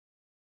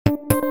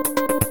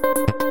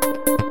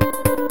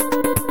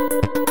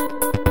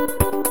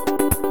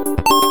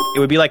It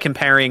would be like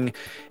comparing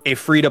a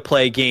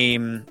free-to-play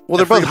game. Well,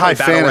 they're both high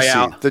fantasy.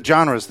 Royale. The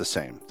genre is the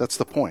same. That's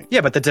the point. Yeah,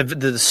 but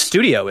the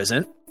studio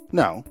isn't.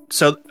 No.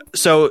 So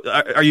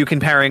are you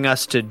comparing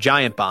us to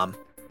Giant Bomb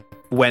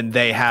when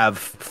they have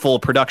full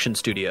production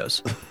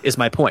studios? Is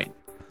my point.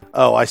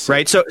 Oh, I see.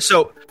 Right. So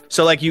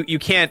like you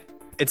can't.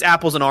 It's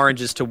apples and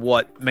oranges to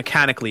what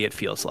mechanically it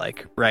feels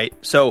like. Right.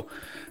 So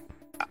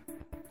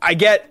I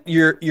get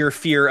your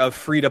fear of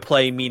free to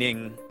play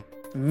meaning.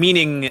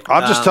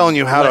 I'm just telling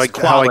you how I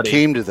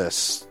came to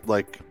this.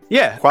 Like,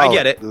 yeah, quality.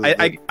 I get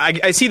it.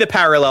 I see the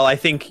parallel. I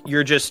think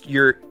you're just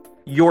your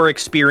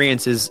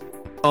experience is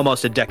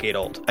almost a decade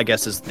old, I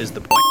guess is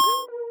the point.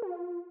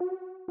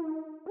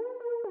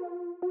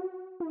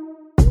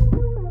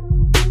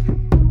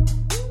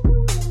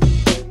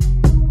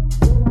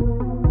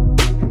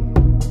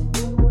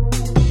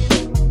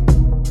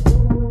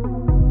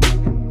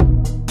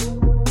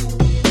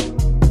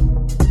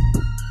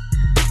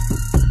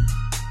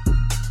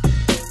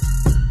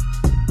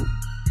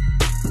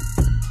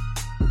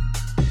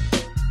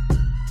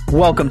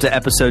 Welcome to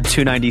episode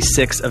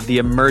 296 of the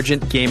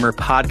Emergent Gamer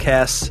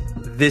Podcast.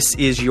 This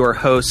is your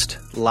host,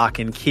 Lock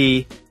and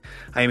Key.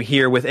 I am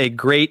here with a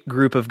great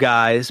group of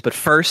guys, but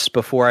first,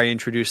 before I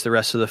introduce the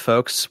rest of the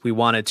folks, we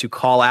wanted to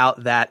call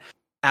out that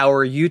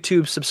our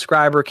YouTube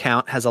subscriber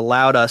count has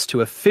allowed us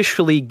to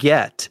officially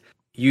get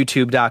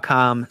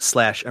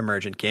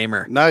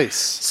youtube.com/emergentgamer. Nice.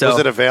 So, was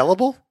it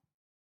available?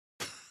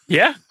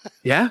 Yeah.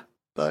 Yeah.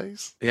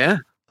 Nice. Yeah.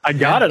 I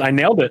got it. I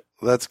nailed it.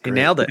 That's great. You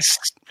nailed it.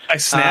 I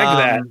snagged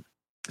that.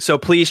 So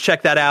please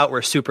check that out.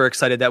 We're super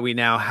excited that we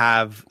now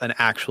have an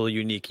actual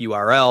unique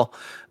URL.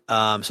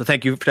 So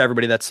thank you to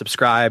everybody that's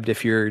subscribed.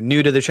 If you're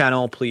new to the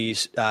channel,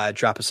 please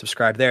drop a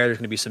subscribe there. There's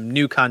going to be some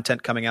new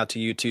content coming out to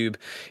YouTube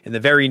in the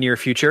very near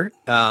future.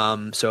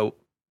 So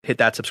hit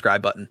that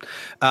subscribe button.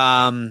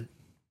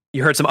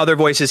 You heard some other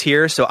voices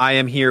here. So I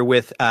am here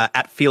with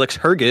at Felix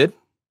Hergood.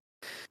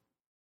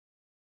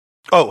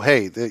 Oh,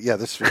 hey.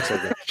 This feels so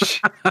good.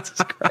 Jesus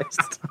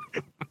Christ.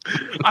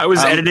 I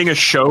was editing a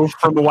show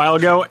from a while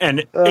ago,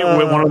 and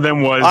one of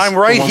them was... I'm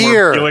right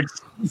here.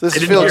 This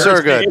is Felix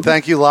Hergood.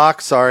 Thank you,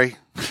 Locke. Sorry.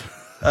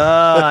 Neo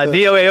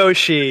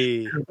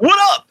Aoshi. What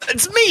up?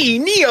 It's me,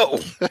 Neo.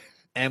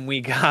 And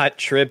we got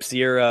Trip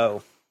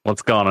Zero.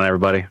 What's going on,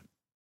 everybody?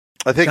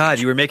 I think God,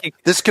 you were making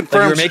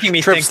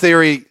me Trip's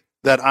theory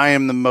that I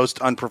am the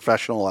most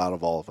unprofessional out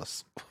of all of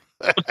us.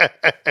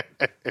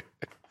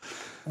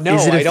 No,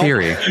 is it a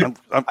theory?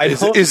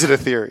 Is it a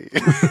theory?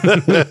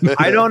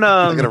 I don't.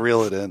 I'm gonna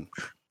reel it in.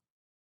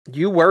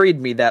 You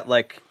worried me that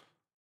like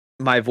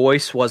my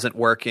voice wasn't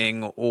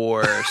working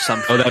or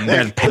something. Oh,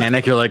 that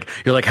panic! You're like,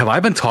 have I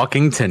been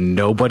talking to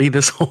nobody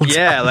this whole time?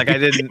 Yeah, like I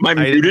didn't. Am I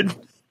muted?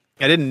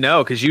 I didn't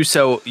know because you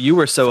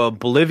were so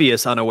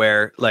oblivious,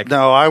 unaware. Like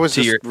no, I was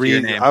just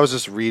reading. I was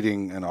just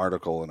reading an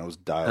article and I was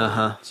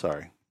dialing.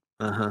 Sorry.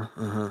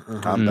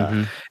 I'm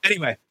back.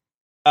 Anyway.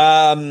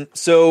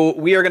 So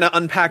we are going to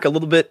unpack a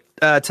little bit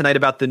tonight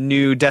about the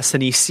new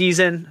Destiny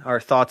season, our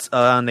thoughts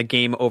on the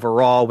game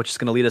overall, which is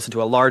going to lead us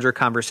into a larger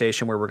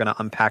conversation where we're going to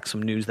unpack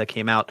some news that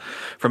came out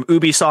from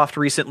Ubisoft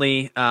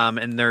recently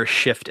and their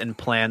shift in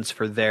plans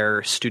for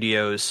their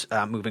studios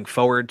moving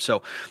forward.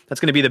 So that's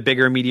going to be the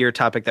bigger, meatier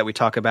topic that we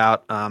talk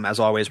about. As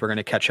always, we're going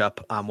to catch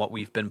up on what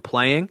we've been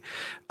playing.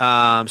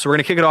 So we're going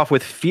to kick it off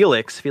with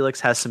Felix.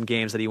 Felix has some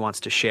games that he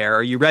wants to share.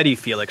 Are you ready,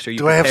 Felix? Are you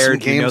prepared? I have some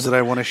games that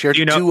I want to share?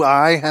 Do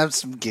I have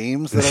some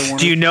games that I want to share?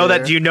 Do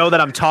you know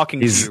that I'm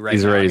talking to you right now?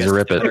 He's ready to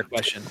rip it.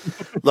 Question.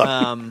 Look,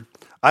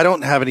 I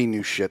don't have any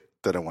new shit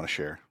that I want to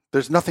share.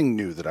 There's nothing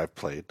new that I've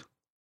played.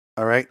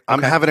 All right? Okay.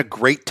 I'm having a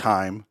great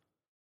time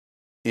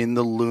in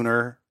the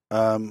Lunar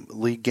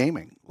League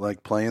gaming,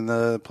 like playing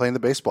the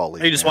baseball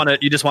league. You just wanted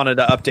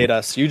to update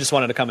us. You just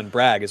wanted to come and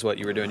brag, is what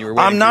you were doing. You were.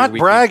 I'm not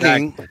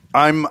bragging.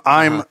 I'm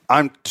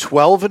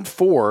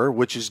 12-4,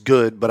 which is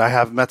good, but I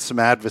have met some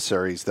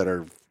adversaries that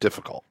are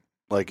difficult.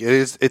 Like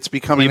it's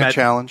becoming a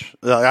challenge.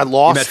 I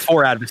lost. You met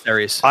 4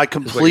 adversaries. I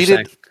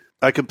completed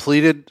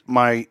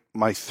my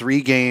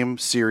 3-game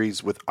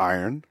series with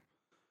Iron.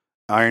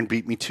 Iron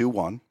beat me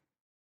 2-1.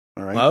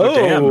 All right.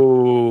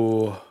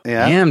 Oh,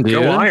 yeah. Damn,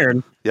 dude. Go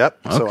Iron. Yep.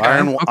 Okay, So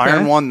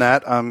Iron won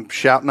that. I'm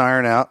shouting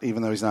Iron out,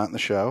 even though he's not in the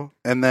show.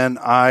 And then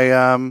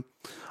I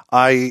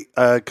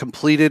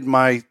completed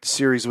my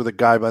series with a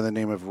guy by the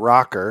name of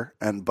Rocker,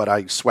 but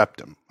I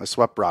swept him. I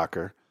swept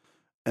Rocker.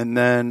 And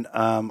then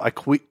I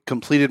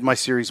completed my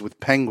series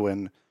with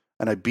Penguin,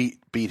 and I beat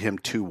him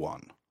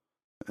 2-1.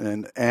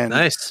 And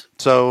nice.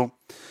 So,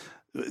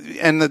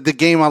 and the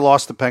game I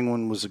lost to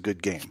Penguin was a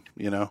good game,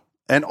 you know.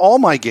 And all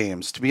my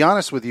games, to be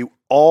honest with you,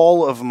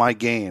 all of my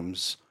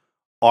games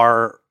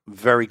are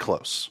very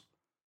close.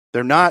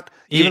 They're not,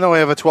 even though I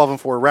have a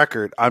 12-4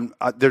 record.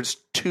 There's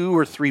 2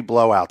 or 3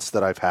 blowouts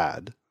that I've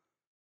had,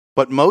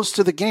 but most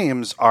of the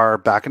games are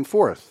back and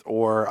forth,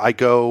 or I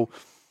go.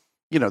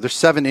 You know, there's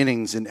 7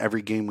 innings in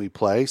every game we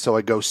play, so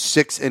I go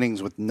 6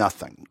 innings with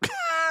nothing,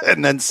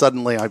 and then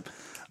suddenly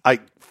I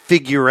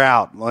figure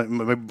out. Like,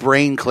 my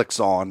brain clicks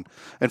on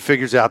and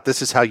figures out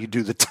this is how you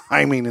do the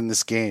timing in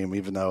this game,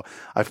 even though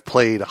I've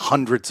played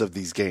hundreds of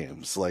these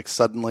games. Like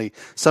suddenly,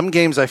 some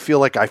games I feel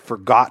like I've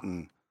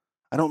forgotten.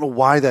 I don't know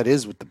why that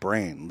is with the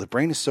brain. The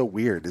brain is so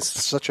weird. It's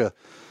such a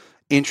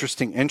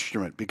interesting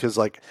instrument because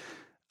like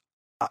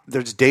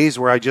there's days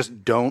where I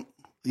just don't.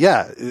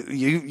 Yeah,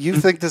 you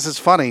think this is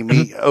funny,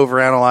 me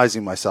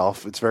overanalyzing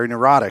myself. It's very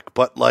neurotic,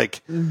 but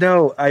like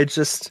no, it's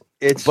just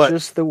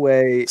the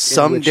way.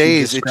 Some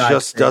days it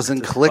just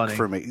doesn't click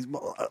for me.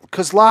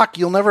 Because Locke,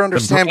 you'll never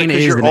understand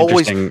because you're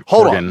always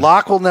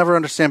Locke will never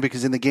understand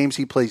because in the games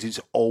he plays,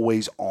 he's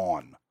always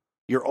on.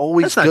 You're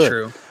always That's good. not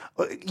true.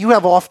 You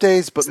have off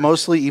days, but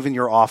mostly even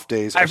your off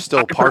days are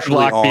still partially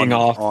Locke on. Being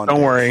off. Don't days.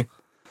 worry.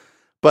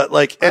 But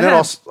like, and it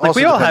also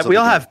we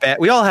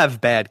all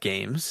have bad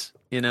games,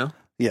 you know.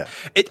 Yeah.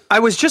 I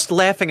was just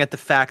laughing at the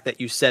fact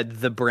that you said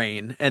the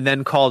brain and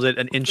then called it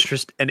an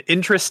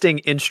interesting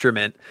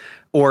instrument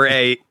or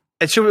it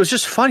was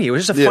just funny. It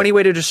was just a funny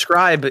way to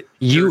describe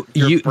your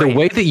the brain.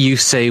 way that you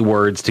say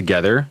words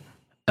together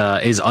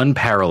is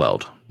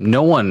unparalleled.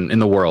 No one in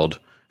the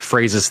world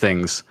phrases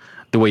things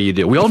the way you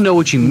do. We all know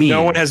what you mean.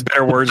 No one has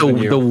better words than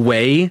you. The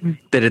way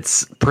that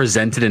it's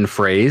presented and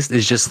phrased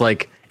is just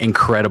like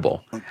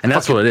incredible. And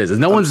that's what it is.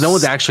 No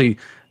one's actually,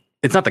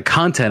 it's not the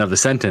content of the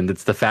sentence.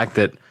 It's the fact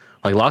that,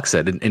 like Locke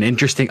said, an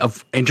interesting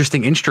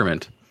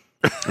instrument,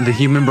 the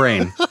human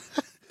brain.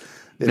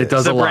 It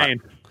does a lot.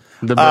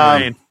 The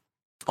brain.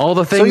 All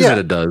the things that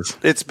it does.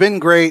 It's been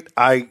great.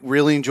 I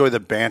really enjoy the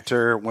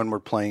banter when we're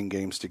playing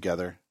games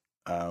together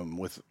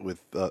with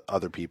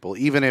other people,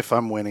 even if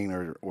I'm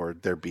winning or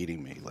they're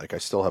beating me. Like I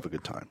still have a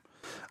good time.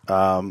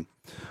 I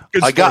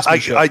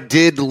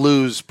did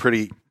lose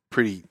pretty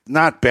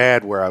not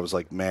bad where I was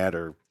like mad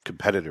or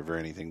competitive or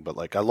anything, but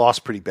like I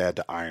lost pretty bad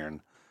to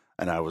Iron.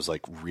 And I was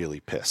like really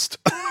pissed,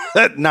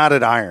 not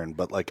at Iron,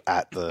 but like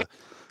at the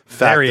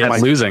fact that my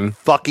losing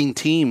fucking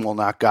team will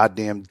not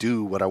goddamn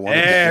do what I want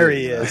to do. There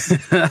he is.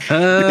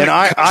 And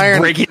Iron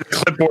breaking the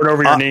clipboard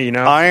over your knee, you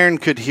know. Iron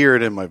could hear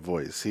it in my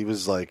voice. He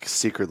was like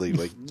secretly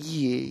like,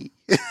 "Yay,"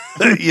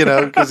 you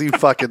know, because he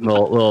fucking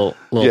little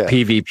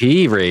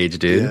PvP rage,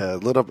 dude. Yeah, a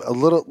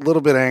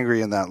little bit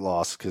angry in that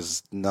loss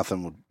because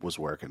nothing was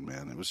working,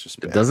 man. It was just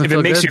bad. If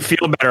it makes you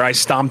feel better, I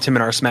stomped him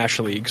in our Smash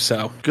League.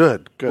 So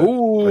good.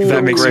 Ooh, if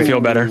that makes you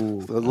feel better.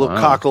 The little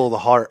cockle of the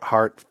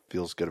heart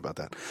feels good about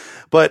that.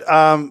 But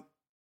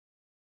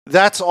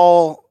that's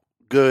all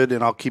good,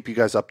 and I'll keep you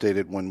guys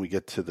updated when we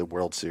get to the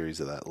World Series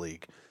of that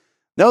league.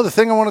 No, the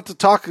thing I wanted to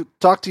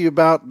talk to you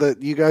about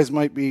that you guys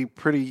might be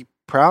pretty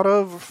proud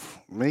of,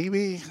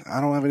 maybe,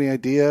 I don't have any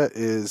idea,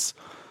 is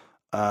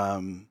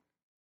a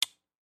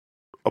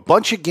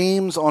bunch of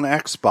games on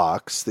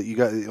Xbox that you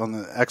guys on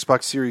the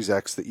Xbox Series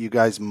X that you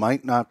guys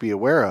might not be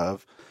aware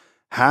of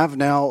have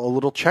now a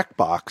little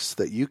checkbox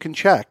that you can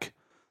check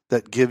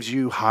that gives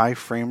you high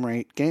frame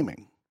rate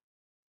gaming.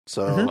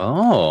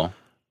 So,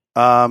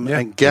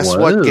 and guess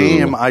what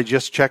game I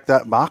just checked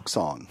that box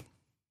on?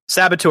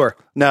 Saboteur.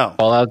 No.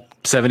 Fallout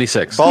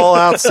 76.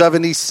 Fallout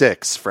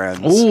 76, friends.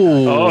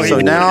 Ooh. So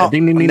now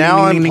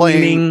I'm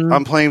playing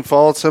ding.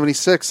 Fallout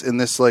 76 in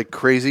this like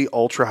crazy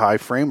ultra high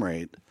frame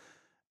rate,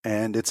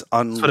 and it's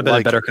unlike. This would have been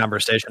a better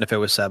conversation if it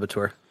was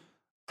Saboteur.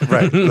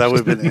 Right, that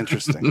would have been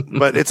interesting.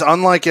 But it's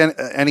unlike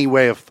any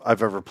way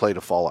I've ever played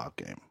a Fallout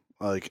game.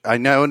 Like I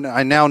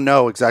now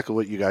know exactly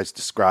what you guys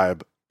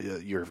describe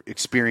your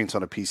experience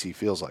on a PC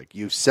feels like.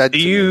 You've said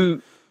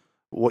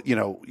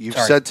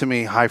said to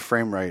me high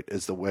frame rate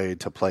is the way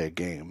to play a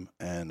game,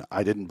 and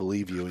I didn't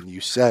believe you. And you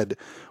said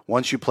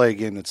once you play a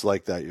game that's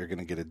like that, you're going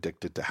to get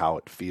addicted to how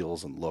it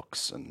feels and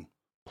looks and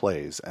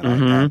plays.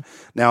 And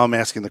now I'm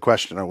asking the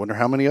question. I wonder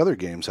how many other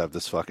games have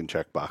this fucking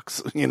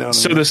checkbox. You know.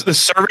 So the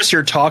service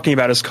you're talking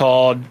about is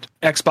called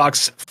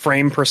Xbox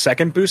Frame Per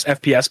Second Boost,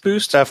 FPS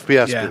Boost.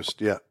 Boost,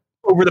 yeah.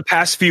 Over the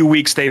past few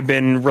weeks, they've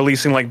been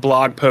releasing like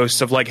blog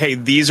posts of like, "Hey,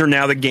 these are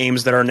now the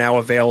games that are now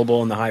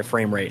available in the high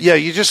frame rate." Yeah,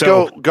 you just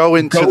go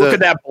into look at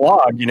that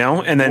blog, you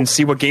know, and then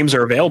see what games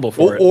are available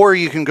for it. Or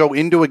you can go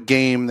into a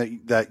game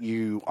that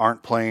you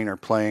aren't playing or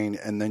playing,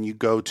 and then you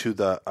go to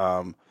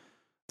the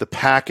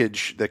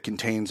package that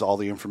contains all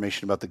the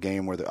information about the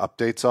game where the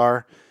updates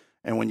are,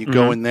 and when you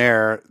go in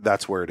there,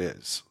 that's where it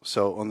is.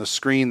 So on the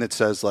screen that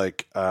says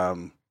like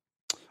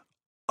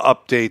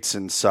updates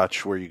and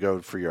such, where you go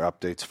for your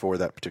updates for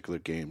that particular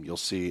game, you'll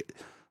see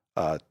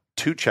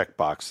 2 check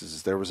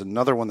boxes. There was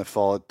another one that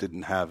Fallout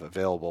didn't have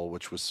available,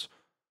 which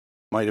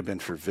might have been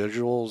for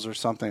visuals or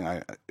something.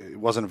 It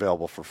wasn't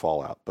available for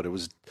Fallout, but it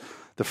was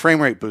the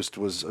frame rate boost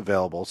was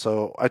available.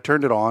 So I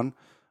turned it on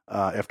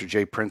after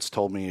Jay Prince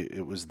told me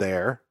it was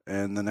there,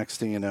 and the next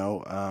thing you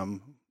know,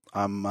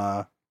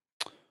 I'm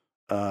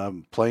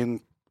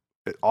playing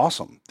it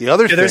awesome. The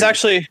other thing, there's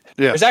actually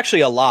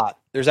a lot.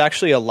 There's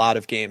actually a lot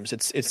of games.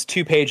 It's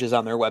 2 pages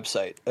on their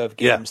website of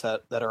games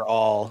that are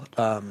all.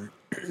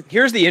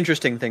 Here's the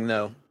interesting thing,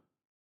 though.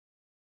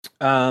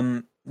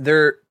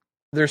 They're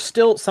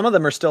still, some of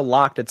them are still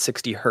locked at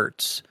 60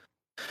 hertz.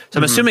 So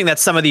I'm assuming that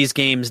some of these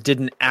games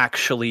didn't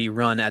actually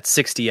run at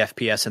 60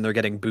 FPS and they're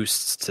getting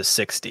boosts to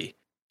 60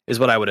 is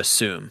what I would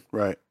assume.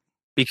 Right.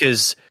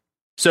 Because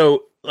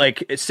so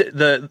like it's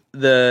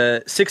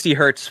the 60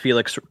 hertz,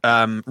 Felix,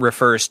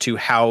 refers to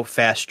how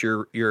fast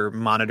your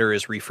monitor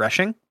is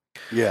refreshing.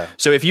 Yeah.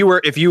 So if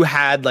you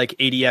had like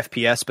 80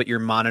 FPS but your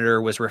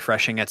monitor was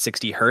refreshing at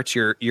 60 hertz,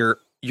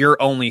 you're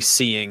only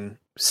seeing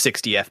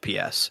 60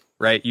 FPS,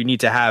 right? You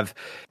need to have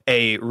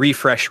a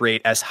refresh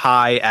rate as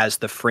high as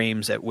the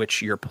frames at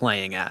which you're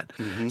playing at.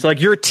 Mm-hmm. So like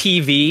your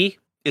TV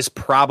is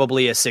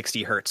probably a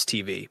 60 hertz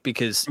TV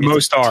because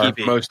most are,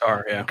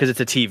 yeah, because it's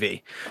a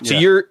TV.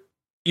 So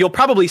you'll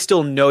probably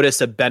still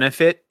notice a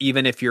benefit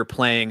even if you're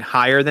playing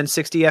higher than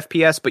 60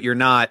 FPS, but you're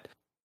not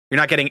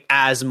getting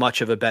as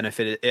much of a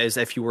benefit as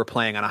if you were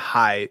playing on a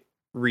high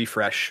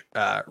refresh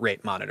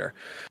rate monitor.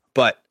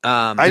 But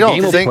I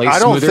don't think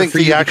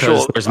the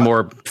actual there's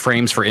more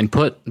frames for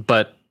input,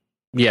 but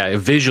yeah,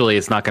 visually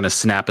it's not going to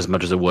snap as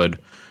much as it would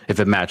if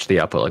it matched the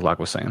output, like Locke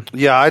was saying.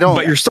 Yeah, I don't.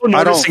 But you're still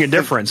noticing a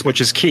difference,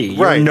 which is key.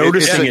 You're right,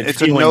 noticing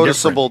it's a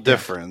noticeable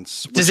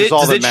difference. Does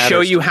it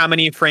show you how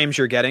many frames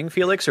you're getting,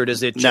 Felix, or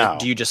does it? No.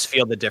 Do you just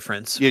feel the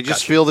difference? You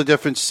just feel the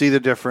difference, see the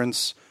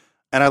difference,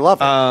 and I love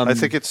it. I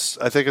think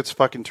it's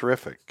fucking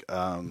terrific.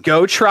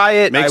 Go try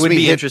it. I would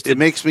be interested. It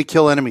makes me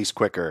kill enemies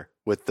quicker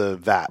with the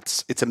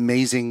VATS. It's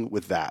amazing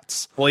with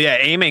VATS. Well, yeah,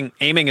 aiming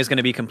is going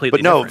to be completely.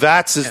 But no, different.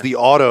 VATS is the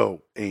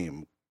auto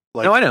aim.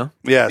 Like, no, I know.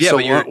 Yeah,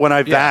 so when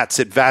I VATS,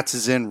 it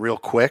VATS in real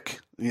quick,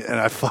 and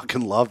I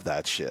fucking love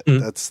that shit.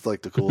 That's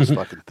like the coolest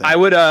fucking thing. I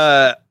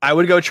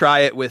would go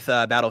try it with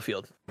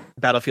Battlefield.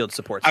 Battlefield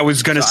supports. I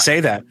was going to say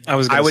that. I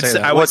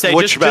would say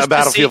which just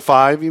Battlefield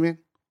 5? You mean?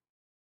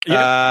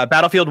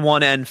 Battlefield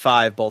 1 and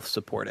 5 both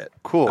support it.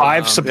 Cool.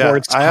 5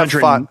 supports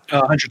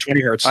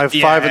 120 hertz. I have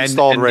 5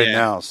 installed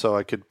now, so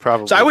I could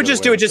probably. So I would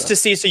just do it just to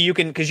see, so you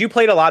can, because you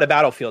played a lot of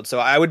Battlefield. So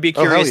I would be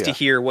curious to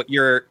hear what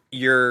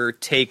your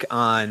take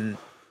on.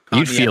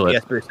 You'd feel it.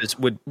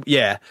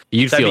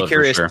 You'd so feel I'd be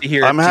curious it for sure. to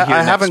hear.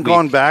 I haven't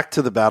gone back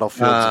to the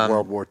battlefields of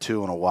World War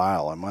II in a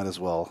while. I might as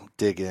well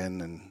dig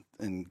in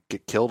and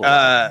get killed.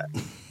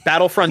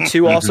 Battlefront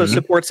 2 also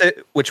supports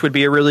it, which would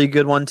be a really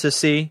good one to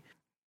see.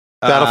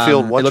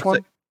 Battlefield, which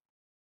one?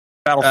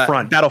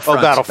 Battlefront.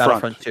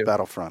 Battlefront 2.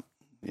 Battlefront.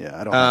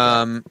 Yeah, I don't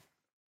know.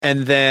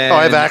 And then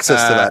I have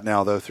access to that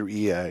now though through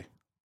EA.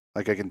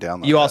 Like I can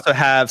download. You also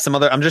have some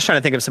other. I'm just trying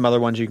to think of some other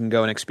ones you can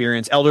go and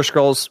experience. Elder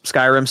Scrolls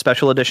Skyrim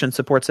Special Edition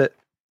supports it.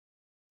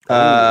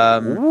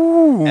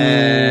 Ooh,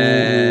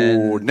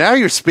 now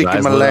you're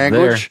speaking my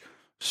language.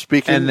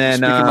 Speaking my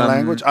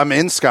language. I'm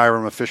in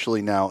Skyrim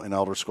officially now in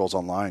Elder Scrolls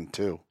Online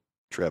too.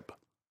 Trip.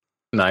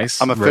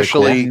 Nice. I'm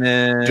officially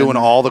doing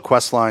all the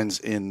quest lines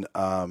in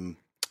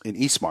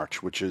Eastmarch,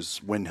 which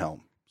is Windhelm.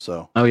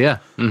 So. Oh yeah.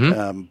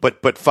 Mm-hmm.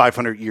 But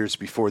 500 years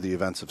before the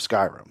events of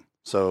Skyrim.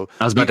 So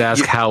I was about to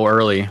ask how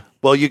early.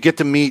 Well, you get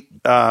to meet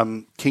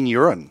King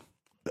Euron,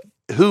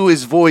 who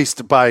is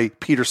voiced by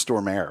Peter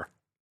Stormare.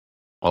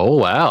 Oh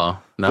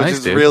wow, nice! Which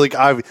is dude. really.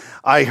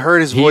 I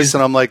heard his voice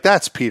and I'm like,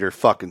 that's Peter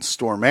fucking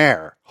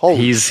Stormare.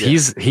 Holy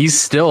shit. He's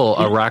still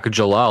a Rock of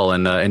Jalal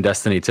in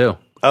Destiny 2.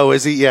 Oh,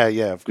 is he? Yeah.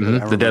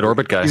 Mm-hmm. The Dead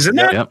Orbit guy. He's in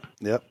there.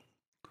 Yep.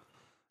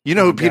 You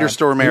know who Peter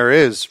Stormare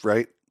is,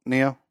 right,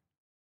 Neo?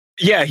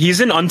 Yeah,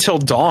 he's in Until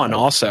Dawn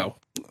also.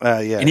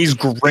 Yeah, and he's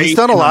great. He's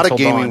done a lot of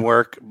gaming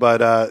work,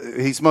 but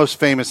he's most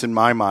famous in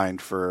my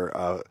mind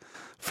for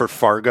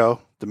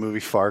Fargo, the movie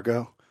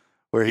Fargo,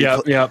 where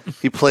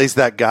he plays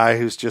that guy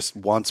who's just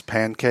wants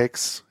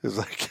pancakes. He's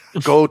like,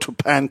 go to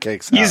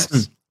Pancake's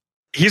house.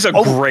 He's a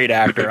great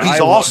actor. He's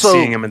love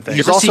seeing him in things.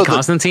 You ever see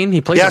Constantine?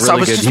 He plays. Yes, really I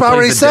was good. just about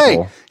to say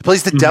he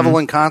plays the devil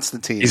in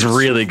Constantine. He's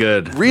really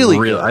good. Really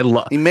good. I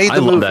love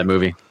that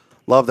movie.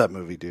 Love that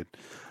movie, dude.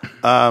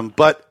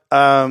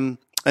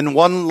 And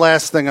one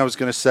last thing I was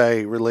going to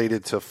say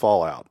related to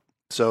Fallout.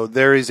 So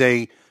there is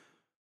I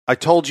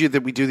told you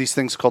that we do these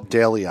things called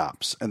daily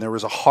ops, and there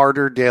was a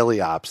harder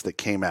daily ops that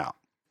came out.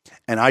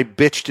 And I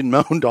bitched and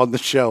moaned on the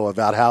show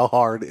about how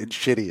hard and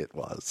shitty it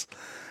was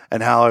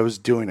and how I was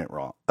doing it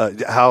wrong.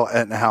 How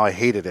I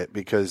hated it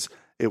because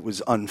it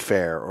was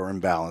unfair or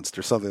imbalanced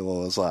or something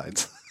along those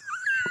lines.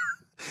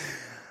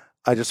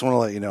 I just want to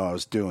let you know I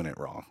was doing it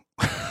wrong.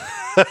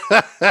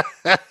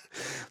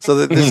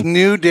 So this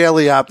new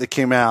daily op that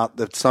came out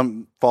that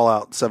some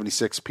Fallout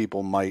 76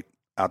 people might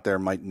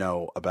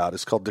know about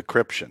is called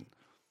Decryption.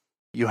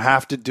 You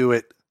have to do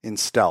it in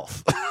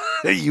stealth.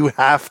 You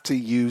have to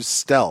use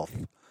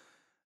stealth.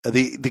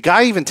 The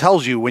guy even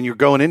tells you when you're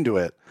going into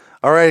it,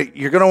 all right,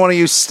 you're going to want to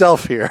use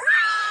stealth here.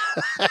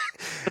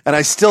 And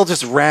I still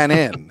just ran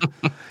in.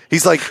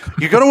 He's like,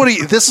 you're going to want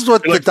to, this is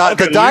what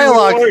the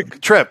dialogue,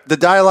 Trip, the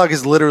dialogue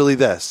is literally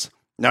this.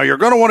 Now you're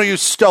going to want to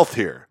use stealth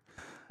here.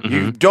 Mm-hmm.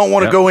 You don't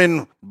want to go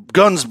in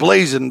guns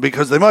blazing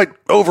because they might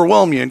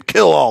overwhelm you and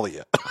kill all of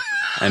you.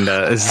 And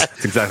this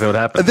is exactly what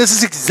happened. This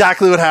is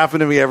exactly what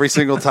happened to me every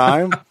single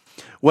time.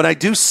 When I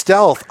do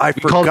stealth, I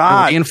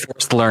forgot.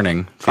 Reinforced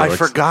learning. Felix. I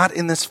forgot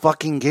in this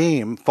fucking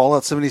game,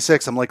 Fallout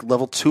 76, I'm like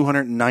level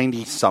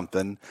 290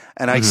 something,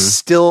 and I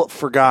still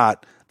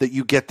forgot that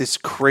you get this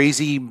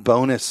crazy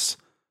bonus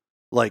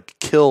like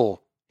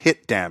kill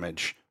hit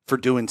damage for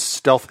doing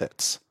stealth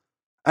hits.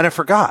 And I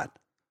forgot.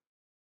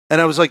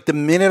 And I was like, the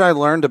minute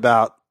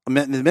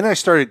I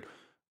started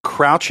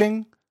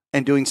crouching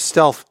and doing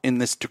stealth in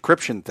this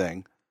decryption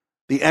thing,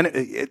 the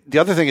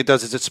other thing it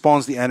does is it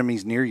spawns the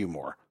enemies near you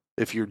more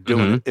if you're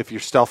doing if you're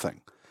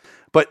stealthing.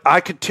 But I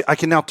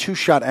can now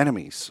 2-shot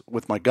enemies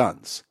with my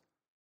guns.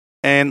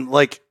 And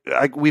like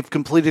we've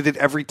completed it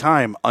every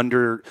time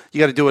you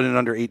got to do it in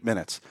under 8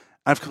 minutes.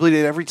 I've completed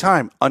it every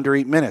time under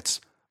 8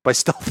 minutes by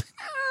stealthing.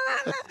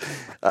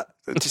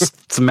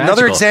 Just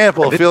another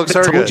example of Felix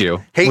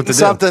Hergood hating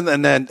something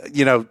and then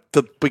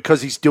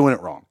because he's doing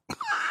it wrong.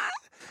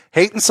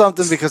 Hating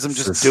something because I'm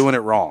just doing it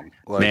wrong.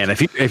 Like, man,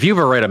 if you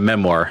ever write a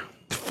memoir,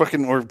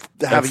 or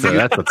that's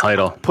the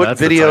title. Put that's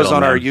videos title,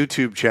 on man. our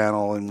YouTube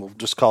channel and we'll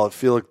just call it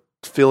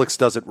Felix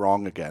does it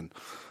wrong again.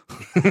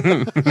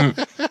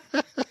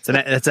 It's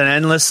an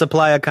endless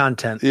supply of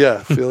content.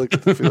 Yeah, Felix.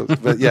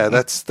 But yeah,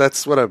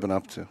 that's what I've been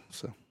up to.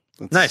 So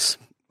nice.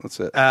 That's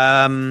it.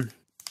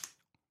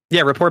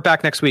 Yeah, report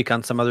back next week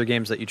on some other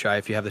games that you try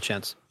if you have the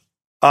chance.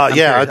 I'll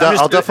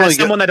definitely. As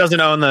someone that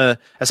doesn't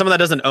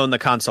own the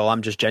console,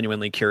 I'm just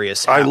genuinely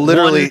curious. I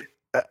literally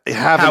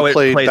haven't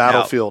played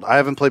Battlefield. Out. I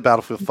haven't played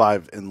Battlefield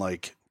 5 in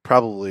like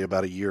probably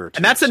about a year or two.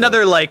 And that's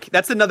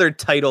another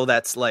title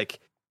that's like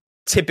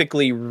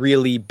typically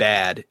really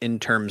bad in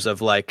terms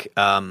of like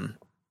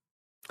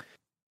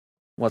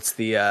what's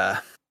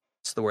the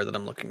word that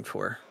I'm looking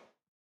for?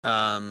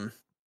 Like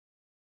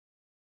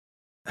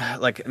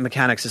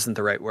mechanics isn't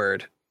the right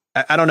word.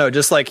 I don't know,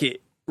 just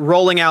like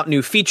rolling out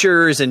new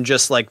features and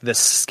just like the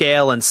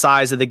scale and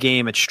size of the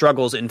game, it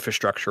struggles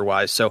infrastructure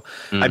wise. So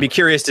I'd be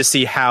curious to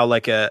see how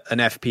like an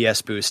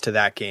FPS boost to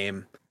that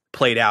game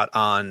played out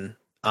on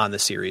the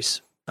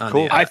series.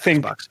 Cool. I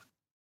think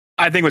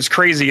what's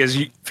crazy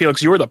is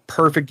Felix, you're the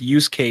perfect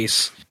use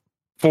case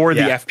for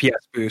the FPS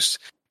boost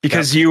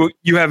because you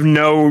have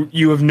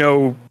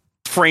no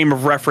frame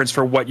of reference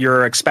for what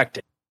you're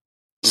expecting.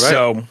 Right.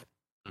 So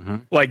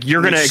like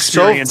you're going to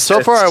experience. So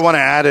far, I want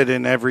to add it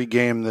in every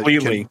game that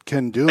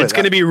can do it. It's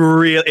going to be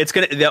real.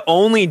 The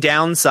only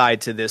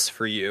downside to this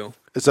for you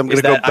is I'm going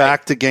to go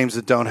back to games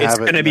that don't have it. It's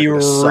going to be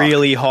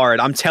really hard.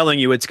 I'm telling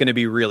you, it's going to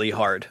be really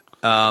hard.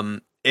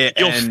 You'll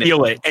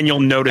feel it and you'll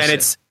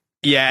notice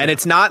it. And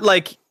it's not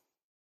like,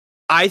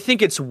 I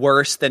think it's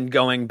worse than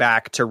going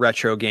back to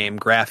retro game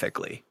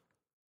graphically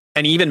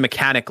and even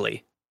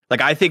mechanically.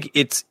 Like I think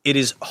it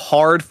is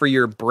hard for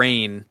your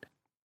brain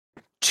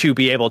to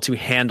be able to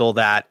handle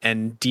that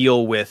and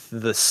deal with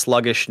the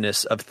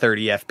sluggishness of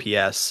 30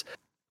 FPS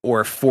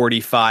or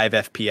 45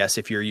 FPS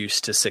if you're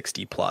used to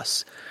 60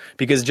 plus,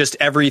 because just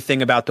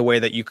everything about the way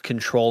that you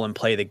control and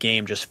play the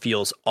game just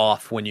feels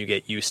off when you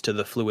get used to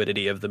the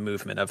fluidity of the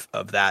movement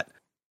of that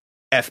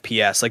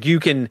FPS. Like you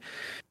can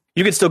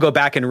still go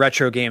back in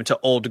retro game to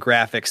old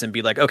graphics and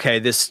be like, okay,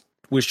 this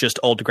was just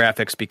old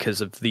graphics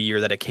because of the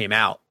year that it came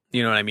out.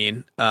 You know what I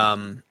mean?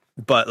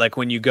 But like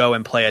when you go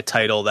and play a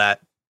title that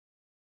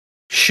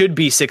should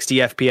be 60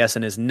 FPS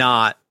and is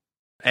not,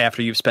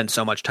 after you've spent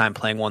so much time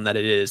playing one that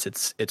it is,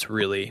 it's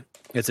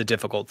a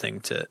difficult thing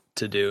to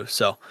do.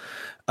 So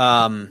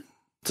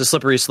it's a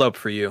slippery slope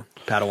for you,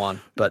 Padawan.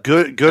 But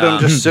good.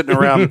 I'm just sitting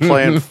around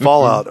playing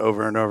Fallout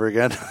over and over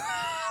again.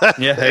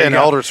 And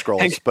Elder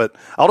Scrolls, but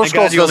Elder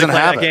Scrolls doesn't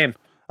have it. Game.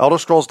 Elder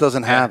Scrolls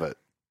doesn't have it.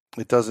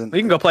 It doesn't.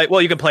 You can go play.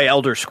 Well, you can play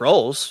Elder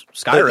Scrolls,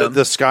 Skyrim,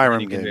 the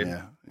Skyrim game.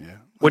 Yeah.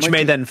 Which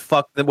may then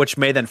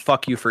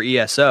fuck you for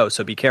ESO.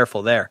 So be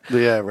careful there.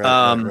 Yeah.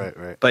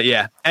 Right. But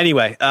yeah.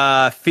 Anyway,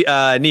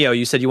 Neo,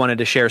 you said you wanted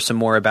to share some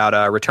more about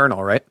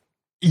Returnal, right?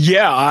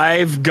 Yeah,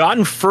 I've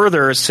gotten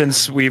further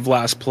since we've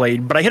last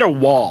played, but I hit a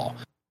wall.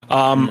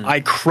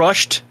 I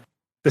crushed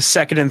the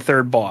second and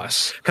third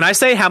boss. Can I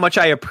say how much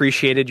I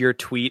appreciated your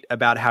tweet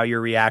about how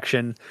your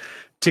reaction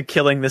to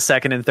killing the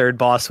second and third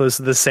boss was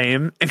the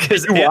same?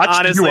 Because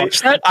honestly,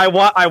 I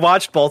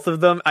watched both of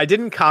them. I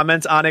didn't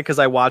comment on it because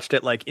I watched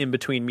it like in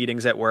between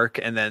meetings at work,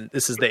 and then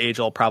this is the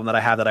age-old problem that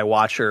I have, that I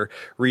watch or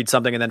read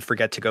something and then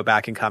forget to go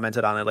back and comment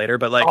it on it later.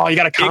 But like, oh, you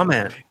got to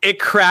comment. It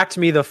cracked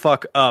me the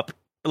fuck up.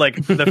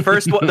 Like the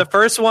first one, the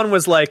first one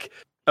was like,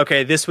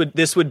 okay, this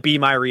would be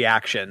my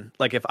reaction,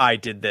 like if I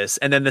did this.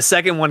 And then the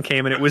second one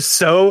came and it was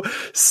so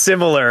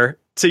similar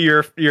to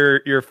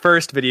your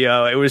first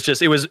video. It was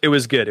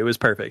good. It was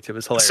perfect. It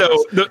was hilarious.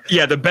 So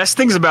the best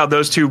things about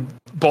those two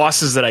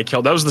bosses that I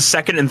killed, that was the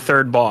second and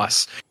third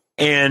boss.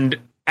 And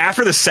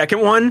after the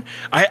second one,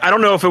 I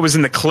don't know if it was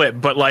in the clip,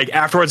 but like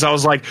afterwards I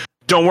was like,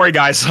 don't worry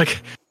guys,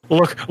 like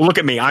look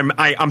at me.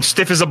 I'm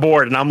stiff as a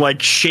board and I'm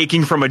like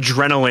shaking from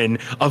adrenaline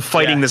of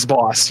fighting this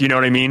boss. You know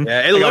what I mean?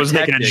 Yeah, I was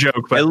making a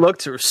joke, but it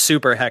looked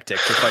super hectic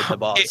to fight the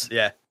boss.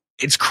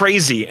 It's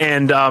crazy.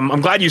 And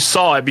I'm glad you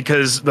saw it,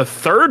 because the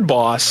third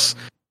boss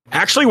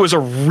actually was a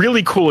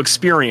really cool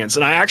experience.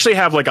 And I actually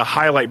have like a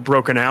highlight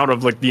broken out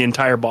of like the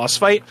entire boss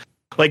fight.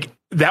 Like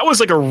that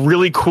was like a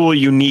really cool,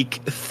 unique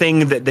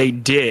thing that they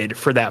did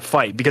for that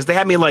fight, because they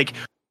had me like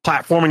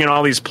platforming on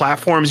all these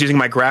platforms using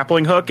my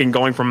grappling hook and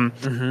going from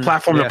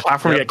platform to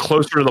platform to get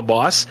closer to the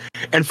boss.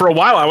 And for a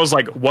while I was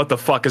like, what the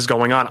fuck is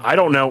going on? I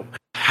don't know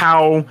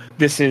how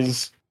this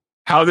is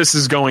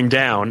going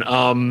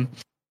down.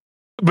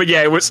 But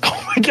yeah, it was,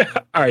 oh my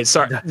God. All right.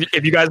 Sorry.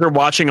 If you guys are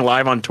watching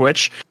live on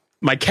Twitch,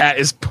 my cat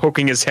is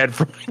poking his head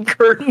from my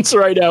curtains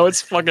right now.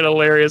 It's fucking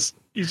hilarious.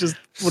 He's just,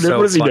 what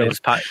is he doing?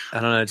 I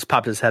don't know. Just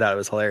popped his head out. It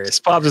was hilarious.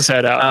 Just popped his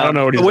head out. I don't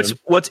know what he's doing.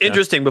 What's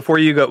interesting before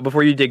you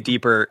dig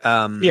deeper,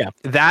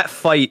 that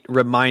fight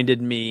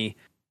reminded me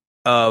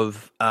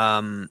of,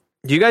 do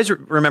you guys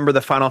remember the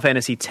Final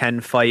Fantasy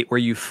X fight where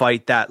you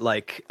fight that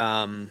like,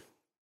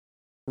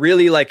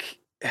 really like,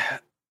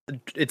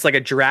 it's like a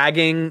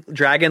dragon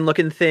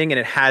looking thing, and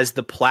it has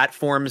the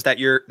platforms that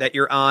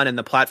you're on, and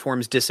the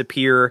platforms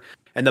disappear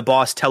and the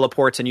boss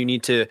teleports, and you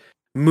need to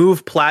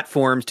move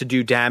platforms to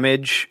do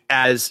damage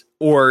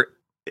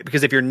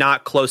because if you're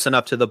not close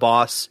enough to the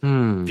boss,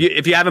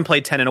 if you haven't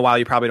played 10 in a while,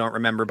 you probably don't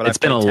remember, but it's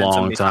been a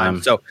long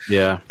time. So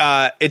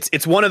yeah,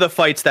 it's one of the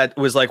fights that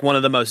was like one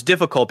of the most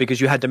difficult because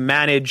you had to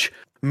manage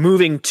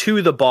moving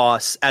to the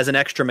boss as an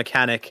extra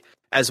mechanic,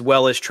 as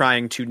well as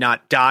trying to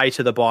not die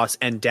to the boss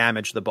and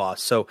damage the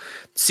boss. So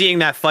seeing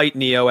that fight,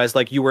 Neo, as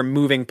like you were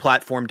moving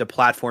platform to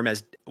platform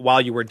as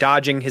while you were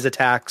dodging his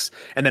attacks,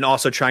 and then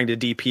also trying to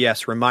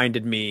DPS,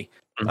 reminded me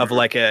of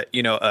like a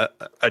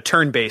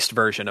turn-based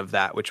version of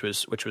that, which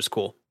was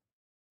cool.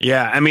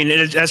 Yeah, I mean,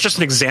 that's just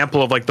an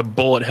example of like the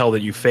bullet hell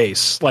that you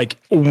face, like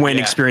when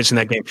experiencing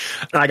that game.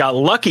 And I got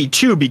lucky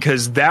too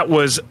because that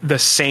was the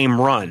same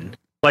run.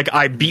 Like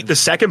I beat the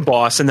second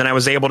boss, and then I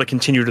was able to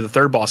continue to the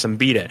third boss and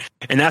beat it.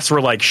 And that's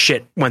where like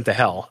shit went to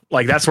hell.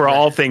 Like that's where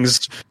all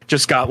things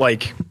just got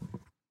like,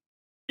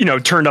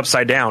 turned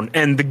upside down.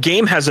 And the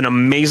game has an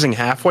amazing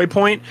halfway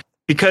point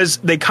because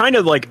they kind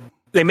of like,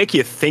 they make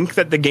you think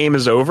that the game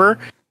is over,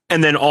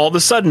 and then all of a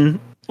sudden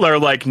they're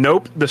like,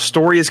 nope, the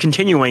story is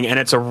continuing, and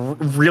it's a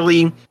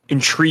really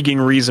intriguing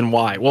reason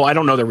why. Well, I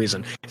don't know the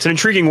reason. It's an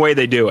intriguing way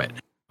they do it.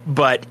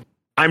 But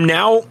I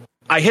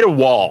hit a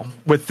wall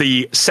with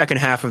the second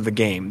half of the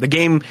game. The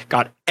game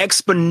got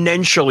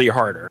exponentially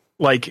harder.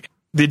 Like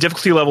the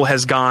difficulty level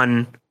has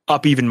gone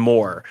up even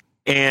more.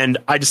 And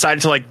I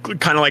decided to like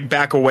kind of like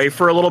back away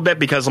for a little bit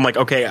because I'm like,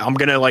 okay, I'm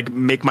going to like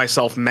make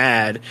myself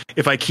mad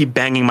if I keep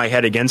banging my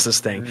head against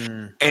this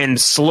thing. And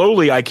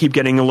slowly I keep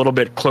getting a little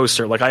bit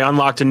closer. Like I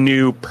unlocked a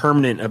new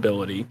permanent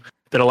ability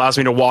that allows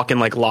me to walk in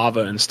like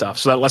lava and stuff.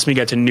 So that lets me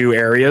get to new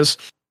areas.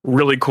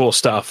 Really cool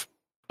stuff.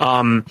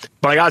 But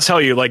I gotta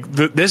tell you, like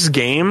this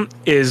game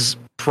is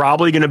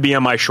probably going to be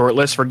on my short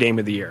list for Game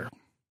of the Year.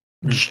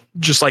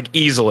 Just like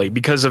easily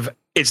because of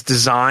its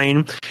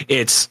design,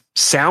 its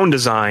sound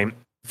design,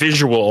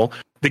 visual,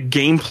 the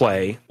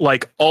gameplay,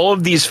 like all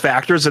of these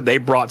factors that they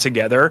brought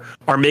together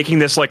are making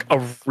this like a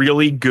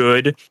really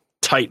good,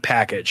 tight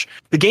package.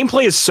 The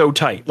gameplay is so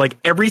tight. Like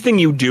everything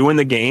you do in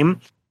the game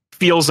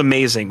feels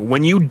amazing.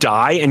 When you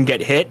die and get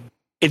hit,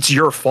 it's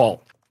your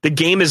fault. The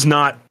game is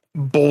not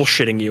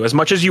bullshitting you as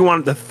much as you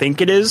want to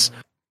think it is.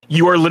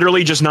 You are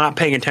literally just not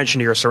paying attention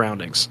to your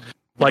surroundings.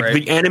 Like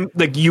the enemy,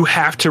 like you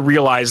have to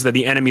realize that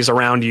the enemies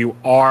around you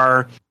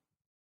are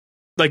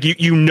like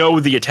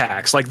the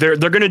attacks. Like they're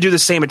going to do the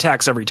same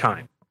attacks every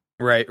time.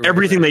 Right.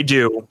 Everything they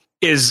do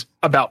is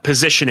about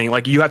positioning.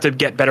 Like you have to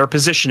get better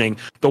positioning.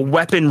 The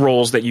weapon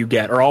rolls that you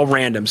get are all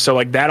random. So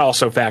like that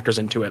also factors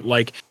into it.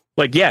 Like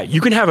yeah, you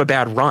can have a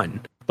bad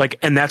run. Like,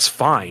 and that's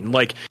fine.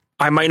 Like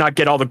I might not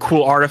get all the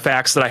cool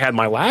artifacts that I had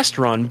my last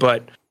run,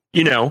 but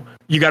you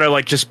got to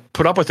like just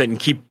put up with it and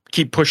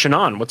keep pushing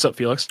on. What's up,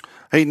 Felix?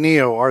 Hey,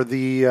 Neo, are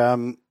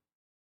the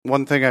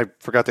one thing I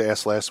forgot to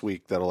ask last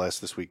week that'll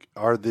ask this week,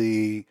 are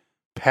the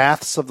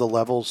paths of the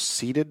levels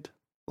seeded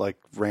like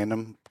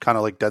random, kind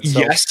of like Dead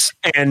Cells? Yes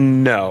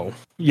and no.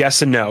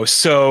 Yes and no.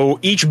 So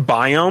each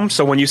biome,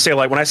 so when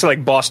I say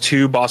like boss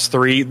 2, boss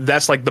 3,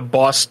 that's like the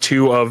boss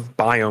 2 of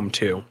biome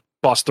 2,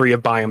 boss 3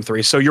 of biome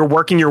 3. So you're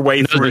working your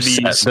way through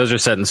these. Those are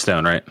set in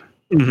stone, right?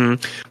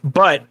 Mm-hmm.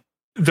 But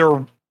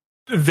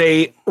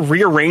they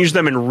rearrange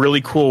them in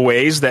really cool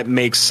ways that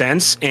make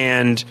sense,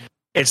 and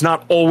it's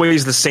not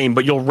always the same,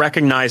 but you'll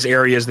recognize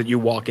areas that you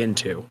walk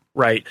into,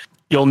 right?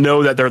 You'll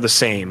know that they're the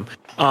same.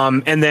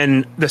 And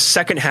then the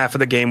second half of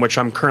the game, which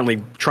I'm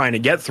currently trying to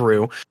get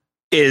through,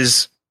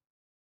 is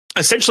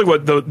essentially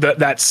what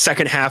that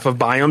second half of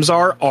biomes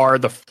are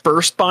the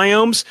first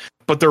biomes,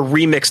 but they're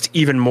remixed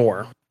even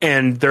more.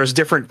 And there's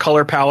different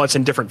color palettes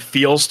and different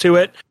feels to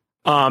it,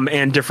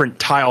 and different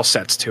tile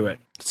sets to it.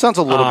 It sounds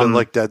a little bit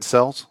like Dead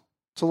Cells.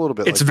 It's a little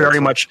bit. It's very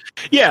much,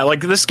 yeah.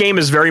 Like this game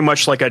is very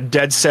much like a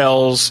Dead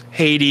Cells,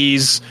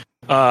 Hades,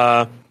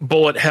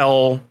 bullet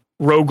hell,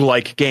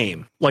 roguelike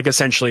game. Like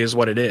essentially is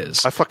what it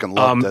is. I fucking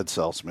love Dead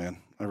Cells, man.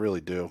 I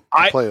really do.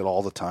 I play it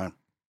all the time.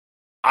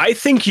 I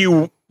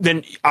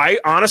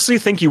honestly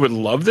think you would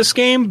love this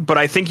game, but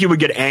I think you would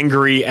get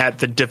angry at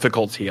the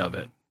difficulty of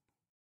it.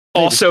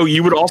 Also,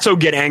 you would also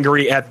get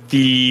angry at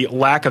the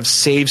lack of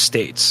save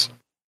states.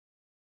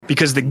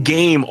 Because the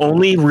game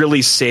only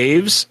really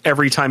saves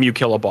every time you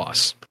kill a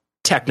boss.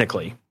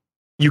 Technically.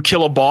 you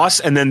kill a boss,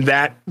 and then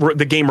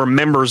the game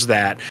remembers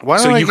that. Why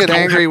don't so I get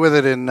angry with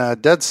it in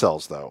Dead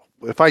Cells though?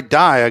 If I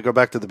die, I go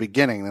back to the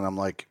beginning, then I'm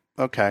like,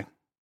 okay.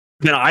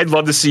 Then I'd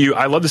love to see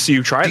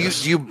you try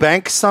this. Do you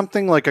bank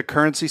something like a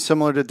currency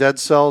similar to Dead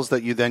Cells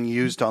that you then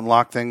use to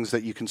unlock things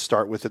that you can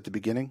start with at the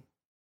beginning?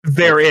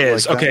 There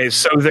is. Like okay,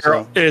 so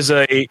there is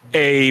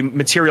a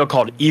material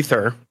called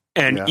Ether,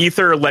 and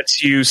Ether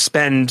lets you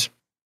spend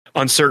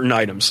on certain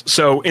items.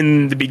 So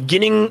in the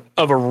beginning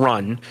of a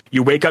run,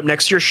 you wake up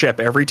next to your ship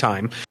every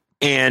time,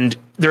 and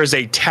there's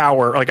a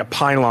tower, like a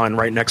pylon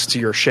right next to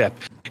your ship,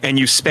 and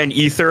you spend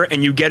Ether,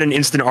 and you get an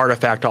instant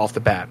artifact off the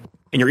bat,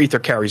 and your Ether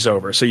carries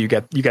over, so you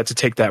get to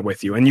take that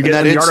with you, and you get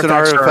that the instant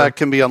artifact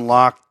can be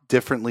unlocked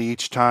differently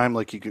each time,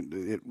 like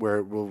where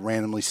it will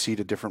randomly seed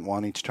a different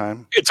one each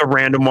time. It's a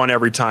random one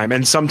every time,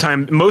 and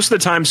most of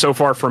the time so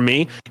far for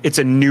me, it's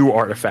a new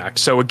artifact,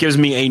 so it gives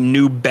me a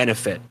new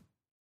benefit.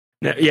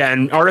 Yeah,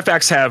 and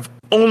artifacts have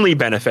only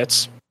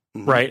benefits,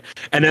 right?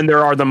 And then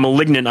there are the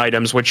malignant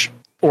items,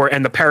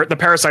 the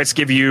parasites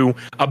give you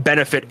a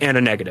benefit and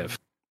a negative,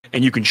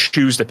 and you can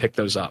choose to pick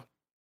those up.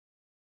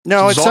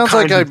 No, it sounds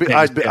like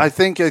I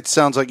think it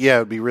sounds like it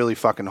would be really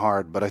fucking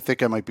hard, but I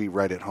think I might be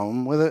right at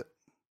home with it.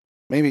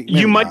 Maybe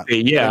you might not.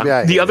 be,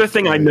 yeah. The other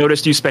thing I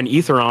noticed you spend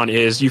Ether on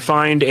is you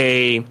find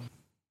a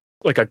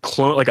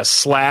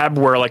slab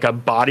where like a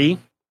body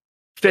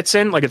fits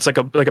in, like it's like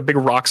a big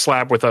rock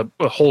slab with a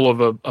hole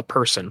of a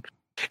person,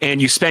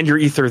 and you spend your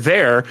Ether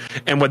there,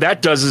 and what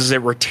that does is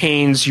it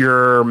retains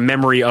your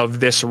memory of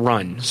this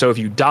run. So if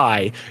you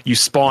die, you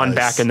spawn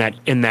back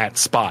in that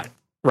spot,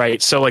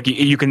 right? So like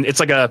you can,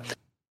 it's like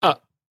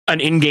an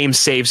in-game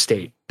save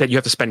state that you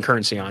have to spend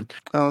currency on.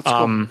 Oh, that's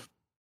cool.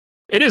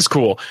 It is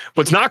cool.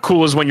 What's not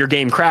cool is when your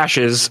game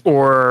crashes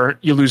or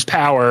you lose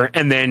power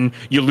and then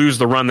you lose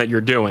the run that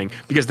you're doing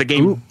because the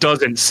game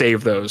doesn't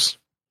save those.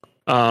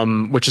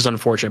 Which is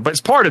unfortunate, but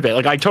it's part of it.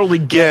 Like I totally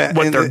get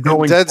what they're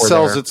going for. Dead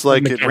Cells, it's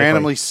like it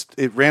randomly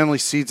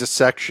seeds a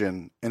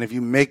section, and if you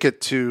make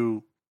it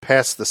to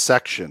past the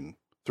section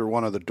through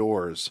one of the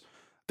doors,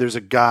 there's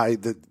a guy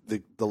that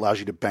allows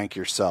you to bank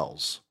your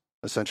cells.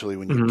 Essentially,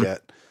 when you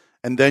get,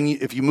 and then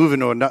if you move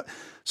into another,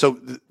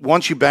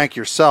 once you bank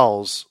your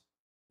cells,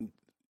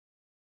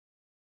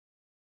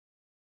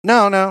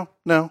 no.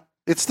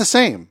 It's the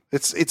same.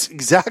 It's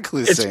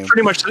exactly the same. It's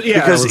pretty much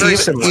because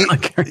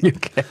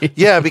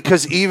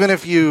because even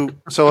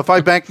if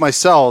I bank my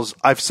cells,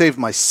 I've saved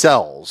my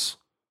cells.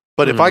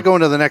 But if I go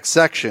into the next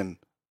section,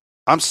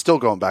 I'm still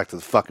going back to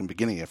the fucking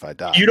beginning if I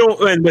die.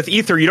 And with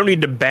Ether, you don't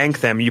need to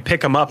bank them. You pick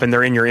them up and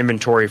they're in your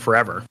inventory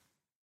forever.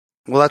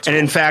 Well, that's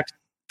in fact,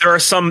 there are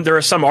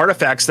some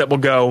artifacts that will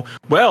go,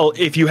 well,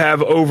 if you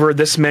have over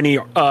this many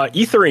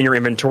Ether in your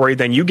inventory,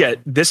 then you get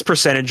this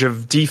percentage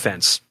of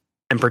defense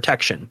and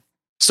protection.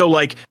 So,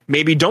 like,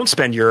 maybe don't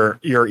spend your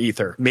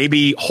Ether.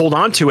 Maybe hold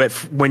on to it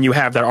when you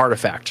have that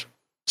artifact.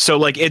 So,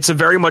 like, it's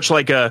very much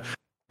like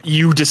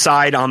you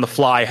decide on the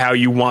fly how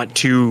you want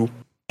to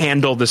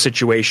handle the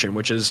situation,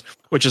 which is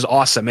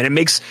awesome. And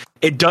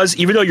it does,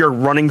 even though you're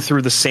running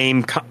through the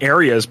same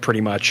areas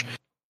pretty much,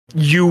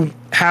 you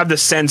have the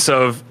sense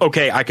of,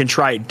 okay, I can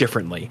try it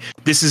differently.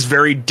 This is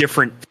very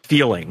different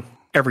feeling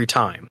every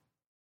time.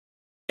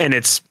 And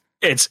it's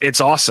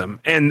awesome.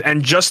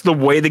 And just the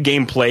way the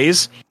game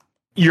plays,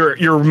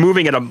 you're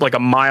moving at like a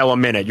mile a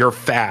minute. You're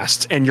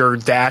fast, and your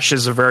dash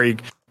is a very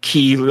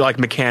key like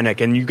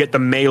mechanic, and you get the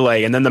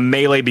melee, and then the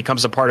melee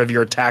becomes a part of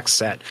your attack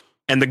set,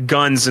 and the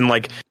guns and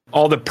like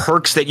all the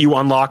perks that you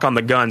unlock on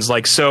the guns.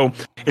 Like, so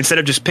instead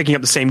of just picking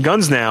up the same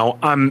guns now,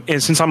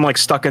 since I'm like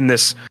stuck in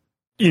this,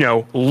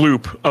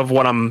 loop of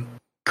what I'm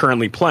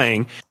currently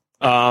playing,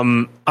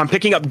 I'm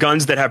picking up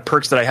guns that have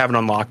perks that I haven't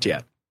unlocked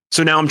yet.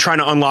 So now I'm trying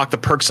to unlock the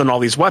perks on all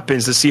these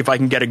weapons to see if I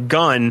can get a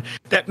gun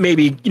that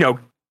maybe,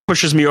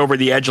 pushes me over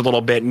the edge a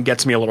little bit and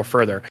gets me a little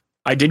further.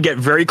 I did get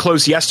very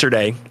close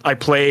yesterday. I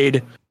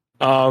played,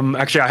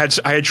 actually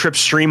I had Trip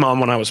stream on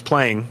when I was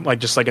playing, like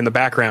just like in the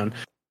background.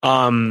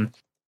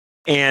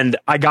 And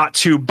I got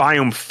to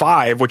Biome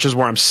 5, which is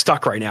where I'm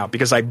stuck right now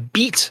because I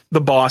beat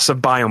the boss of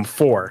Biome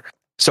 4.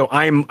 So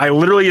I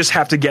literally just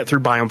have to get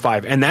through Biome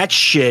 5, and that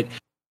shit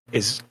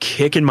is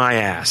kicking my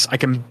ass. I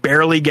can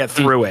barely get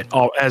through it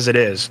all as it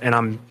is, and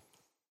I'm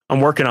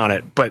working on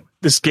it. But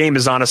this game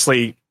is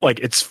honestly, like,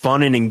 it's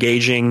fun and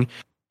engaging,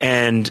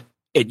 and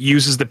it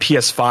uses the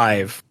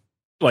PS5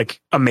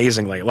 like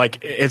amazingly.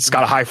 Like, it's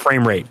got a high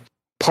frame rate.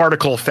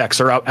 Particle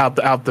effects are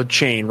out the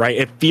chain, right?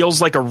 It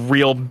feels like a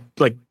real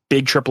like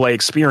big AAA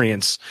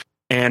experience.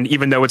 And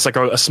even though it's like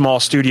a small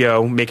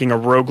studio making a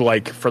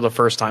roguelike for the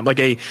first time, like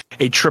a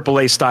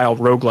AAA style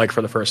roguelike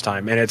for the first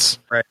time, and it's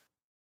right.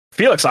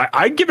 Felix,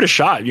 I'd give it a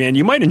shot, man.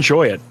 You might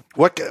enjoy it.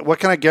 What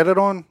can I get it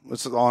on?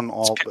 It's on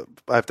all.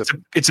 I have to.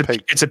 It's a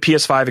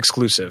PS5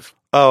 exclusive.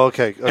 Oh,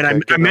 okay.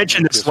 And I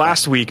mentioned this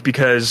last week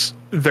because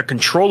the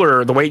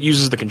controller, the way it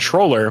uses the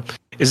controller,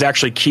 is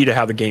actually key to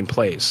how the game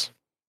plays.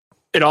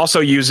 It also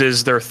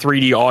uses their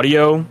 3D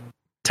audio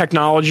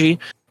technology,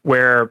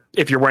 where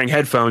if you're wearing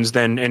headphones,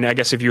 then, and I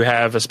guess if you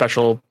have a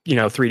special,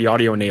 3D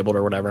audio enabled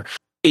or whatever,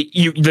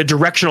 the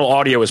directional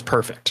audio is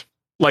perfect.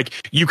 Like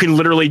you can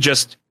literally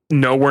just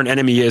know where an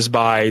enemy is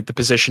by the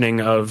positioning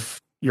of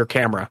your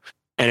camera,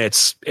 and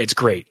it's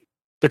great.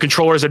 The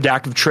controller's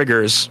adaptive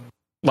triggers,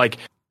 like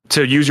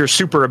to use your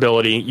super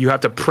ability, you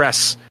have to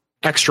press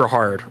extra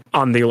hard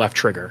on the left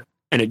trigger,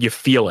 and you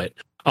feel it.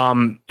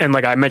 And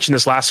like I mentioned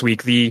this last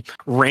week, the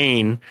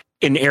rain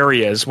in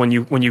areas when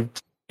you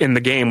in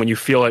the game, when you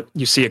feel it,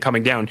 you see it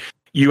coming down,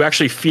 you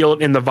actually feel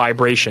it in the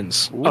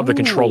vibrations of the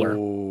controller.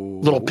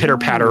 Little pitter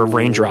patter of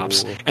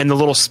raindrops, and the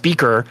little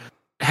speaker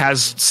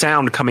has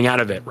sound coming out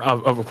of it.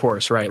 Of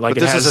course, right? Like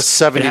but this is a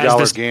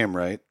 $70 game,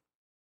 right?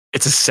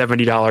 It's a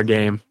 $70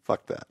 game.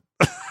 Fuck that.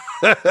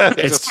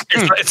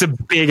 It's a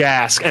big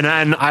ask, and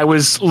I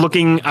was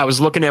looking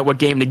at what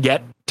game to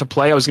get to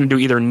play. I was going to do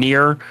either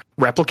Nier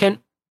Replicant,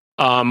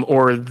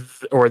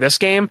 or this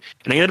game,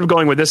 and I ended up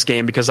going with this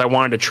game because I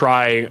wanted to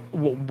try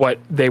what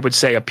they would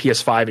say a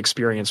PS5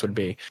 experience would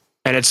be,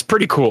 and it's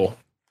pretty cool.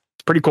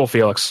 It's pretty cool,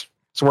 Felix.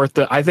 It's worth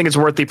I think it's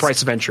worth the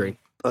price of entry.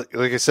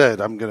 Like I said,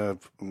 I'm gonna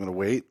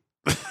wait.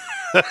 Go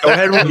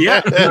ahead.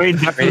 Yeah.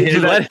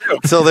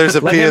 Until there's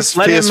a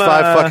PS5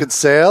 fucking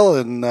sale,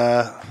 and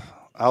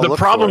I'll the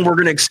problem we're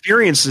going to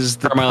experience is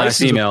the for my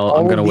last email.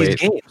 I'm going to wait.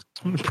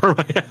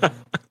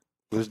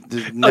 There's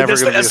never going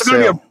to be a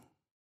sale.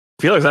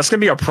 Felix, that's going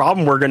to be a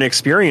problem we're going to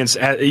experience.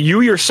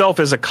 You yourself,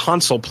 as a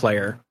console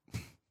player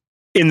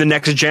in the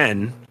next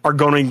gen, are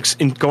going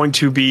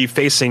to be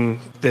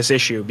facing this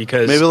issue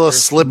because maybe they'll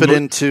slip it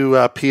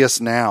into PS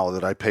Now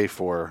that I pay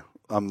for.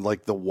 I'm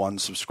like the one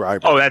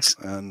subscriber. Oh,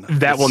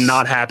 that will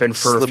not happen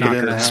for a few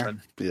years.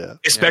 Yeah,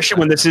 especially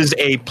when this is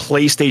a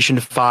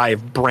PlayStation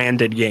 5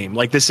 branded game.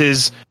 Like this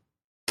is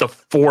the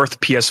fourth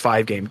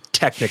PS5 game,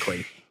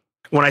 technically.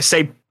 When I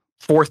say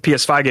fourth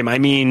PS5 game, I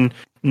mean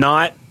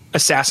not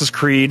Assassin's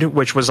Creed,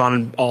 which was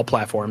on all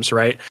platforms,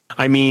 right?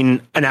 I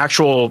mean an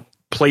actual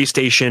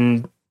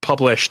PlayStation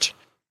published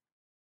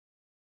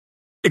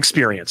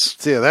experience.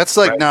 So yeah, that's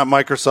like not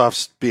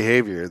Microsoft's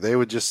behavior. They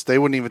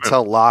wouldn't even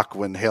tell Locke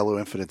when Halo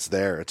Infinite's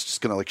there. It's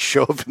just gonna like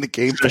show up in the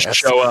Game Pass.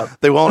 Show up.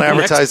 They won't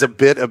advertise a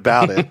bit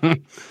about it.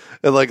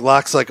 And like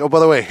Locke's like, oh, by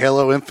the way,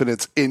 Halo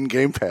Infinite's in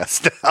Game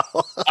Pass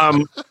now. I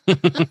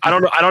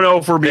don't know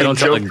if we're being they don't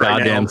tell a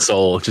goddamn now,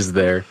 soul, just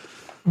there.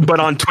 But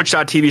on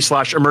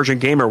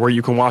twitch.tv/emergent gamer, where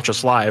you can watch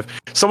us live,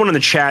 someone in the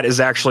chat is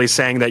actually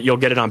saying that you'll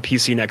get it on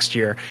PC next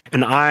year,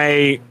 and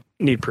I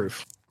need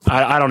proof.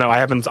 I don't know. I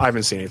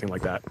haven't seen anything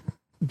like that.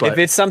 But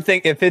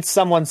if it's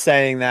someone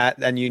saying that,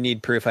 then you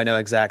need proof. I know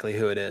exactly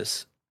who it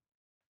is.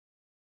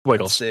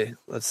 Wiggles.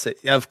 Let's see.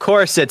 Of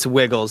course, it's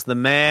Wiggles, the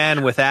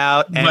man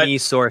without any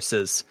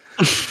sources.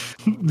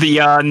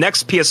 The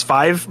next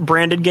PS5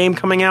 branded game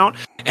coming out,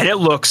 and it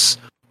looks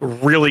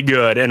really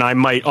good, and I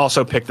might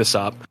also pick this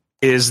up,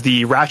 is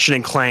the Ratchet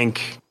and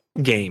Clank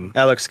game.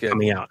 That looks good.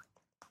 Coming out.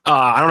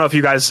 I don't know if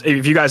you guys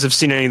have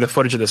seen any of the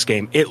footage of this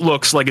game. It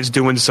looks like it's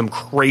doing some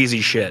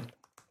crazy shit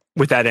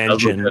with that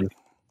engine.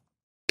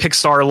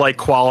 Pixar-like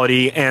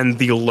quality and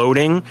the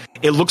loading.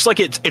 It looks like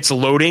it's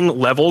loading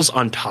levels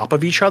on top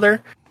of each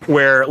other,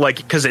 where like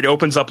because it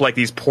opens up like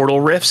these portal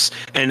rifts,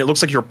 and it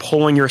looks like you're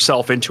pulling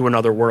yourself into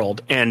another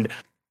world. And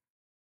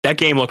that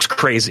game looks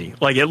crazy.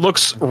 Like it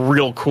looks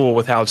real cool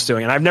with how it's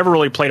doing. And I've never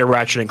really played a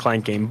Ratchet and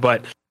Clank game,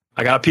 but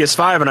I got a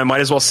PS5 and I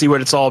might as well see what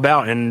it's all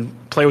about and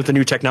play with the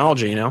new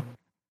technology. You know?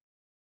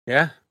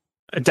 Yeah,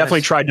 I'm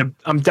definitely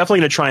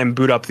going to try and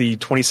boot up the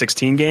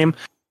 2016 game.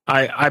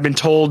 I've been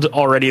told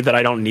already that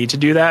I don't need to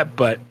do that,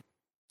 but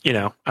you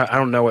know, I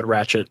don't know what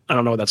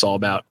that's all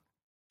about.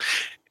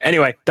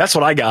 Anyway, that's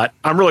what I got.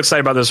 I'm real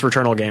excited about this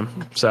Returnal game.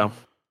 So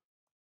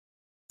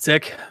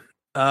sick.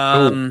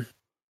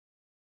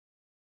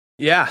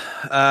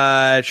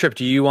 Yeah. Trip,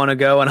 do you want to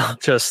go? And I'll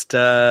just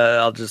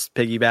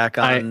piggyback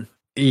on.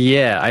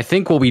 I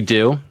think what we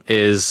do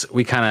is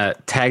we kind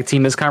of tag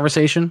team this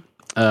conversation,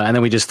 and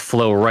then we just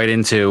flow right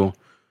into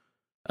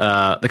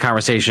the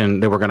conversation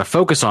that we're going to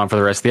focus on for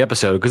the rest of the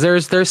episode,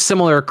 because there's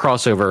similar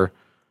crossover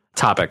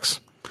topics.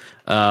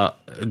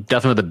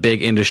 Definitely the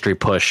big industry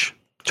push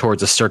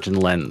towards a certain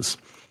lens.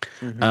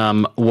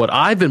 Mm-hmm. What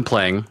I've been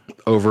playing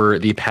over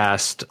the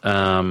past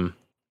what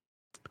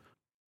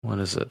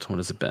has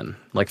it been,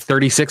 like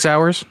 36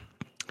 hours?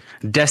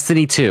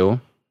 Destiny 2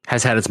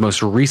 has had its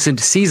most recent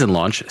season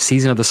launch,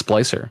 Season of the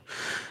Splicer.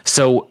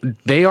 So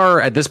they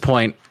are at this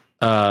point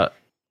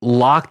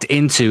locked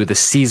into the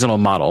seasonal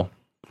model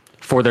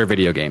for their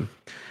video game.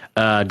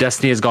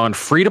 Destiny has gone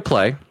free to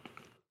play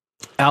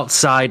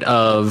outside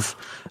of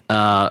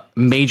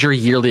major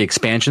yearly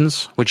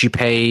expansions, which you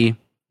pay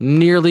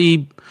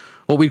nearly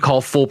what we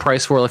call full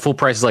price for. Like full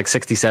price is like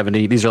 60,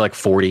 70. These are like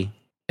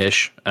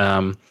 40-ish.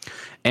 And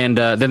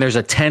then there's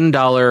a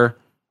 $10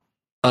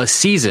 a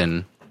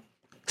season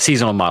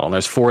seasonal model. And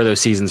there's 4 of those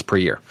seasons per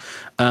year.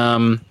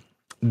 They've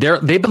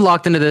been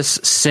locked into this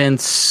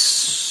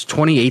since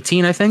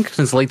 2018, I think.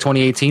 Since late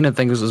 2018, I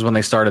think this was when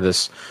they started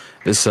this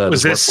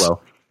workflow.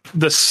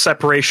 The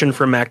separation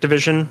from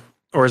Activision,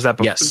 or is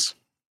that yes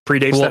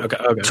predates that?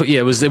 Okay. So yeah,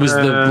 it was the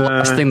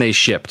last thing they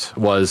shipped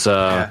was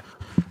the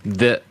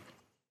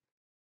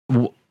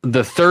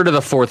third of the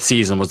 4th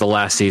season was the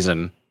last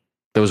season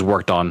that was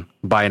worked on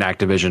by an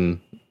Activision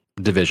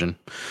division.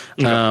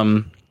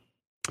 Okay.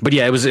 But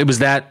yeah, it was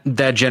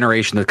that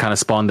generation that kind of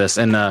spawned this,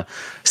 and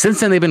since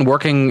then they've been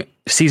working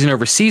season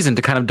over season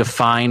to kind of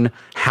define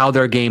how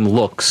their game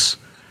looks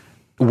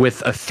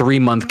with a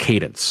 3-month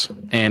cadence,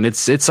 and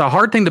it's a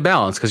hard thing to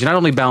balance because you're not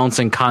only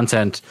balancing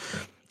content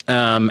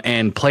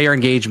and player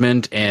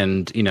engagement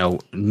and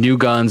new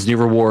guns, new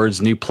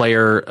rewards, new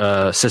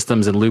player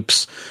systems and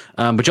loops,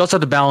 but you also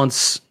have to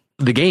balance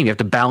the game. You have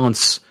to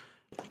balance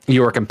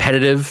your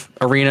competitive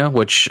arena,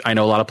 which I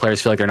know a lot of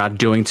players feel like they're not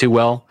doing too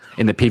well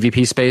in the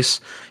PvP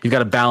space. You've got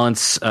to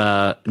balance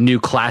new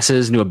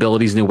classes, new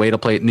abilities, new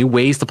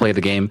ways to play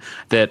the game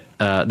that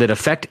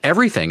affect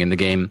everything in the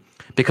game,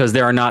 because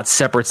there are not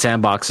separate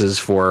sandboxes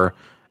for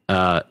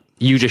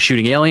you just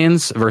shooting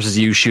aliens versus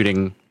you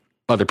shooting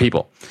other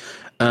people.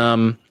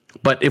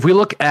 But if we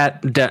look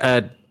at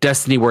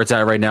Destiny, where it's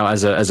at right now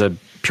as a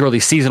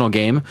purely seasonal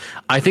game,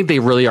 I think they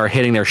really are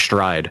hitting their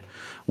stride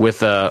with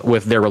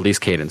their release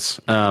cadence.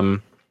 The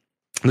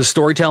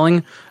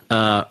storytelling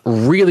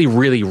really,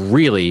 really,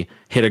 really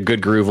hit a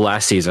good groove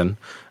last season.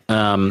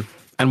 And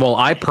while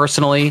I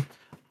personally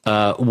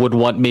would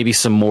want maybe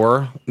some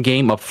more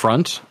game up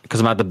front, because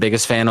I'm not the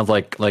biggest fan of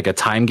like a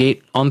time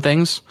gate on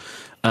things,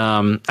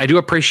 I do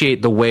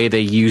appreciate the way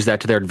they use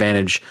that to their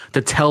advantage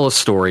to tell a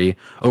story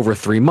over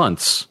 3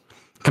 months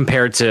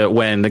compared to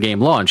when the game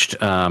launched.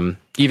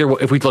 Either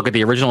if we look at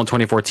the original in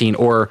 2014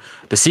 or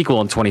the sequel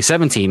in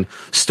 2017,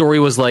 story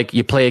was like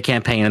you play a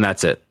campaign and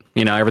that's it.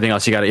 Everything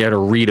else you had to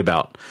read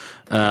about.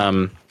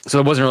 So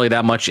it wasn't really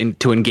that much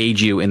to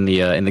engage you in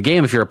the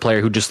game if you're a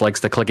player who just likes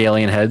to click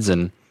alien heads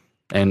and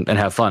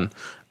have fun.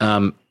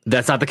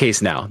 That's not the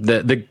case now.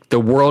 The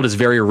world is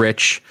very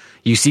rich.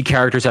 You see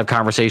characters have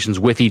conversations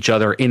with each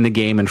other in the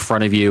game in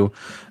front of you.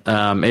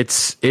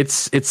 It's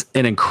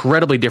an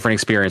incredibly different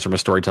experience from a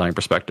storytelling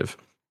perspective.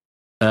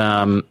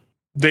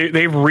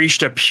 They've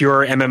reached a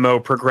pure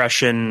MMO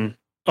progression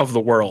of the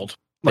world.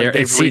 Like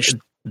they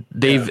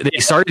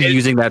started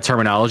using that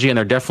terminology, and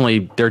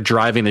they're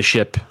driving the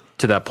ship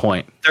to that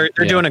point. They're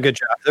doing a good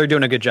job. They're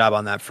doing a good job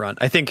on that front.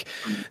 I think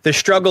the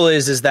struggle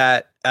is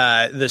that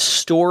the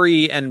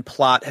story and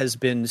plot has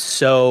been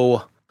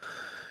so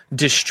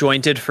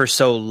disjointed for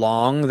so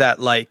long that,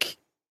 like,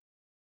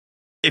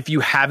 if you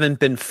haven't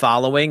been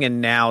following,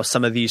 and now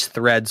some of these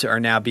threads are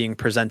now being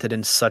presented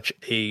in such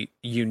a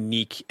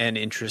unique and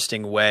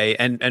interesting way,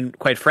 and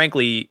quite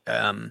frankly,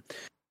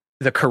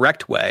 the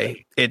correct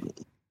way,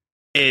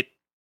 it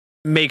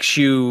makes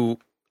you,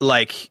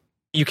 like,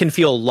 you can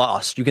feel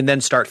lost. You can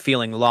then start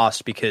feeling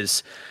lost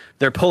because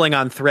they're pulling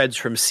on threads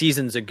from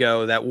seasons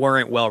ago that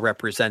weren't well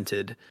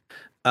represented.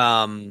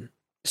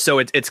 So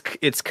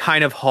it's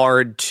kind of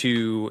hard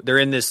to, they're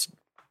in this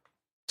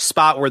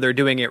spot where they're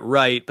doing it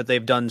right, but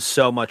they've done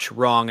so much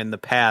wrong in the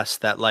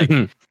past that, like,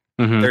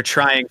 they're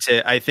trying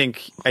to, I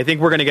think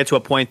we're going to get to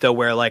a point though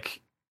where,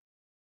 like,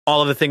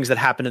 all of the things that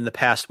happened in the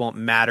past won't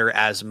matter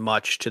as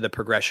much to the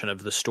progression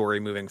of the story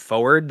moving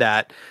forward,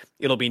 that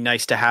it'll be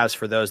nice to have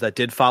for those that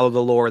did follow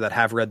the lore, that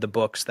have read the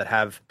books, that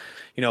have,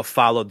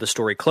 followed the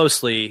story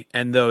closely,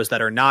 and those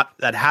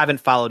that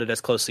haven't followed it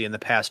as closely in the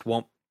past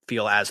won't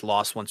feel as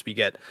lost once we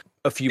get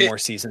a few more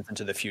seasons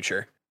into the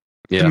future.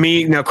 Yeah. To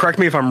me, now correct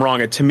me if I'm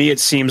wrong, to me it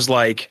seems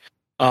like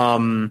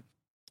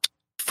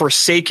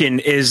Forsaken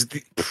is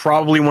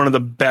probably one of the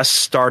best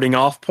starting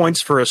off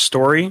points for a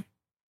story,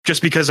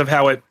 just because of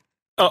how it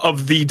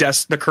of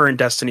the current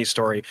Destiny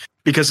story,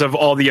 because of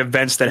all the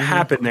events that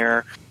happen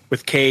there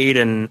with Cade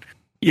and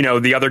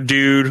the other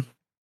dude,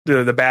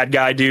 the bad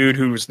guy dude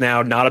who's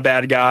now not a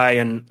bad guy,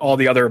 and all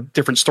the other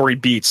different story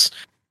beats.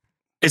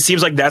 It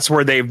seems like that's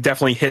where they've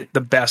definitely hit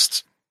the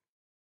best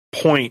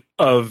point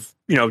of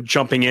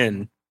jumping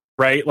in,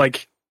 right?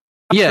 Like,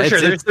 yeah, for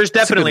sure. There's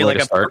definitely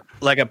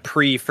like a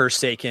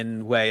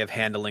pre-Forsaken way of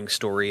handling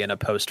story and a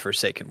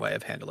post-Forsaken way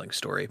of handling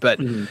story. But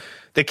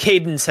the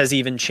cadence has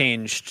even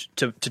changed.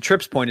 To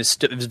Tripp's point, is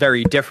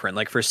very different.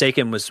 Like,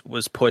 Forsaken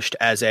was pushed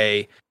as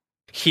a,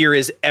 here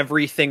is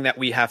everything that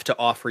we have to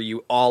offer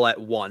you all at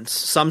once.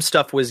 Some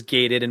stuff was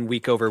gated and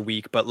week over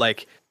week, but,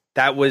 like,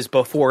 that was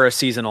before a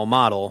seasonal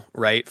model,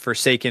 right?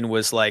 Forsaken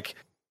was like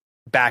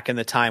back in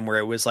the time where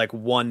it was like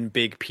one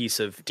big piece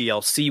of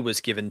DLC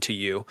was given to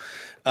you.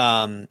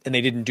 And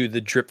they didn't do the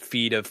drip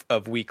feed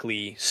of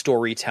weekly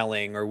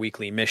storytelling or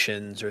weekly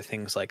missions or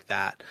things like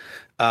that.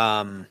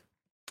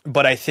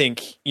 But I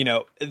think,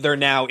 they're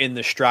now in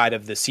the stride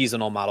of the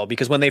seasonal model,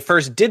 because when they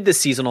first did the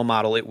seasonal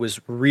model, it was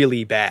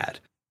really bad.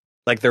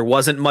 Like, there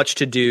wasn't much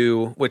to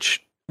do,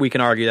 which we can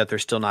argue that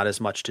there's still not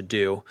as much to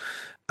do.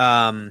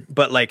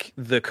 But, like,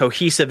 the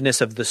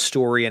cohesiveness of the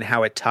story and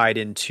how it tied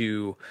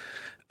into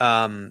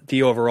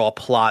the overall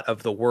plot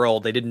of the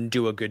world, they didn't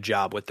do a good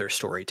job with their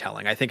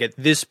storytelling. I think at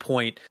this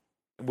point,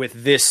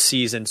 with this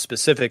season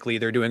specifically,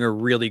 they're doing a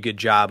really good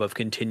job of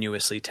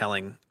continuously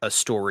telling a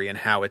story and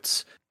how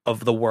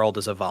the world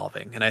is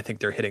evolving. And I think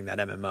they're hitting that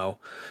MMO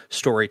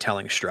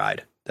storytelling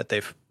stride that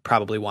they've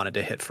probably wanted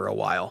to hit for a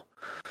while.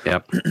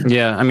 Yep.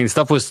 Yeah. I mean,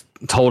 stuff was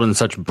told in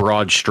such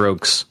broad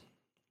strokes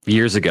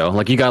years ago.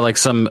 Like you got like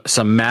some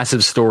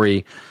massive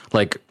story,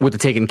 like with the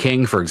Taken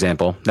King, for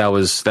example. That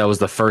was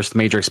the first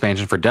major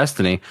expansion for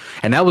Destiny,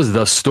 and that was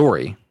the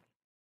story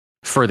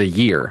for the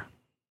year.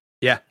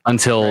 Yeah.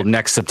 Until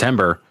next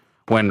September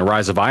when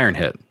Rise of Iron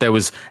hit. That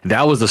was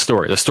the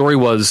story. The story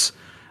was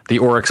the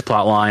Oryx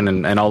plotline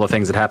and all the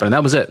things that happened, and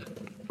that was it.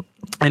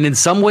 And in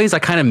some ways I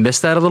kind of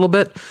miss that a little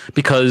bit,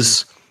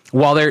 because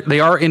while they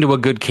are into a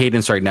good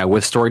cadence right now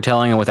with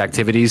storytelling and with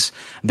activities,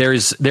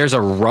 there's a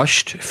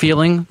rushed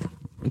feeling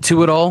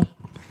to it all.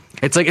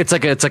 It's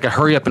like a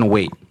hurry up and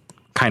wait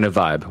kind of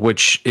vibe,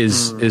 which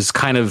is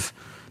kind of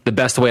the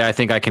best way I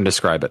think I can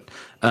describe it.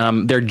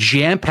 They're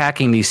jam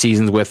packing these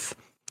seasons with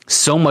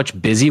so much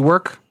busy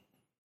work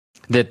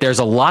that there's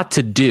a lot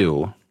to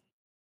do,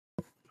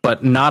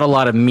 but not a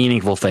lot of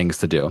meaningful things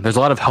to do. There's a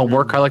lot of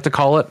homework, I like to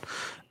call it.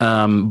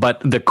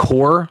 But the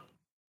core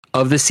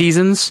of the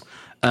seasons,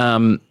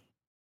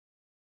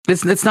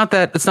 it's not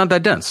that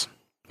dense.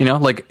 You know,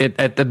 like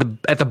at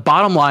the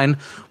bottom line,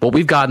 what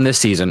we've gotten this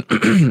season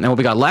and what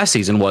we got last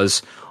season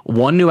was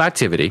one new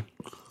activity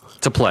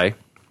to play,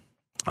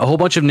 a whole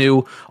bunch of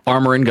new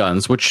armor and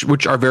guns,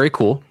 which are very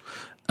cool,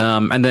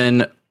 and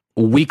then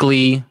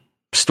weekly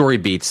story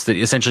beats that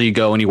essentially you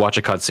go and you watch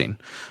a cutscene.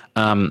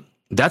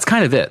 That's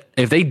kind of it.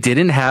 If they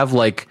didn't have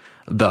like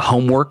the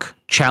homework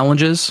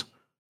challenges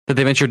that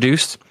they've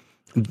introduced,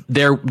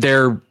 there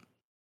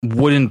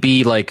wouldn't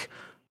be like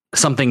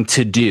something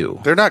to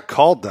do. They're not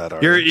called that, are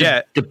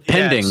they?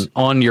 Depending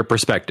on your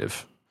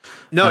perspective.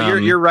 No,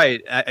 you're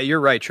right. You're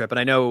right, Trip. And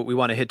I know we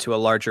want to hit to a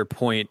larger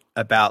point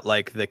about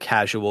like the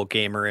casual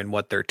gamer and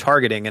what they're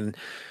targeting. And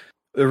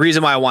the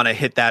reason why I want to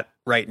hit that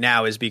right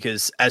now is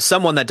because as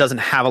someone that doesn't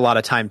have a lot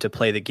of time to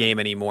play the game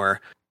anymore,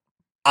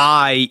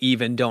 I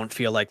even don't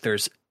feel like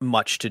there's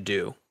much to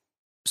do.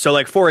 So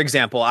like, for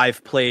example,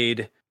 I've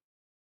played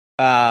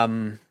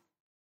for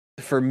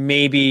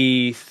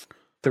maybe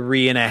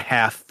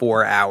 3.5,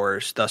 4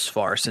 hours thus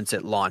far since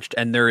it launched,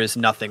 and there is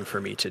nothing for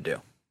me to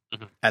do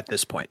at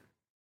this point.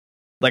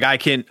 Like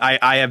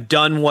I have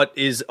done what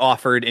is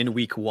offered in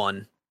week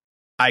 1.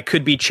 I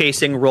could be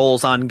chasing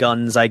rolls on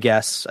guns, I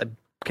guess. I'm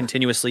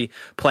continuously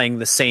playing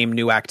the same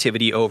new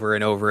activity over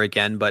and over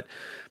again, but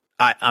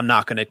I'm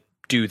not going to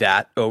do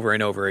that over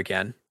and over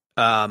again.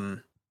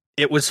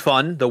 It was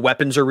fun. The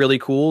weapons are really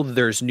cool.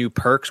 There's new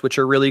perks, which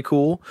are really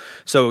cool.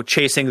 So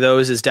chasing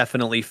those is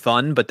definitely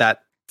fun, but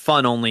that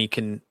fun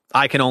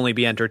I can only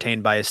be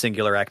entertained by a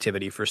singular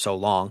activity for so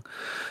long.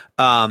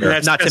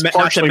 That's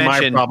partially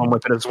my problem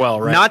with it as well,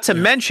 right? Not to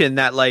mention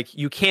that, like,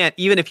 you can't,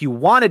 even if you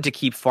wanted to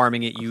keep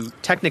farming it, you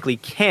technically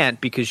can't,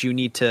 because you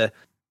need to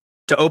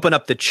open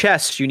up the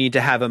chest, you need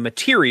to have a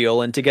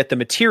material, and to get the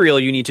material,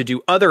 you need to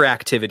do other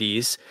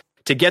activities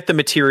to get the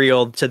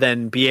material to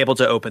then be able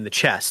to open the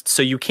chest.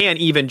 So you can't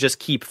even just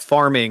keep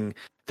farming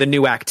the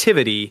new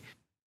activity.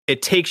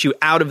 It takes you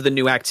out of the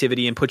new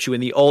activity and puts you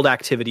in the old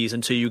activities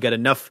until you get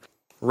enough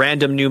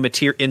random new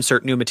material,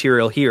 insert new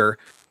material here,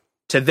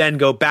 to then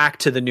go back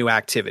to the new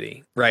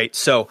activity, right?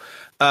 So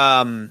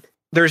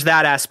there's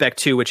that aspect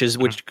too, which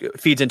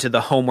feeds into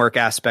the homework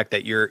aspect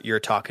that you're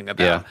talking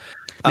about. Yeah.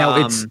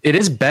 Now it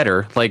is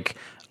better. Like,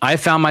 I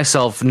found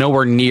myself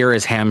nowhere near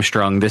as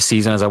hamstrung this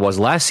season as I was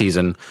last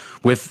season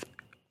with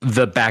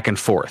the back and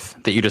forth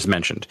that you just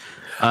mentioned.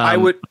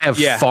 I have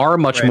far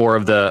much more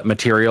of the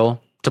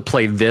material to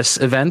play this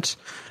event,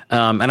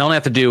 and I only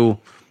have to do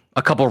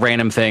a couple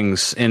random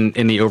things in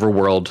the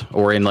overworld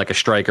or in like a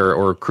Striker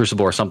or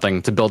Crucible or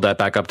something to build that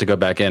back up to go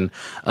back in.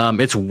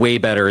 It's way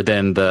better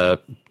than the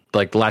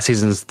last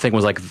season's thing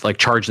was like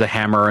charge the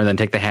hammer and then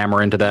take the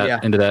hammer into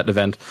that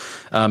event.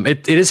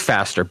 It is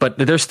faster, but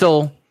there's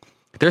still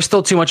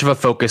too much of a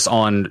focus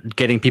on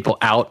getting people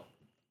out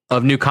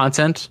of new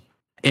content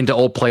into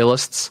old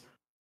playlists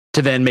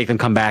to then make them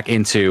come back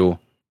into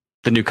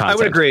the new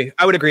content.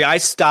 I would agree. I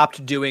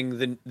stopped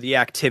doing the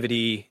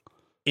activity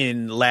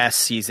in last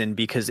season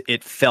because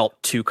it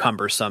felt too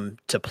cumbersome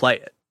to play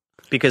it,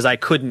 because I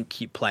couldn't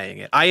keep playing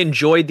it. I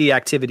enjoyed the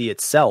activity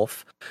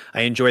itself.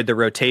 I enjoyed the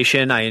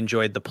rotation. I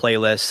enjoyed the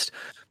playlist.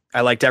 I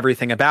liked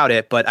everything about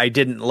it, but I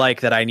didn't like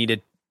that I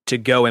needed to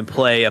go and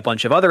play a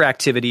bunch of other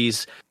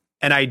activities.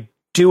 And I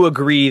do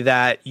agree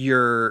that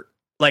I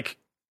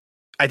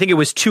think it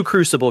was 2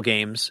 Crucible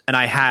games, and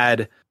I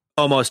had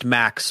almost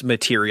max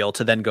material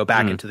to then go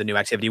back into the new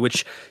activity,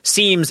 which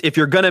seems, if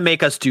you're going to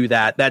make us do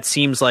that, that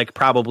seems like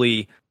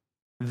probably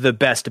the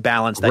best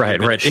balance.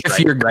 That if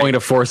you're going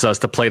to force us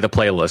to play the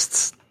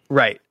playlists.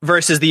 Right.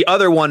 Versus the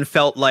other one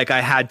felt like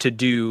I had to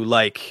do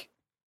like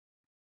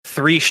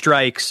 3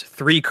 strikes,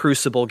 3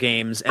 Crucible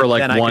games, and or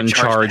like then one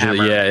charge.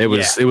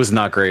 It was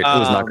not great. It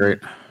was not great.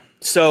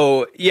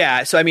 So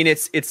I mean,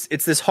 it's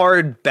this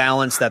hard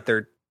balance that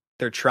they're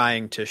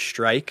trying to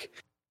strike.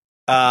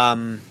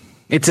 I'm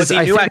sorry. I was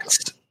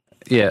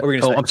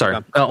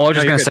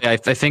just going to say, I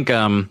think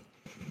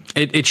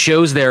it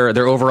shows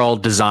their overall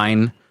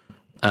design.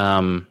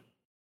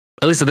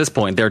 At least at this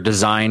point, their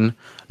design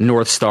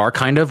North Star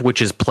kind of,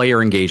 which is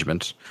player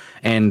engagement.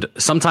 And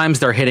sometimes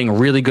they're hitting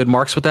really good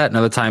marks with that, and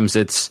other times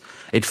you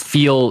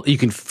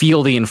can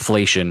feel the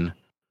inflation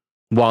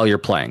while you're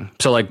playing.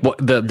 So like what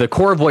the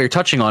core of what you're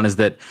touching on is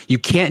that you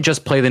can't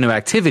just play the new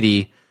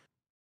activity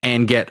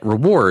and get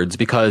rewards,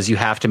 because you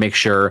have to make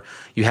sure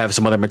you have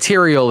some other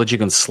material that you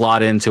can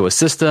slot into a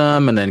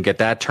system and then get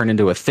that turned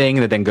into a thing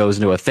that then goes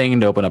into a thing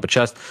to open up a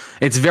chest.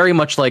 It's very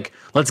much like,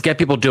 let's get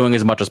people doing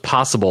as much as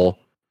possible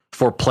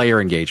for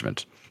player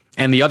engagement.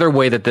 And the other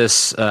way that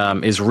this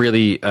is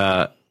really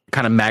kind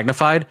of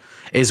magnified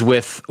is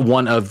with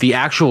one of the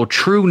actual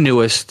true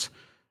newest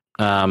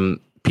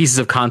pieces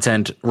of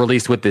content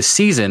released with this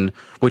season,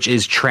 which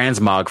is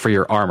transmog for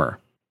your armor.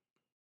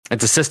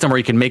 It's a system where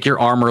you can make your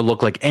armor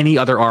look like any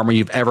other armor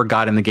you've ever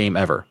got in the game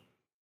ever,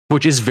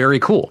 which is very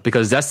cool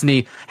because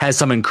Destiny has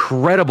some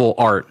incredible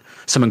art,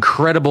 some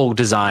incredible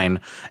design,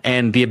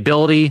 and the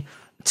ability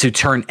to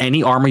turn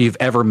any armor you've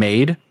ever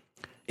made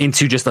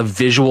into just a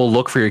visual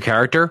look for your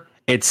character.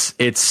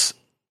 It's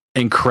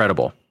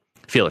incredible.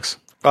 Felix.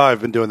 Oh,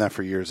 I've been doing that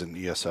for years in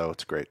ESO.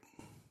 It's great.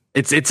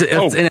 It's an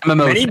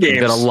MMO thing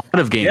that a lot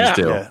of games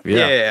do.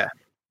 Yeah.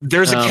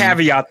 There's a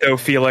caveat, though,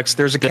 Felix.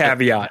 There's a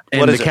caveat.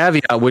 And the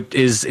caveat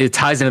is it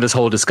ties into this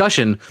whole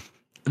discussion.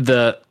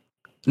 Not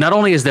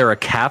only is there a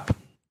cap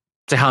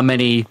to how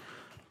many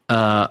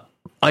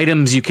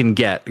items you can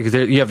get, because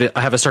you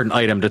have a certain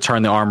item to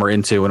turn the armor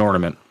into an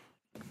ornament.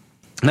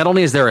 Not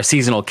only is there a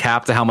seasonal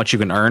cap to how much you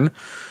can earn,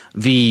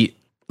 the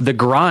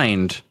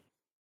grind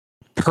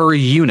per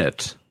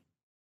unit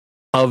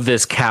of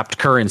this capped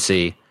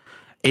currency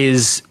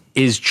is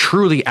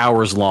truly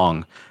hours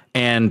long.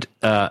 And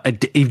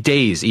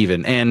days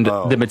even, and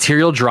the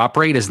material drop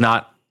rate is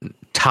not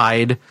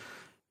tied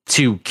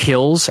to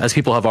kills, as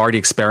people have already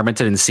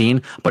experimented and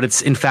seen, but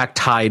it's in fact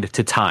tied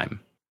to time.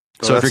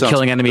 So if you're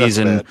killing enemies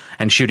and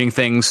shooting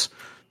things,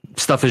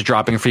 stuff is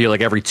dropping for you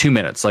like every 2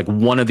 minutes. Like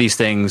one of these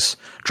things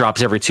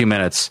drops every 2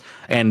 minutes,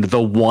 and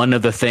the one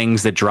of the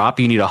things that drop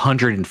you need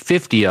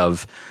 150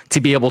 of to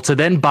be able to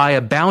then buy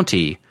a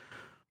bounty,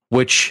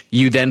 which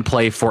you then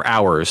play for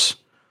hours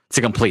to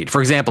complete.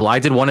 For example, I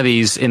did one of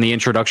these in the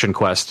introduction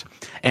quest,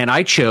 and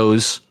I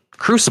chose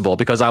Crucible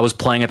because I was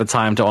playing at the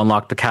time to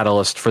unlock the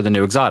catalyst for the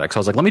new exotic. So I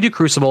was like, let me do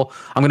Crucible.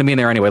 I'm going to be in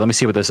there anyway. Let me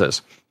see what this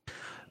is.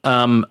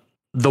 The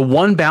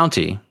one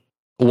bounty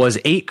was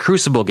 8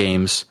 Crucible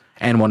games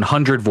and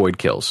 100 void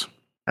kills.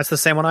 That's the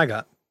same one I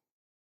got.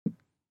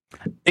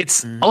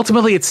 It's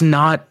ultimately, it's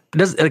not,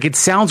 it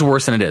sounds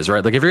worse than it is,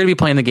 right? Like if you're going to be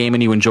playing the game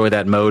and you enjoy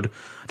that mode,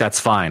 that's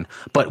fine.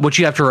 But what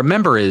you have to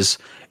remember is,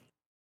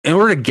 in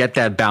order to get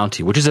that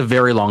bounty, which is a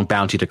very long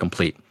bounty to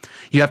complete,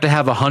 you have to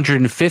have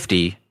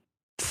 150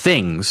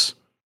 things.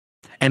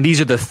 And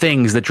these are the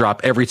things that drop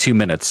every 2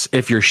 minutes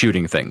if you're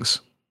shooting things.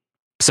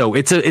 So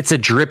it's a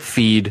drip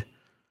feed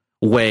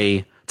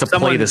way to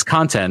play this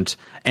content.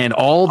 And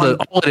all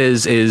it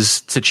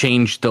is to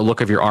change the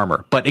look of your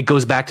armor. But it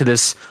goes back to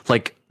this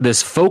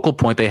focal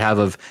point they have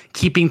of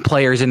keeping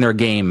players in their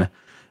game.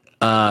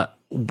 And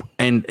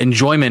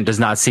enjoyment does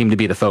not seem to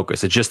be the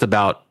focus. It's just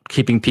about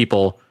keeping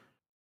people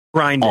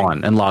grinding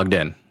on and logged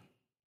in.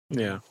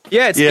 Someone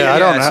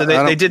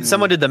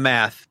did the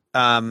math.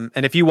 And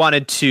if you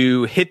wanted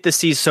to hit the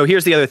season, so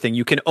here's the other thing: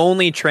 you can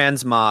only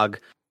transmog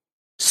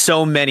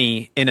so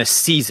many in a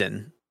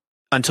season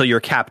until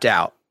you're capped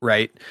out,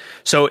 right?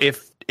 So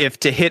if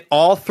to hit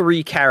all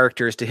 3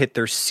 characters to hit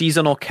their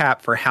seasonal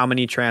cap for how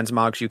many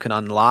transmogs you can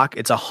unlock,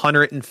 it's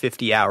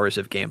 150 hours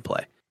of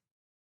gameplay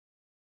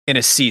in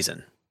a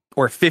season,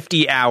 or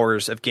 50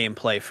 hours of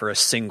gameplay for a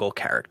single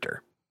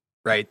character,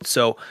 right?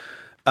 So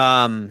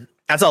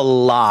that's a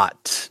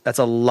lot. That's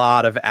a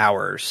lot of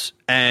hours.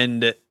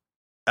 And,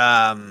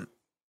 and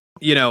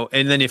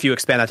then if you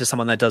expand that to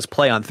someone that does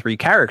play on 3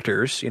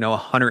 characters,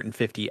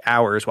 150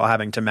 hours while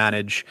having to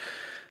manage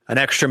an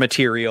extra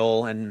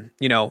material. And,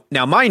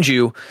 now mind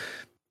you,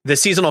 the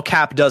seasonal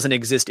cap doesn't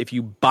exist if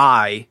you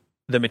buy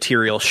the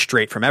material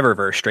straight from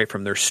Eververse, straight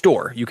from their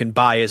store. You can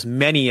buy as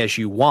many as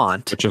you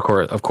want. Which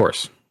of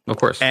course.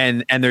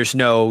 And there's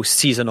no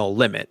seasonal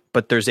limit,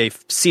 but there's a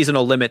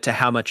seasonal limit to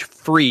how much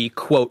free,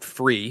 quote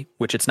free,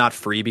 which it's not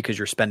free because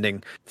you're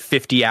spending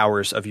 50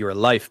 hours of your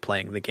life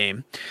playing the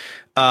game.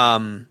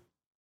 Then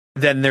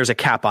there's a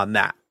cap on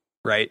that,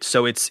 right?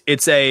 So it's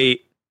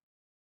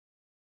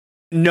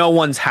no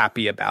one's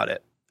happy about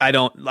it. I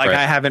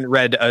haven't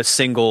read a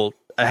single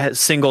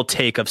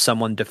take of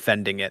someone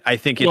defending it. I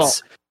think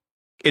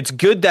it's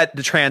good that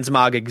the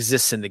transmog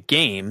exists in the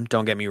game,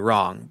 don't get me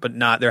wrong, but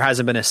there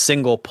hasn't been a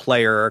single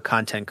player or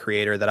content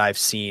creator that I've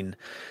seen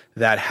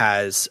that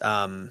has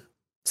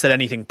said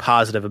anything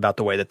positive about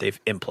the way that they've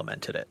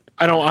implemented it.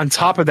 On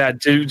top of that,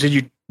 did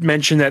you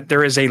mention that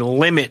there is a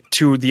limit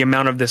to the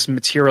amount of this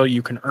material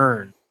you can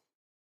earn?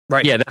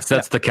 Right. Yeah,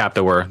 that's the cap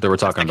that we're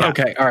talking about.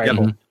 Okay, all right. Yep.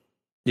 Cool.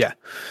 Yeah.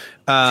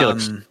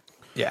 Felix.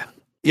 Yeah.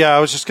 Yeah, I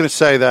was just going to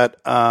say that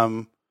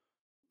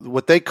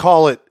what they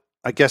call it,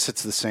 I guess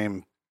it's the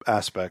same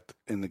aspect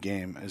in the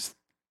game, is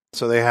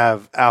so they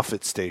have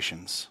outfit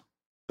stations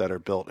that are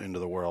built into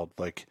the world.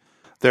 Like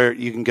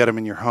you can get them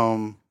in your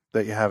home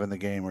that you have in the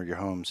game or your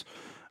homes,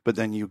 but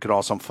then you could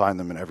also find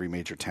them in every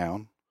major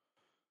town.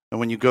 And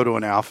when you go to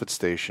an outfit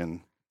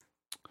station,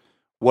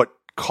 what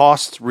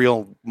costs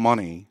real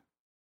money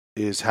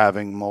is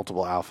having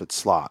multiple outfit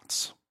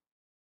slots,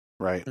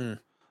 right?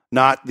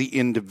 Not the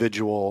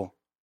individual.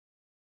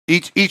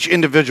 Each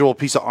individual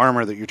piece of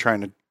armor that you're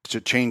trying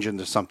to change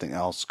into something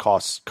else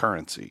costs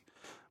currency,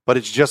 but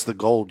it's just the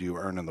gold you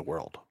earn in the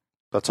world.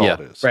 That's all it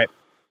is. Right.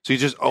 So you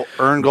just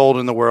earn gold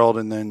in the world,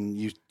 and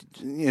then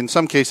in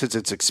some cases,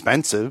 it's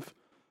expensive.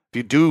 If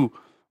you do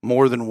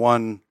more than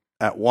one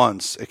at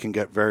once, it can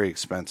get very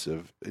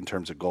expensive in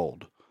terms of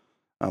gold.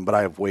 But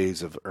I have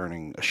ways of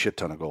earning a shit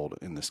ton of gold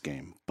in this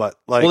game. But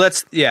like, well,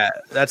 that's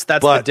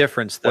the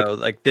difference, though.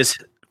 Like this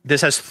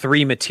has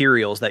 3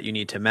 materials that you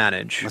need to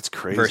manage. That's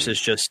crazy.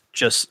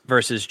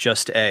 Versus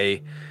just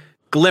a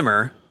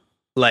glimmer,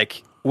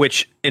 like,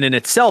 which in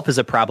itself is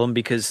a problem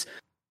because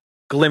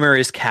glimmer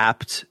is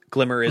capped.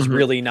 Glimmer is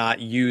really not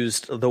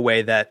used the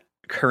way that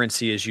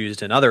currency is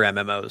used in other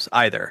MMOs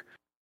either,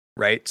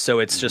 right? So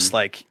it's just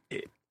like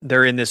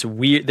they're in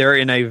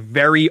a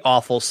very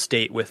awful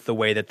state with the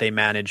way that they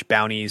manage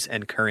bounties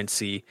and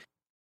currency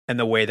and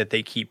the way that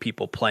they keep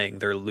people playing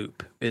their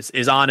loop.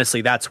 Is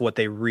honestly, that's what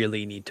they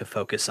really need to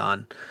focus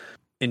on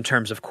in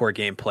terms of core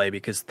gameplay,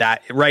 because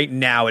that right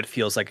now it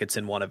feels like it's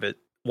in one of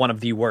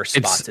the worst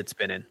spots it's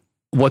been in.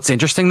 What's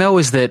interesting though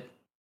is that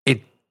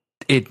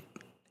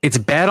it's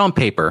bad on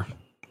paper,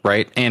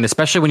 right? And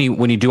especially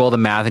when you do all the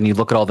math and you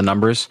look at all the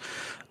numbers,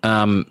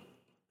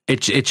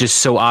 it's just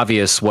so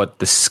obvious what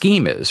the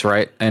scheme is,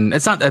 right? And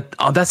that's not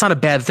a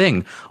bad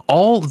thing.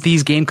 All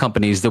these game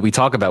companies that we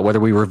talk about, whether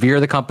we revere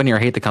the company or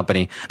hate the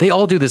company, they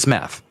all do this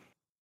math.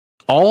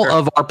 All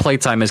of our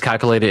playtime is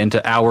calculated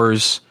into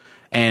hours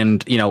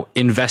and,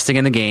 investing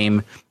in the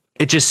game.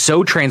 It's just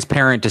so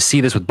transparent to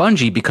see this with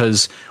Bungie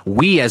because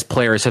we as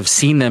players have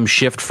seen them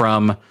shift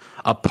from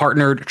a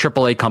partnered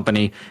AAA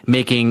company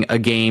making a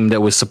game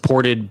that was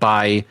supported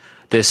by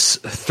this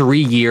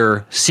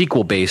 3-year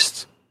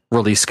sequel-based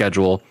release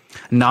schedule,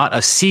 not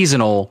a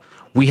seasonal,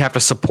 we have to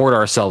support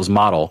ourselves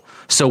model.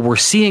 So we're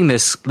seeing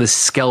this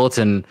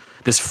skeleton,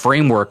 this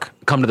framework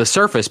come to the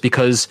surface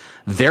because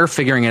they're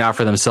figuring it out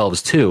for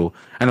themselves too.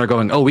 And they're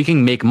going, oh, we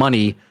can make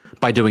money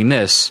by doing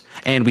this,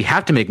 and we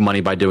have to make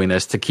money by doing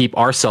this to keep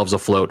ourselves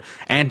afloat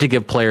and to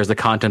give players the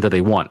content that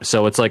they want.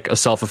 So it's like a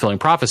self-fulfilling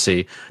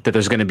prophecy that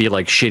there's going to be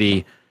like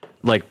shitty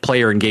like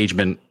player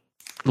engagement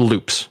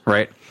loops,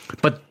 right?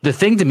 But the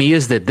thing to me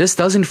is that this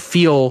doesn't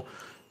feel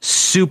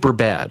super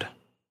bad.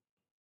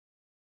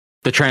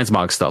 The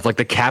transmog stuff, like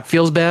the cap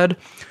feels bad.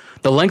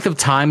 The length of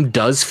time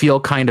does feel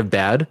kind of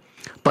bad.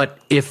 But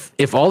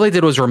if all they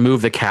did was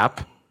remove the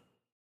cap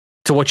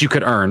to what you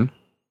could earn,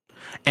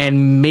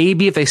 and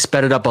maybe if they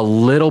sped it up a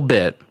little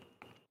bit,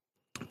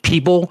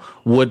 people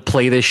would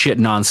play this shit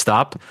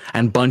nonstop,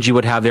 and Bungie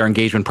would have their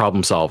engagement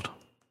problem solved.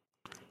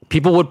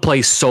 People would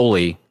play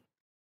solely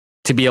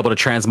to be able to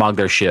transmog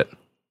their shit.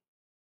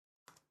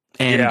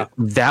 And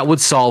that would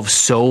solve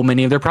so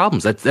many of their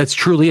problems. That's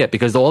truly it,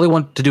 because all they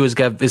want to do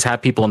is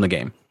have people in the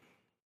game.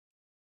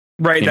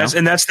 Right.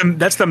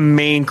 That's the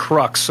main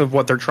crux of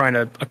what they're trying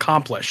to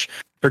accomplish.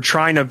 They're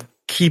trying to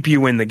keep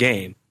you in the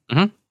game.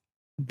 Mm-hmm.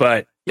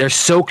 But they're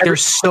so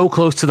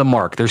close to the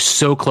mark. They're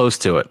so close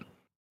to it.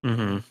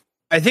 Mm-hmm.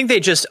 I think they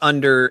just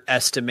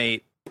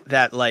underestimate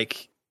that,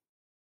 like,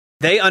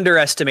 they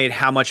underestimate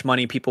how much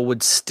money people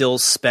would still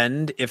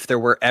spend if there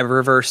were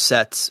Eververse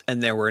sets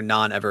and there were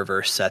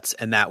non-Eververse sets,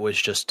 and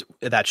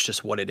that's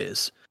just what it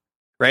is.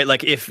 Right?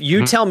 Like, if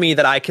you tell me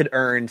that I could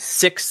earn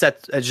 6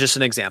 sets, as just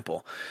an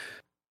example,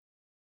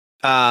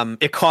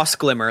 it costs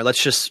Glimmer.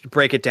 Let's just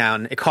break it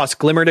down. It costs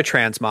Glimmer to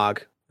transmog,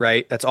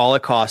 right? That's all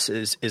it costs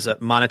is a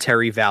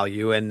monetary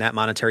value, and that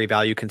monetary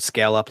value can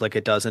scale up like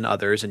it does in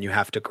others, and you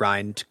have to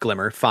grind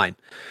Glimmer. Fine.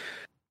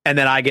 And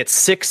then I get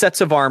 6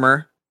 sets of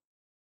armor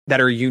that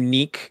are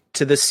unique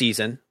to the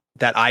season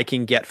that I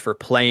can get for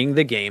playing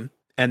the game,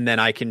 and then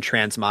I can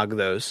transmog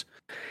those.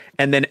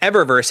 And then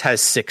Eververse has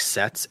 6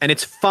 sets, and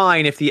it's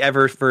fine if the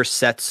Eververse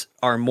sets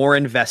are more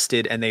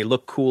invested and they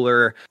look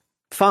cooler.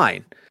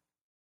 Fine.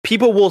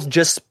 People will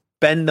just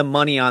spend the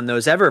money on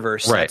those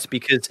Eververse sets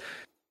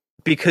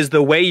because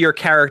the way your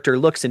character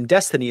looks in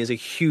Destiny is a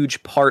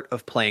huge part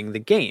of playing the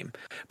game.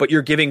 But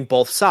you're giving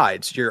both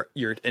sides.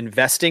 You're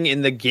investing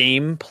in the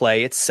game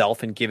play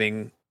itself and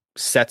giving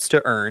sets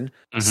to earn,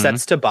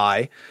 sets to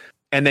buy,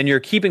 and then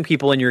you're keeping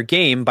people in your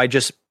game by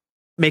just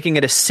making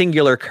it a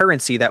singular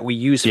currency that we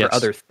use for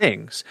other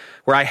things,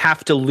 where I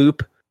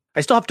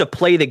still have to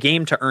play the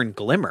game to earn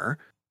Glimmer.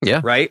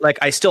 Yeah. Right? Like,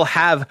 I still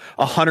have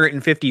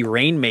 150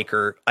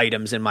 Rainmaker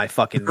items in my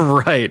fucking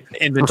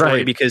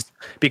inventory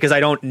because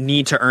I don't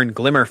need to earn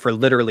Glimmer for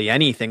literally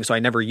anything, so I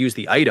never use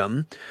the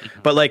item.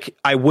 But, like,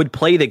 I would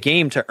play the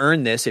game to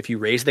earn this if you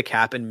raise the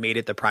cap and made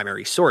it the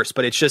primary source.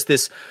 But it's just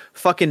this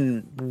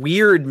fucking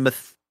weird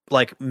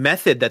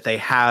method that they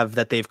have,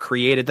 that they've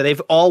created, that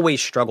they've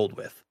always struggled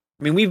with.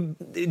 I mean,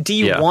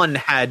 D1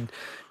 had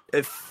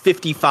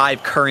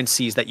 55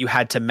 currencies that you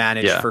had to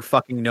manage for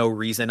fucking no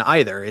reason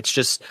either. It's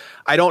just,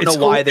 I don't know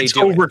why they do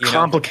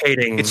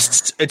overcomplicating.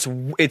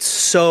 It's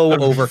so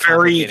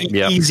overcomplicating.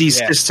 Very easy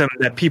system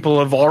that people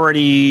have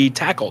already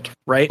tackled,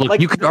 right?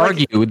 Look, you could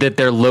argue that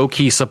they're low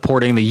key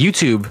supporting the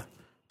YouTube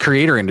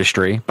creator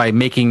industry by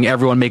making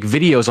everyone make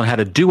videos on how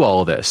to do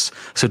all of this.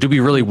 So do we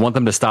really want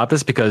them to stop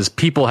this? Because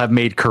people have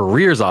made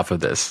careers off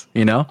of this,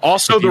 you know?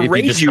 Also, the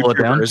rage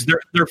YouTubers,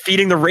 they're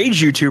feeding the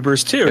rage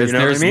YouTubers too. You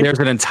know what I mean? There's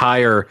an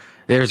entire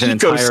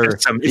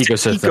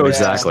ecosystem,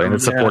 exactly, and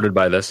it's supported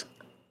by this.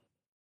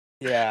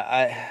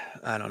 Yeah,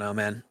 I don't know,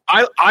 man.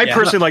 I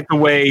personally like the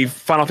way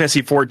Final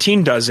Fantasy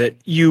 14 does it.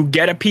 You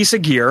get a piece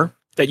of gear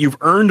that you've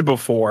earned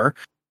before,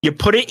 you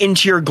put it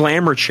into your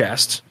glamour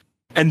chest,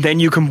 and then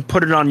you can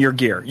put it on your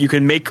gear. You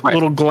can make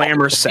little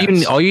glamour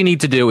sets. All you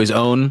need to do is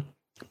own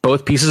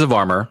both pieces of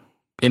armor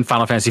in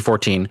Final Fantasy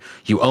 14.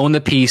 You own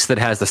the piece that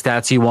has the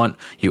stats you want.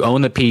 You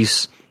own the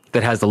piece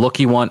that has the look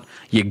you want.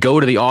 You go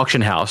to the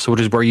auction house,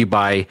 which is where you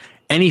buy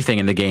anything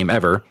in the game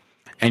ever,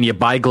 and you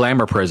buy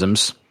glamour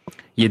prisms.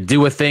 You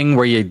do a thing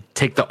where you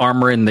take the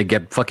armor and they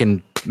get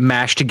fucking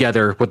mashed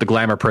together with the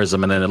glamour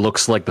prism, and then it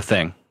looks like the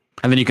thing.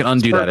 And then you can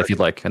undo that if you'd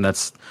like. And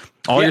that's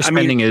all you're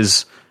spending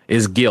is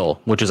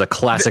gil, which is a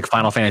classic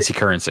Final Fantasy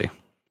currency.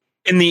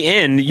 In the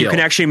end, you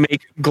can actually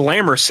make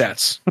glamour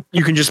sets.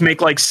 You can just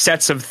make like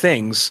sets of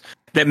things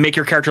that make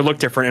your character look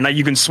different, and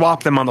you can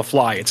swap them on the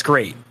fly. It's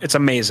great. It's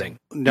amazing.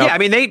 Yeah, I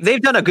mean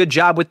they've done a good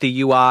job with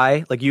the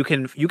UI. Like you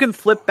can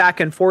flip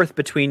back and forth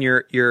between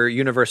your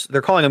universe.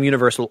 They're calling them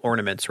universal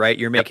ornaments, right?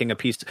 You're making a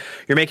piece.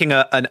 You're making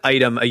an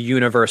item a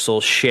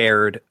universal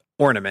shared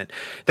ornament.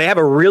 They have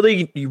a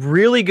really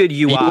good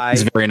UI.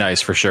 It's very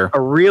nice for sure.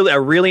 A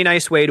really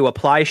nice way to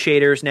apply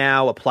shaders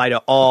now, apply to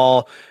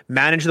all,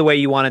 manage the way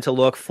you want it to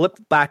look, flip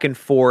back and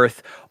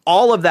forth.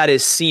 All of that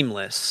is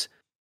seamless.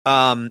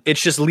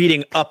 It's just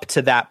leading up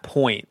to that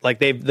point. Like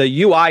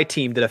the UI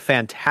team did a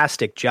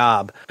fantastic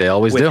job. They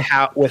always do.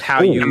 I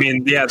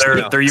mean, yeah,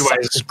 their UI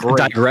is great.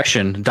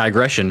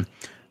 Digression.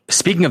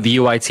 Speaking of the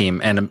UI team,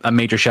 and a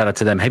major shout out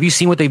to them. Have you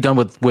seen what they've done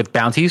with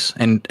bounties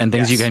and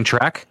things you can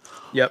track?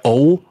 Yep.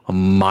 Oh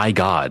my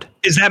God!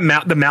 Is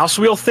that the mouse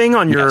wheel thing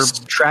on your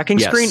tracking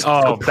screen?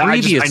 Oh, I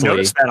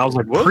noticed that. I was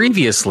like, whoa.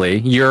 Previously,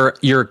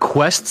 your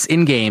quests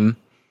in game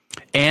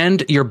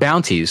and your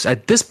bounties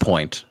at this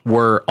point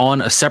were on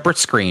a separate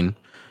screen.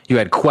 You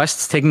had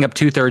quests taking up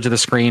 2/3 of the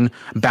screen,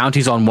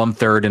 bounties on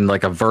 1/3 in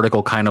like a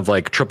vertical kind of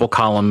like triple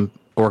column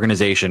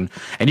organization,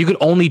 and you could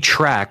only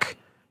track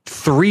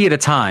 3 at a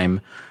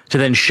time to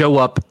then show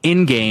up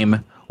in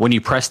game when you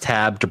press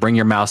tab to bring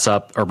your mouse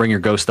up or bring your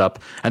ghost up,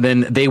 and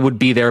then they would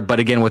be there, but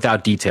again,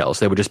 without details.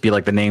 They would just be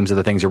like the names of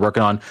the things you're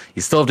working on.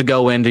 You still have to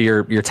go into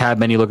your tab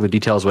menu, look at the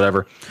details,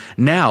 whatever.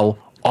 Now,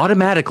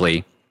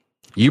 automatically,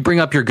 you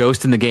bring up your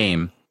ghost in the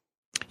game,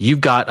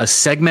 you've got a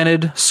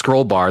segmented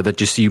scroll bar that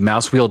just you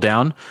mouse wheel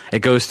down.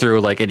 It goes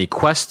through like any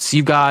quests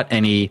you've got,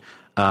 any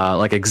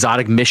like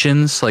exotic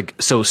missions, like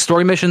so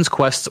story missions,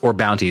 quests, or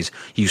bounties.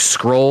 You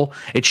scroll,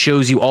 it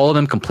shows you all of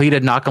them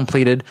completed, not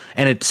completed,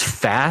 and it's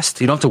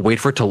fast. You don't have to wait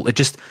for it to.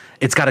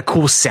 It's got a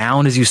cool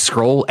sound as you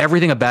scroll.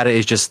 Everything about it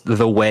is just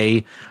the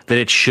way that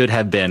it should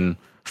have been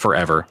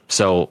forever.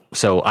 So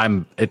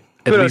I'm at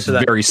least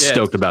very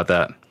stoked about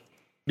that.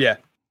 Yeah.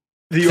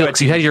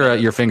 Felix, you had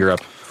your finger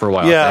up for a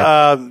while.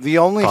 Yeah, the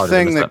only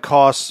thing that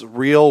costs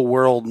real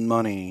world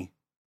money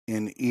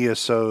in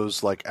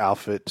ESO's like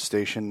outfit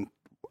station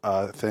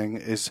thing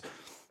is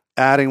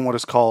adding what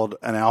is called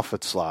an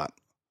outfit slot.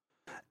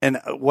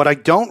 And what I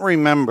don't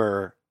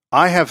remember,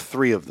 I have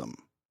 3 of them,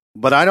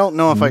 but I don't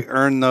know if I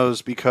earned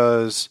those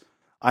because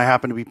I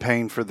happen to be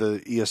paying for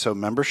the ESO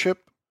membership,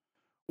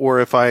 or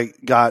if I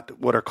got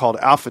what are called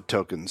outfit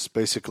tokens.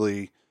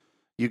 Basically,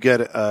 you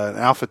get an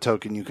outfit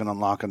token, you can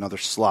unlock another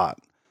slot.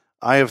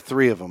 I have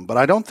 3 of them, but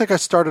I don't think I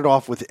started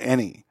off with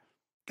any.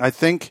 I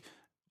think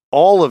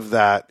all of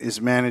that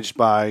is managed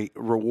by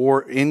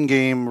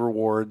in-game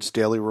rewards,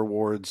 daily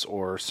rewards,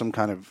 or some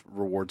kind of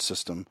reward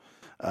system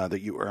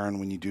that you earn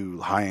when you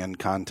do high-end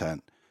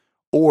content.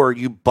 Or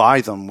you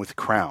buy them with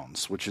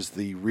crowns, which is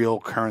the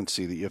real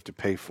currency that you have to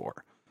pay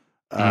for.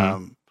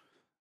 And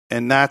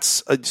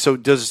that's so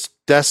does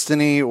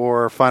Destiny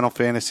or Final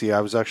Fantasy? I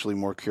was actually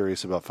more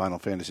curious about Final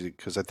Fantasy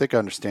because I think I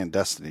understand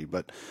Destiny,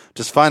 but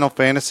does Final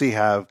Fantasy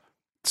have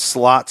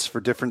slots for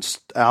different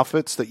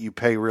outfits that you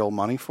pay real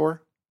money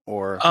for?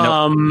 Or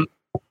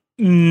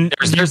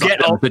there's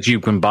that you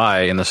can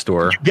buy in the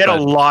store. You get a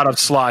lot of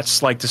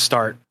slots like to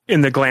start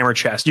in the glamour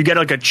chest. You get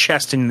like a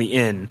chest in the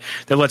inn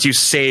that lets you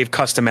save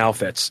custom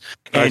outfits,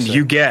 and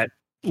you get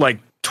like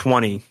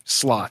 20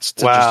 slots.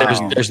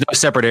 Wow. There's no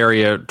separate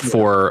area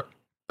for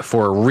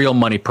real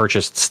money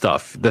purchased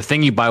stuff. The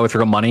thing you buy with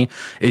real money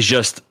is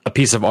just a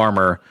piece of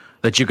armor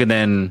that you can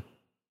then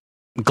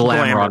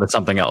glamour onto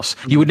something else.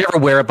 You would never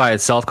wear it by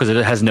itself because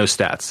it has no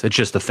stats. It's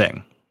just a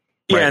thing.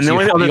 Yeah, right. And the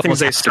only other things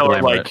they sell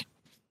are like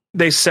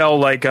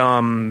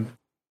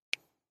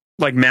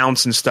like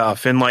mounts and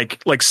stuff, and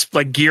like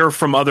gear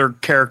from other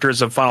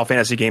characters of Final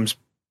Fantasy games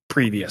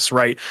previous,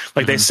 right?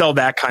 Like they sell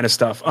that kind of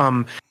stuff.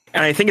 And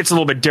I think it's a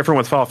little bit different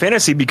with Final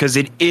Fantasy because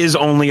it is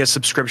only a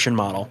subscription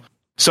model.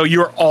 So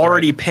you're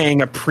already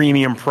paying a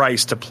premium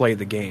price to play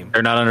the game.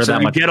 They're not under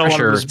that much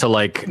pressure to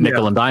like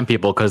nickel and dime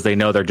people because they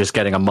know they're just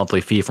getting a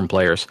monthly fee from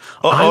players.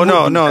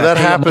 No, that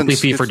happens. A monthly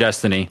fee for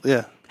Destiny.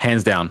 Yeah,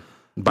 hands down.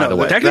 By the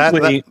No, way,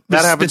 Technically,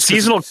 that the happens 'cause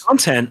seasonal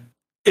content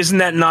isn't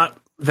that not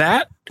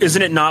that?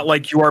 Isn't it not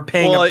like you are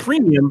paying Well, a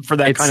premium for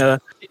that it's- kind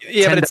of?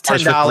 Yeah, but it's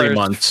 $10 for 3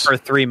 months. for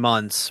 3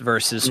 months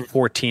versus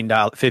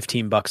 $14,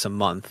 $15 a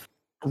month,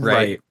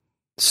 right?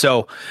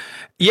 So,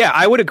 yeah,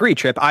 I would agree,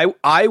 Trip.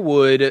 I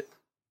would,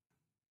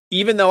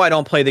 even though I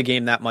don't play the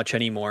game that much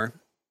anymore,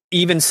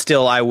 even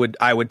still, I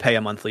would pay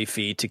a monthly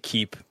fee to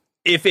keep,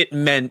 if it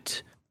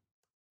meant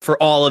for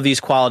all of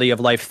these quality of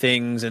life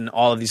things and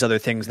all of these other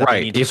things that I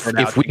right. need to sort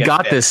out If we to get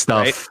got fit, this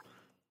stuff,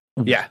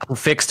 right? Yeah.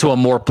 fixed to a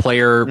more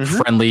player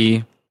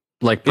friendly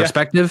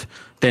perspective,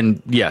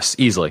 then yes,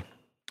 easily.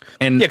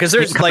 And Yeah, 'cause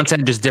there's, like-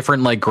 content, just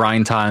different like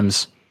grind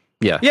times.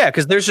 Yeah. Yeah,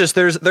 because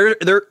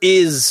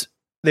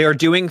they are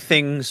doing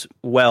things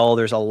well.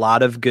 There's a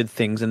lot of good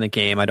things in the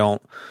game. I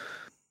don't.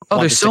 Oh,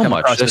 want there's this to so come much.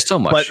 across There's as- so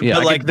much. but Yeah,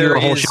 I like could do there a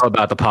whole is, show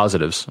about the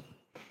positives.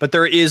 but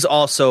there is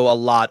also a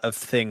lot of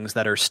things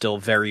that are still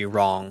very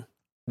wrong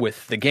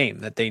with the game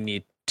that they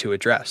need to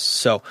address.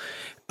 So,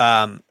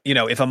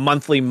 if a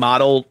monthly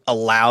model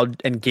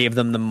allowed and gave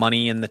them the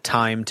money and the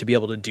time to be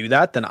able to do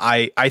that, then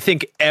I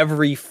think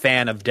every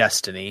fan of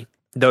Destiny,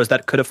 those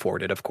that could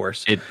afford it, of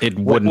course, It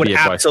wouldn't be a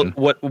question.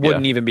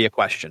 Wouldn't even be a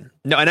question.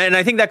 No, and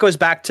I think that goes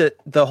back to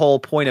the whole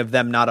point of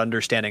them not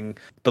understanding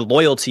the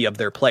loyalty of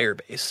their player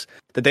base.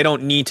 That they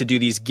don't need to do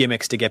these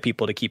gimmicks to get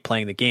people to keep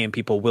playing the game.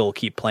 People will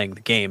keep playing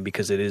the game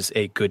because it is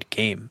a good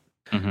game.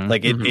 Mhm.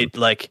 Like it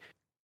like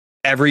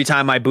every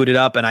time I boot it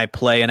up and I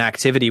play an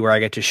activity where I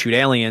get to shoot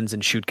aliens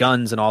and shoot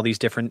guns and all these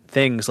different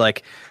things,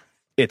 like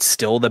it's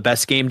still the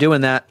best game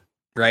doing that,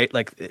 right?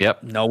 Like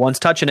Yep. no one's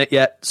touching it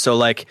yet. So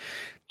like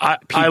I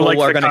people like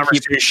are the gonna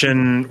keep-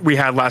 conversation we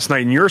had last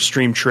night in your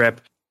stream Trip.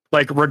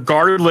 Like,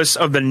 regardless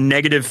of the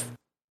negative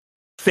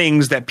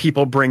things that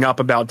people bring up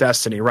about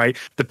Destiny, right?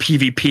 The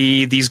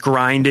PvP, these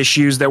grind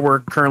issues that we're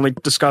currently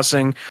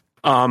discussing.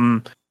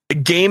 The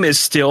game is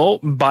still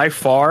by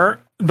far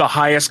the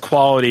highest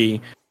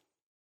quality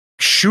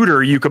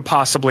shooter you could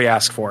possibly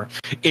ask for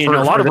in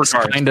a lot of this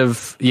regards. kind of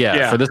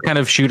for this kind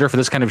of shooter, for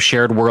this kind of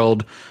shared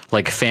world,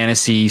 like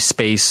fantasy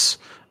space,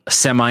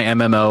 semi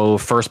MMO,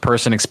 first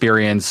person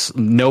experience.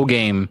 No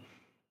game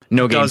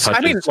touches. I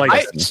mean,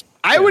 Destiny.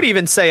 I would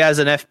even say as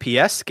an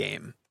FPS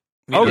game.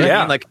 You know Oh, what I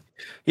yeah. mean?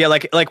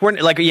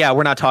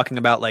 We're not talking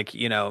about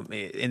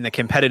in the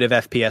competitive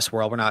FPS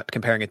world. We're not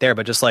comparing it there,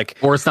 but just like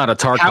or it's not a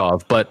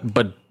Tarkov, but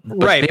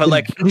Right, but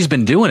like- he's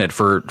been doing it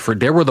for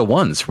they were the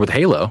ones with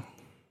Halo.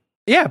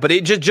 yeah, but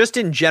it just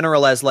in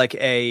general as like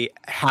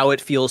how it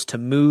feels to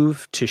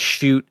move, to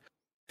shoot,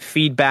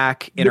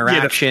 feedback,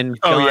 interaction,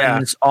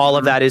 guns, all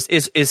of that is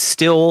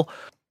still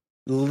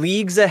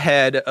leagues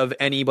ahead of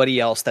anybody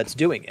else that's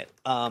doing it.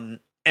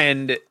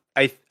 And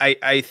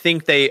I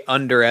think they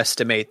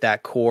underestimate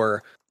that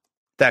core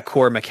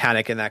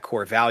mechanic and that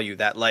core value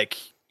that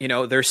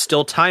there's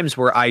still times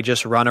where I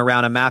just run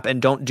around a map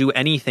and don't do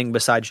anything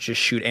besides just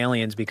shoot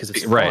aliens because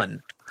it's Right.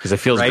 fun. Because it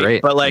feels Right.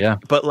 great.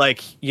 But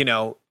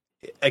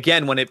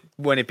again,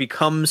 when it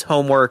becomes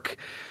homework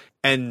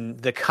and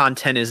the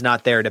content is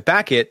not there to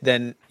back it,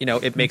 then,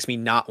 it makes me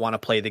not want to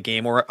play the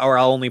game or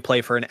I'll only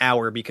play for an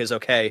hour because,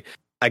 okay,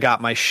 I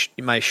got my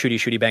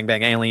shooty bang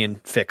bang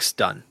alien fix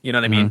done. You know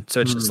what I mean?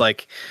 So it's just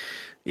like,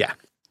 yeah.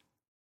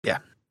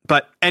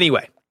 But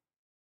anyway,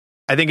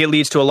 I think it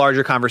leads to a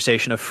larger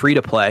conversation of free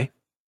to play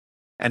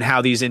and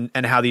how these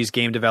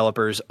game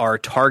developers are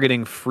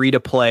targeting free to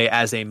play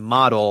as a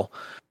model,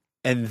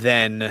 and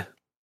then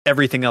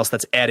everything else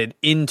that's added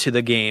into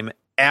the game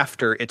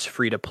after it's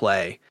free to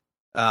play.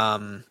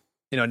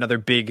 Another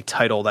big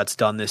title that's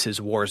done this is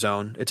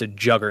Warzone. It's a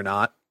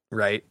juggernaut,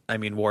 right? I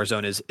mean,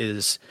 Warzone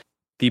is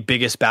the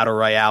biggest battle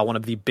royale, one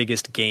of the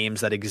biggest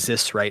games that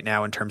exists right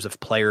now in terms of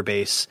player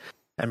base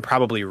and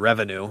probably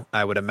revenue,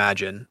 I would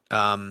imagine,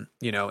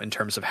 in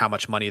terms of how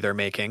much money they're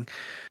making.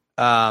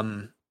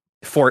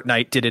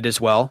 Fortnite did it as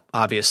well,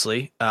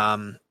 obviously,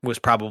 was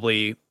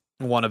probably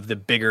one of the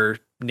bigger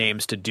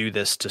names to do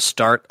this, to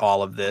start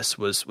all of this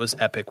was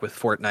Epic with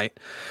Fortnite.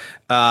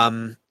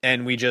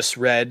 And we just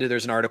read,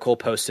 there's an article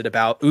posted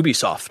about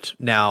Ubisoft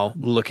now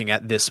looking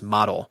at this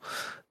model.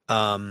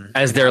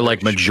 as their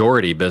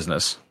majority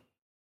business.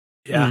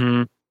 Yeah.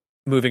 Mhm.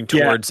 Moving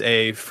towards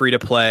a free to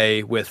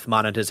play with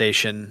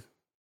monetization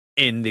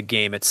in the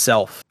game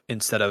itself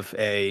instead of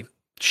a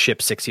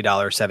ship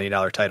 $60,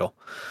 $70 title.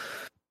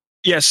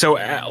 Yeah, so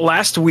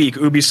last week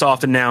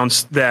Ubisoft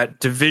announced that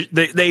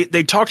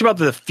they talked about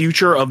the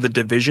future of the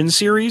Division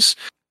series,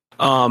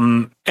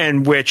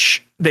 and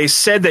which they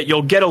said that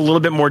you'll get a little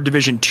bit more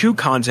Division 2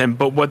 content,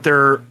 but what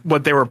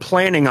they were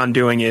planning on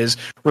doing is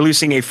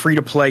releasing a free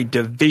to play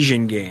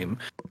Division game.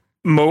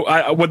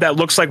 What that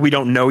looks like, we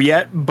don't know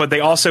yet, but they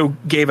also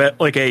gave it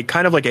a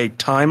kind of a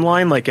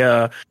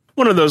timeline,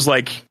 one of those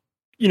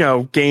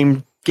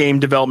game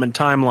development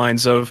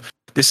timelines of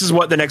this is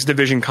what the next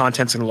Division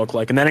content's going to look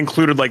like, and that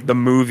included the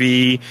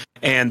movie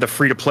and the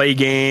free to play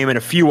game and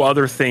a few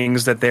other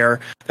things that they're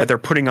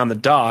putting on the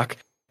dock.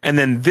 And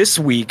then this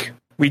week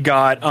we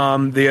got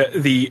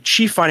the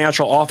chief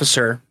financial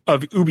officer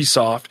of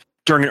Ubisoft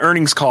during an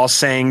earnings call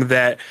saying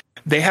that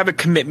they have a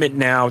commitment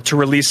now to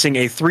releasing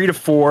a 3 to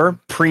 4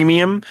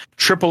 premium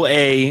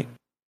AAA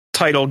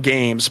title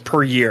games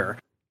per year.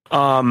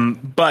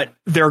 But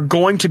they're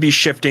going to be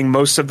shifting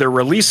most of their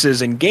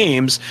releases and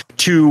games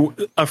to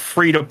a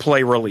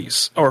free-to-play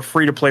release or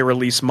free-to-play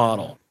release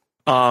model.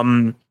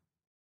 A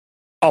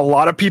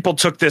lot of people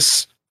took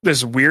this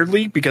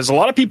weirdly because a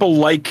lot of people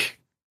like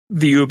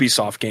the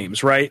Ubisoft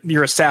games, right?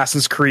 Your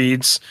Assassin's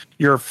Creeds,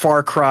 your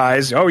Far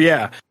Cries. Oh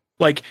yeah.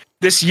 Like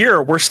this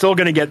year, we're still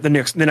going to get the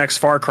next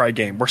Far Cry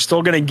game. We're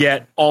still going to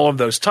get all of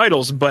those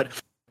titles, but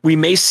we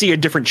may see a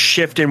different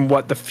shift in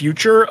what the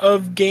future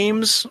of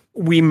games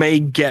we may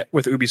get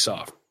with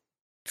Ubisoft.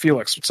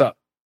 Felix, what's up?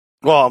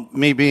 Well,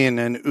 me being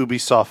an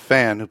Ubisoft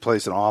fan who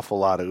plays an awful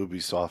lot of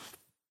Ubisoft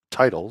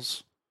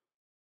titles,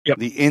 yep.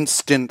 The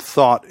instant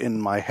thought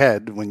in my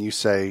head when you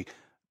say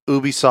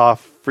Ubisoft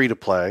free to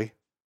play,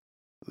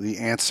 the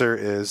answer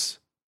is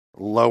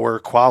lower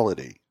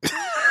quality.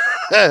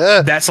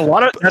 That's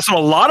what a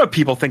lot of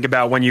people think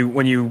about when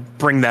you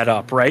bring that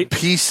up, right?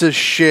 Piece of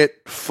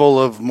shit full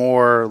of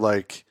more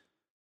like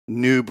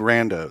new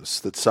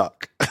brandos that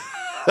suck.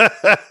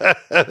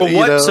 But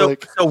what? So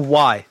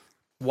why?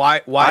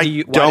 Why I do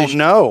you? Don't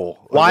know.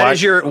 Why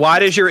does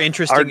your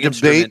interesting our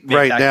debate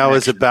right now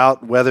is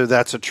about whether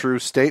that's a true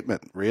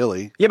statement?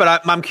 Really? Yeah,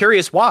 but I'm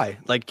curious why.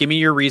 Like, give me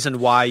your reason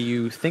why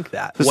you think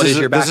that. What is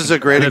your This is a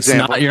great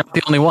example. You're not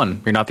the only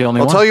one. You're not the only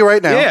I'll one. tell you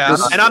right now. Yeah,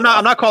 and I'm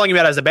not calling you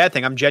out as a bad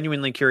thing. I'm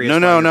genuinely curious.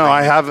 No.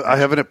 I have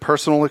a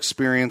personal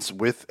experience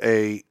with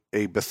a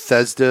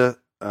Bethesda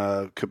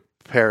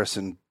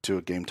comparison to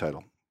a game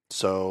title.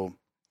 So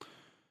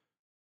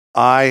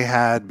I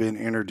had been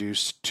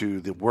introduced to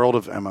the world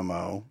of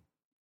MMO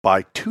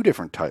by two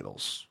different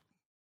titles.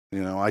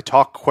 You know, I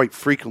talk quite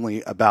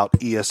frequently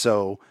about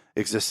ESO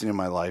existing in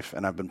my life,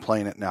 and I've been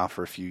playing it now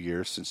for a few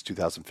years, since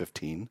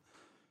 2015.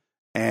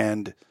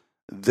 And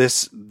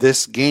this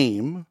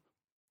game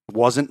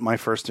wasn't my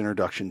first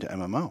introduction to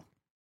MMO.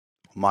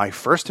 My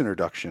first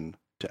introduction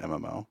to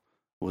MMO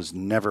was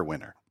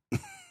Neverwinter.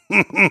 Whoa,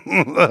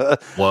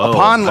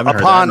 I haven't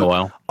heard that in a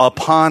while.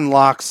 Upon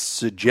Locke's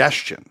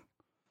suggestion.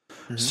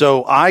 Mm-hmm.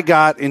 So I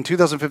got in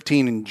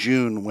 2015 in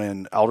June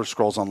when Elder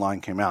Scrolls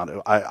Online came out.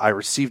 I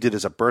received it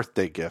as a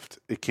birthday gift.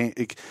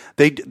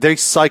 They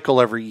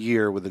cycle every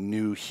year with a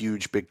new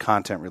huge big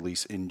content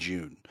release in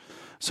June.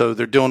 So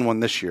they're doing one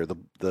this year.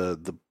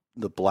 The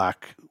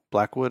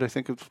Blackwood, I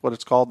think is what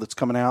it's called. That's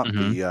coming out.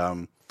 Mm-hmm.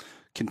 The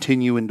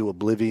Continue into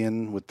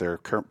Oblivion with their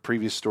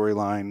previous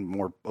storyline,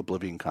 more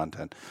Oblivion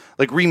content,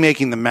 like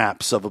remaking the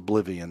maps of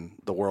Oblivion,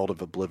 the world of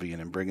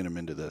Oblivion, and bringing them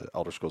into the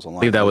Elder Scrolls Online.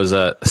 I believe that was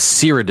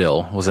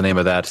Cyrodiil was the name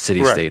of that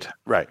city-state.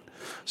 Right.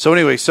 So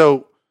anyway,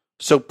 so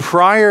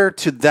prior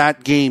to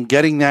that game,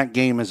 getting that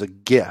game as a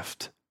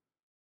gift,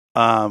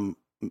 I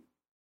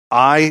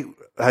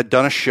had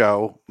done a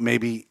show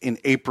maybe in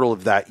April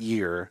of that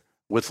year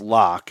with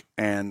Locke,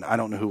 and I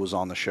don't know who was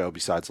on the show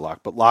besides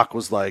Locke, but Locke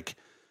was like,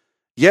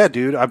 yeah,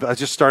 dude, I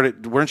just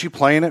started. Weren't you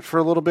playing it for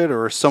a little bit,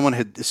 or someone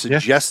had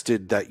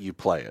suggested that you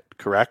play it?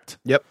 Correct.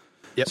 Yep.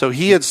 So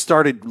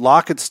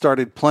Locke had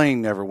started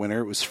playing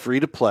Neverwinter. It was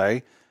free to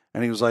play,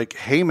 and he was like,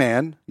 "Hey,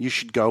 man, you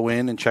should go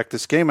in and check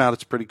this game out.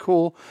 It's pretty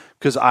cool."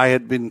 Because I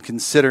had been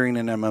considering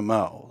an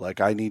MMO. Like,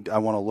 I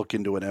want to look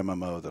into an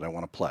MMO that I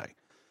want to play.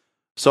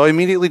 So I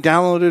immediately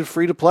downloaded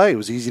free to play. It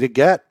was easy to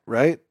get,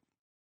 right?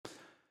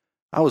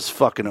 I was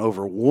fucking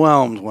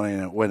overwhelmed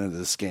when I went into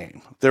this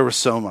game. There was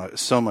so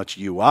much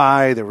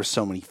UI. There were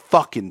so many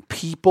fucking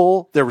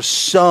people. There were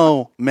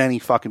so many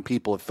fucking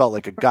people. It felt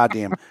like a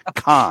goddamn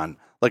con.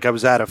 Like I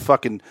was at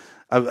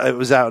I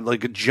was at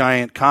like a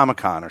giant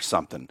Comic-Con or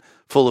something,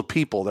 full of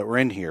people that were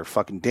in here,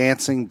 fucking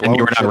dancing, blowing And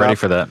you were not ready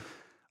for that.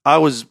 I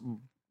was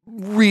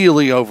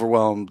really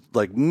overwhelmed,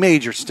 like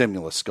major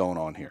stimulus going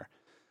on here.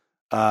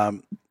 A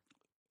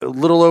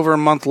little over a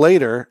month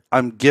later,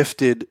 I'm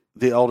gifted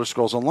the Elder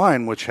Scrolls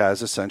Online, which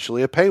has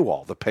essentially a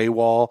paywall. The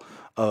paywall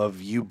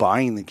of you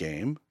buying the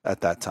game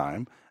at that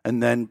time,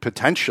 and then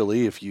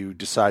potentially, if you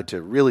decide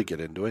to really get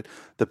into it,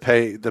 the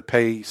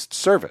pay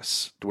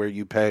service where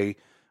you pay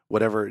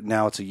whatever.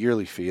 Now it's a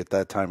yearly fee. At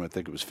that time, I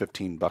think it was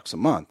 $15 a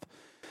month.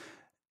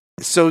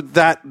 So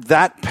that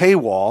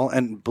paywall,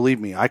 and believe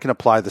me, I can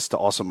apply this to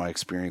also my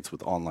experience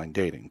with online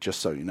dating.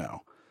 Just so you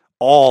know.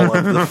 All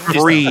of the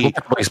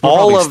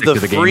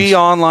free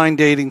online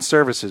dating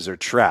services are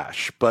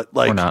trash, but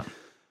like, not.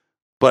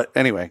 But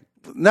anyway,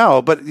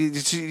 no. But you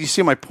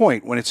see my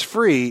point. When it's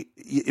free,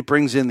 it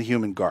brings in the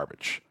human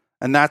garbage,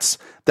 and that's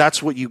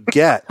what you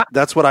get.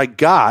 That's what I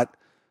got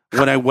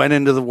when I went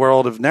into the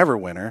world of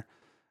Neverwinter,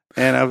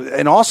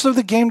 and also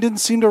the game didn't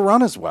seem to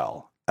run as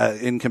well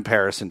in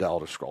comparison to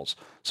Elder Scrolls.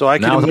 So I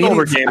can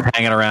immediately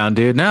hanging around,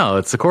 dude. No,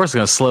 it's of course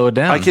going to slow it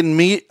down. I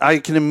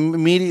can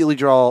immediately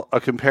draw a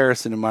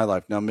comparison in my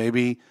life. Now,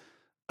 maybe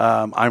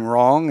I'm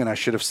wrong, and I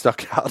should have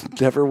stuck out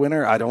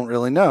Neverwinter. I don't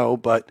really know,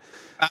 but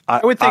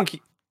I would think.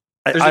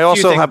 I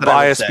also have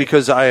bias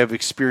because I have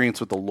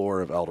experience with the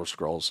lore of Elder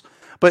Scrolls.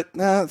 But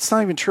it's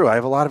not even true. I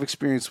have a lot of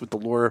experience with the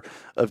lore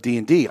of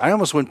D&D. I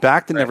almost went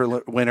back to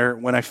Neverwinter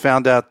when I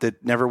found out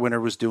that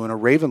Neverwinter was doing a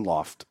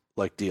Ravenloft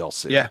like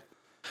DLC. Yeah.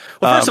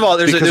 Well, first of all,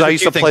 because there's I a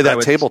used few to play things I that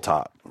would-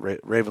 tabletop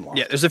Ravenloft.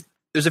 Yeah,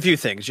 there's a few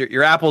things.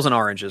 You're apples and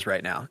oranges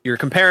right now. You're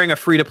comparing a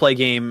free to play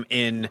game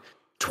in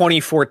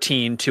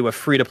 2014 to a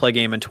free to play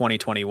game in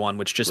 2021,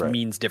 which just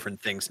means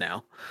different things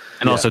now.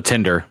 And also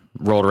Tinder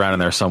rolled around in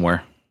there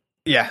somewhere.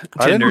 Yeah,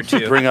 I Tinder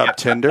didn't too. bring up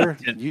Tinder.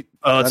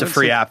 It's a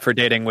free app for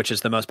dating, which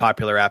is the most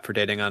popular app for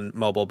dating on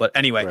mobile. But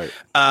anyway,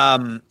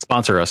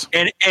 Sponsor us.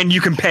 And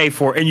you can pay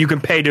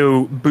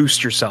to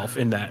boost yourself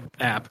in that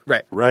app.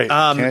 Right.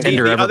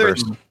 Tinder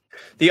Everburst.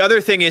 The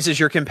other thing is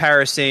you're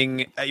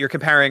comparing.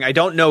 I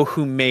don't know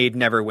who made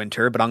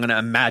Neverwinter, but I'm going to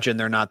imagine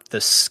they're not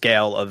the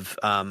scale of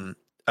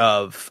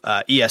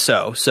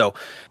ESO. So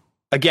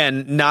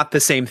again, not the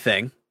same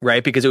thing,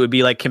 right? Because it would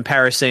be like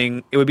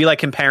comparing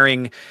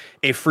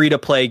a free to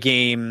play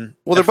game.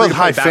 Well, they're both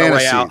high Battle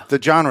fantasy. Royale. The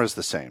genre is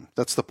the same.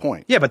 That's the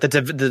point. Yeah, but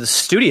the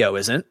studio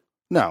isn't.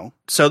 No.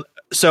 So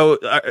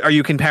are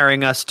you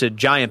comparing us to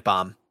Giant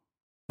Bomb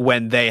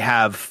when they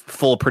have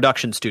full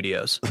production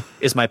studios?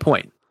 Is my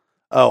point.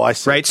 Oh, I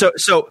see. Right. So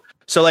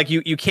like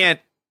you can't.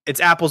 It's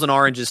apples and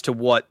oranges to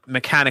what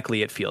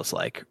mechanically it feels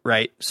like.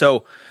 Right.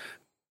 So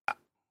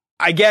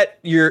I get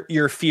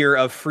your fear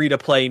of free to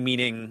play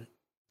meaning.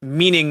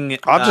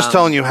 I'm just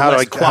telling you how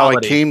I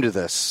came to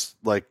this.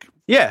 Like,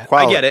 yeah,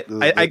 quality. I get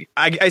it.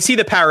 I see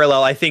the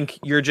parallel. I think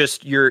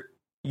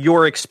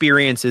your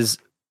experience is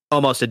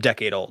almost a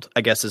decade old,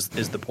 I guess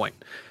is the point.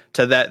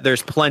 To that,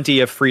 there's plenty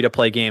of free to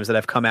play games that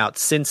have come out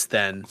since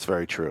then. It's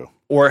very true.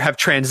 Or have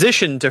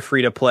transitioned to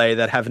free to play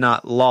that have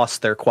not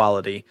lost their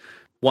quality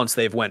once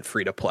they've went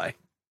free to play.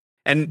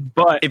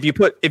 But if you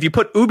put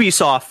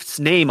Ubisoft's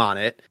name on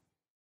it,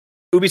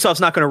 Ubisoft's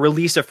not going to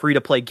release a free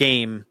to play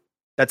game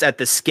that's at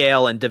the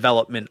scale and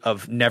development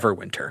of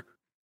Neverwinter.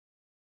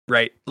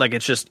 Right? Like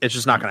it's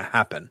just not going to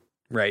happen,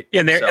 right?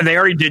 Yeah, and they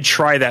already did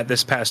try that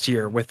this past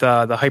year with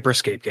the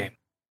Hyperscape game.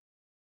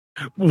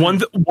 One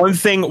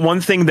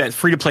thing that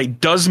free to play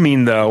does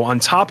mean, though, on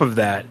top of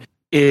that,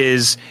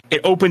 is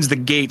it opens the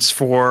gates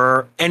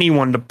for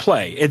anyone to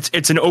play.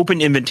 It's an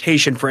open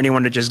invitation for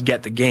anyone to just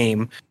get the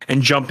game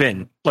and jump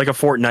in, like a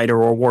Fortnite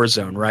or a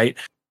Warzone, right?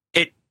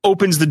 It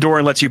opens the door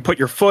and lets you put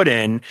your foot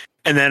in,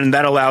 and then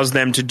that allows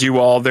them to do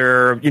all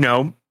their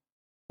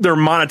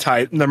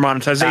monetization,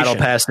 battle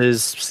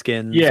passes,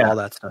 skins, all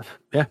that stuff.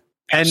 Yeah,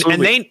 and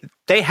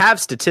they have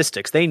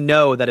statistics. They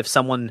know that if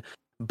someone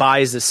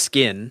buys a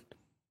skin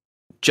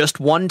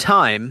just one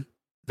time,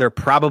 they're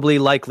probably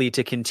likely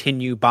to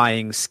continue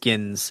buying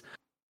skins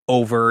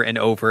over and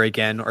over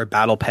again, or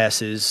battle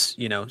passes,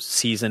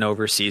 season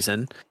over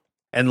season.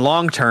 And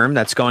long term,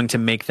 that's going to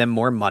make them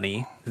more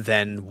money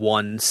than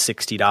one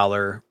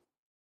 $60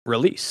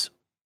 release.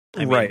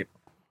 Right.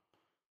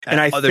 And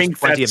I there's think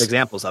plenty of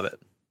examples of it.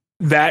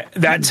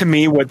 That to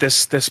me, what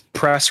this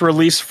press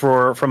release from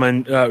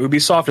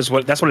Ubisoft is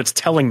that's what it's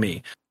telling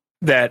me,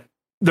 that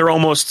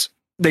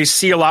they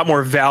see a lot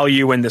more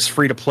value in this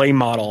free to play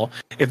model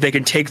if they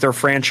can take their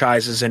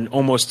franchises and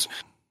almost,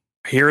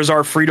 here's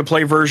our free to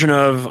play version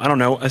of, I don't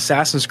know,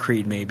 Assassin's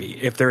Creed,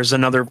 maybe, if there's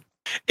another,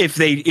 if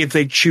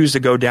they choose to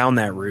go down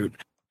that route.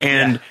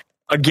 And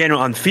again,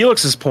 on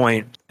Felix's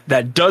point,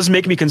 that does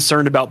make me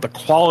concerned about the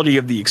quality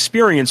of the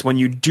experience when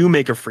you do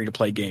make a free to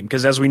play game.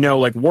 Because as we know,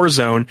 like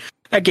Warzone,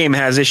 that game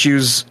has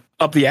issues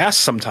up the ass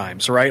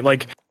sometimes, right?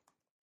 Like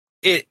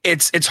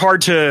it's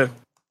hard to,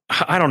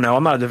 I don't know,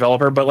 I'm not a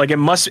developer, but like it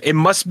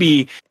must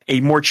be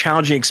a more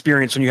challenging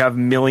experience when you have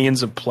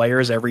millions of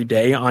players every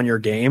day on your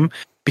game,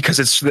 because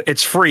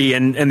it's free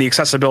and the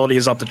accessibility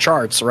is up the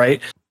charts,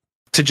 right?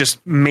 To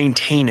just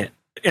maintain it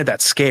at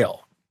that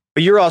scale.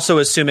 But you're also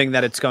assuming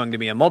that it's going to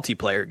be a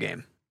multiplayer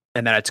game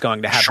and that it's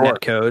going to have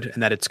netcode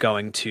and that it's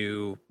going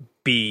to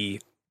be,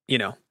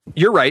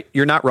 you're right.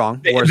 You're not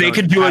wrong. They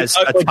could do a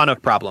ton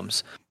of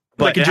problems.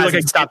 But it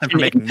hasn't stopped them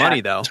from making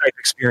money, though. Type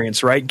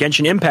experience, right?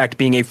 Genshin Impact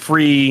being a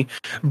free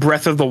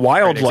Breath of the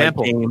Wild like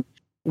game,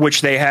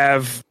 which they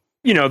have,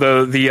 the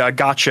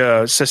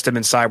gacha system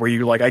inside, where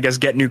you I guess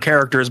get new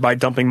characters by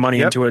dumping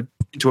money into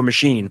a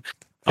machine.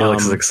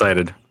 Felix is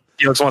excited.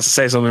 Felix wants to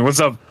say something. What's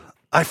up?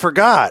 I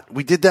forgot.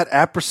 We did that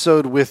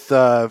episode with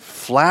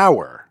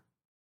Flower,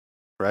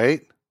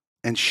 right?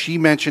 And she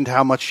mentioned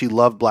how much she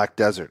loved Black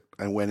Desert.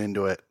 I went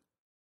into it.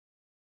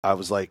 I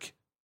was like,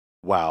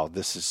 wow,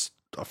 this is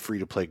a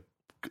free-to-play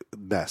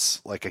mess.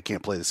 Like, I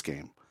can't play this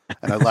game.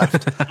 And I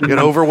left. Get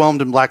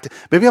overwhelmed in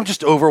Maybe I'm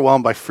just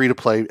overwhelmed by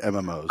free-to-play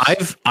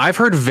MMOs. I've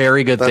heard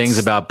very good things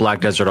about Black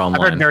Desert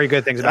Online. I've heard very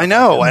good things about it. I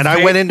know, and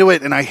I went into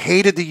it, and I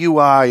hated the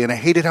UI, and I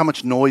hated how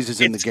much noise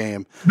is in the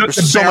game.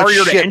 There's so much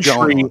shit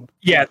going on.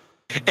 Yeah.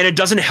 And it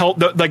doesn't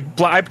help.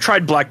 I've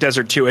tried Black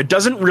Desert too. It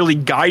doesn't really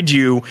guide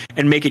you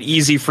and make it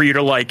easy for you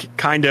to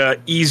kind of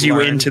ease you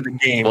into the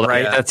game,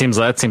 right? That seems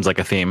like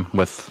a theme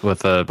with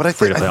a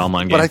free to play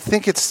online game. But I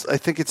think it's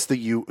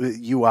the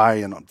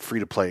UI and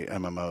free to play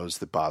MMOs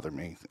that bother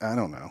me. I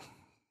don't know.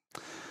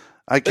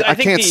 I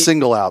can't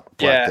single out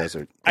Black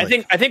Desert. I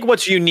think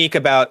what's unique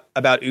about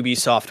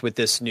Ubisoft with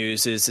this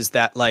news is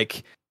that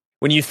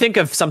when you think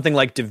of something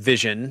like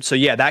Division, so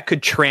that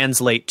could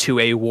translate to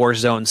a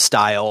Warzone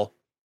style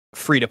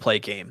free to play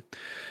game.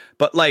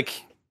 But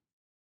like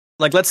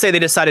let's say they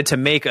decided to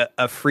make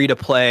a free to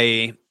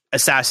play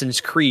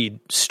Assassin's Creed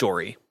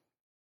story.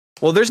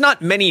 Well, there's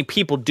not many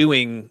people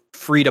doing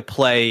free to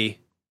play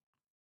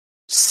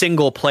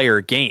single player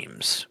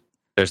games.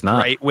 There's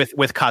not, right,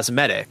 with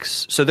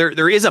cosmetics. So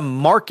there is a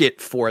market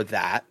for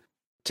that,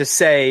 to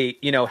say,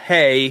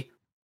 hey,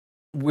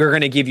 we're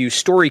going to give you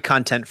story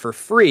content for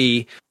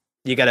free.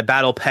 You got a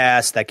battle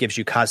pass that gives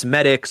you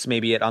cosmetics.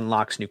 Maybe it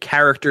unlocks new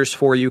characters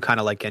for you, kind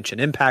of like Genshin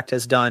Impact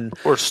has done.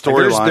 Or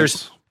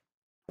storylines.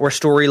 Or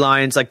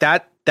storylines like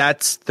that.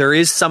 There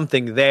is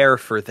something there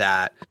for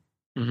that.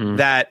 Mm-hmm.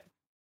 That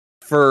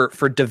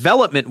for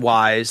development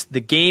wise,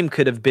 the game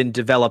could have been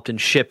developed and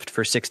shipped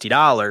for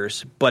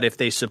 $60, but if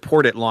they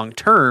support it long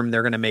term,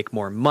 they're going to make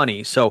more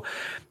money. So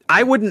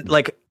I wouldn't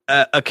like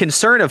a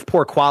concern of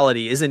poor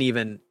quality isn't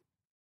even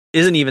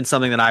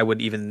something that I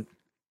would even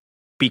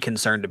be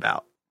concerned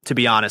about. To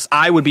be honest,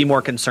 I would be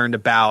more concerned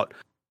about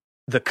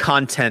the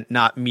content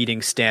not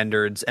meeting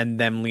standards and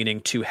them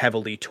leaning too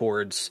heavily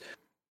towards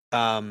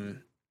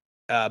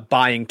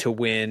buying to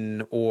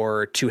win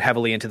or too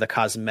heavily into the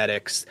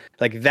cosmetics.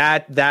 Like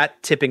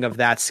that tipping of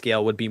that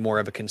scale would be more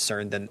of a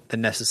concern than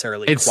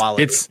necessarily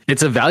quality.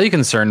 It's a value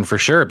concern for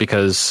sure,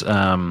 because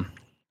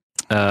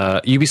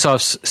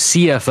Ubisoft's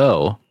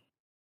CFO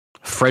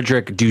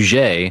Frederic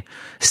Duget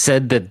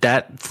said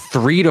that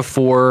 3 to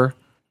 4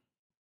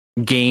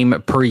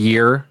 game per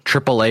year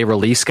AAA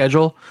release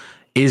schedule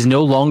is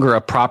no longer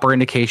a proper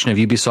indication of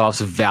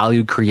Ubisoft's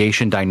value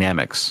creation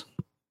dynamics.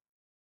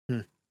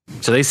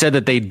 So they said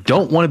that they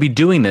don't want to be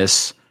doing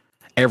this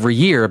every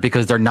year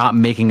because they're not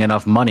making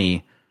enough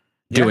money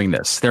doing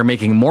this. They're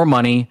making more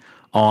money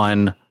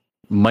on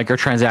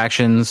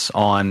microtransactions,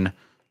 on,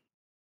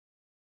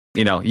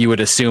 you would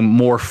assume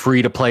more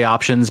free to play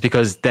options,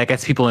 because that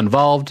gets people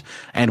involved.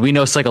 And we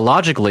know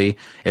psychologically,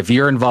 if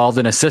you're involved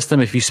in a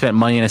system, if you spent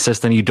money in a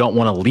system, you don't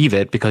want to leave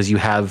it because you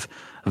have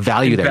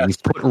value there.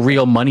 You've put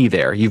real money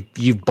there.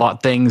 You've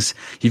bought things.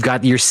 You've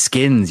got your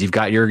skins. You've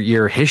got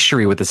your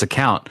history with this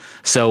account.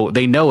 So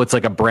they know it's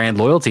like a brand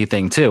loyalty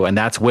thing too, and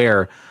that's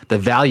where the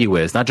value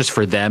is, not just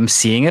for them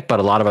seeing it,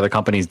 but a lot of other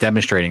companies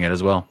demonstrating it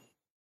as well.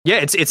 Yeah,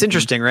 it's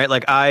interesting, right?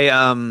 Like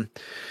I'm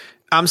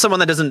someone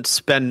that doesn't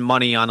spend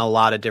money on a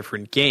lot of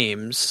different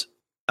games.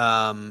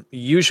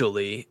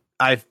 Usually,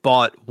 I've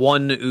bought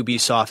one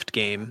Ubisoft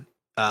game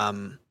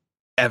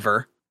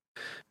ever.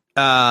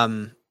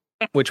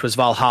 Which was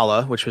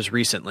Valhalla, which was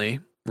recently,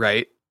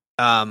 right?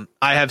 I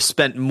have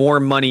spent more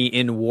money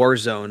in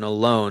Warzone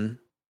alone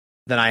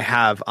than I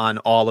have on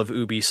all of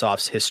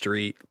Ubisoft's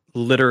history,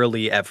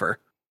 literally ever.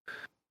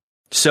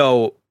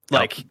 So,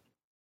 like,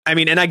 I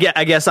mean, and I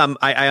guess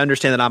I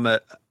understand that I'm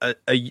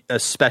a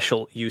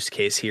special use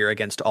case here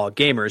against all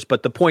gamers,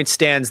 but the point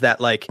stands that,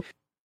 like,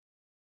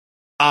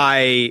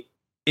 I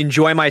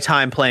enjoy my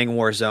time playing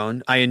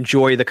Warzone. I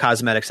enjoy the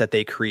cosmetics that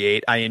they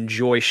create. I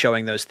enjoy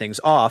showing those things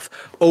off.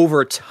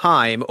 Over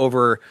time,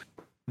 over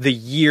the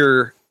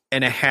year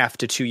and a half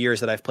to 2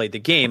 years that I've played the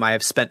game, I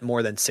have spent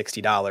more than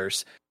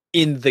 $60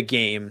 in the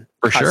game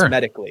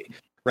cosmetically,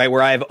 right?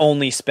 Where I've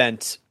only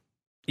spent,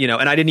 and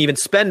I didn't even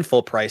spend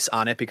full price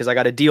on it because I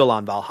got a deal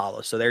on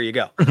Valhalla. So there you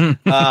go.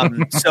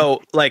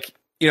 So like,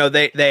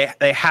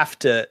 they have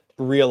to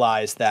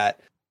realize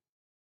that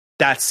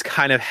that's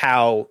kind of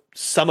how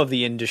some of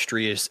the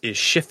industry is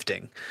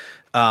shifting.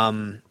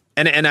 And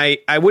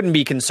I wouldn't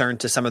be concerned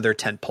to some of their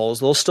tent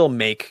poles. They'll still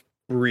make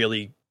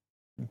really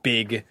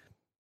big,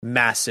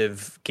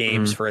 massive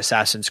games for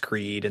Assassin's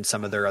Creed and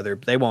some of their other,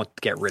 they won't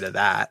get rid of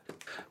that.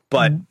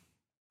 But,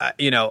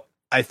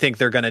 I think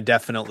they're going to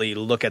definitely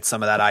look at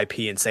some of that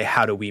IP and say,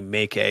 how do we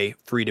make a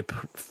free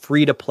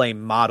to play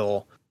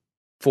model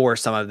for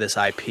some of this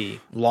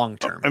IP long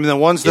term? I mean, the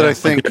ones that I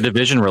think like the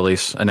Division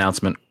release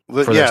announcement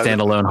for their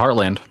standalone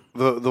Heartland.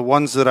 The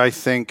ones that I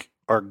think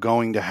are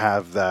going to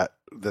have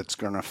that's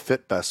going to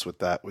fit best with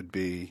that would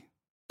be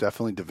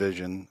definitely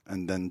Division,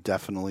 and then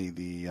definitely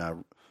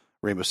the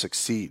Rainbow Six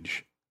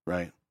Siege,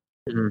 right?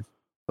 Mm-hmm.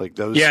 Like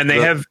those. Yeah, and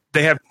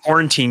they have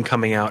Quarantine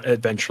coming out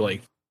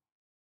eventually.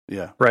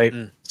 Yeah. Right.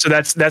 So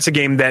that's a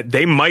game that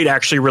they might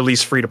actually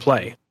release free to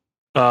play.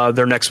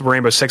 Their next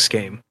Rainbow Six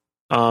game.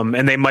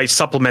 And they might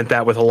supplement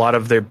that with a lot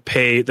of their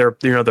paid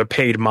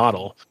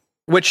model.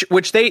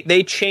 Which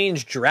they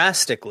changed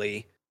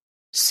drastically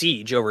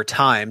Siege over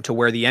time to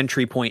where the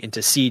entry point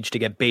into Siege to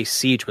get base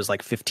Siege was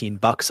like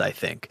 $15, I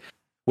think.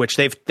 Which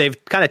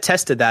they've kind of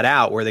tested that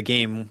out where the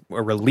game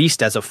were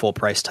released as a full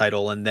price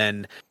title, and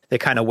then they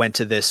kind of went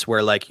to this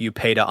where like you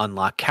pay to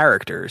unlock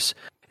characters,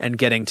 and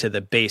getting to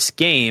the base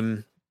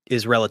game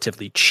is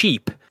relatively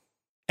cheap,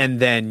 and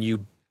then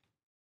you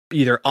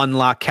either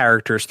unlock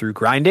characters through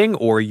grinding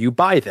or you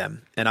buy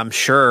them. And I'm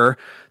sure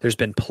there's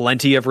been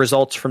plenty of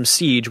results from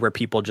Siege where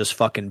people just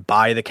fucking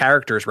buy the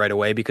characters right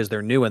away because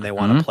they're new and they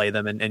want to play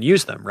them and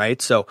use them, right?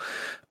 So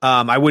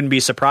I wouldn't be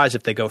surprised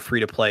if they go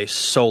free to play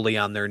solely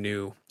on their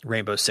new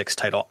Rainbow Six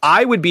title.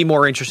 I would be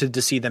more interested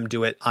to see them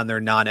do it on their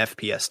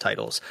non-FPS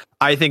titles.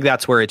 I think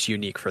that's where it's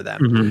unique for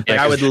them. Mm-hmm.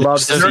 I would love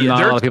to see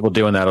not a lot of people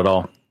doing that at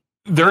all.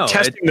 They're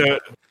testing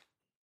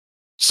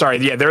sorry,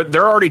 yeah,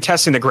 they're already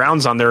testing the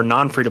grounds on their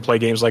non-free to play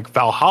games like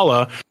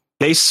Valhalla.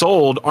 They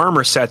sold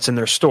armor sets in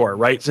their store,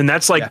 right? And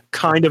that's like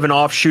kind of an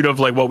offshoot of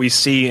like what we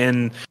see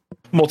in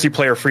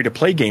multiplayer free to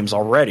play games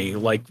already,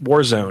 like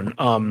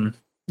Warzone.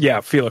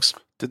 Yeah, Felix.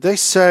 Did they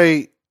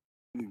say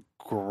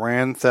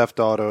Grand Theft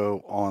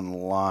Auto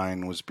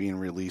Online was being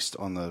released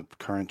on the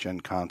current gen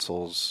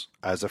consoles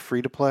as a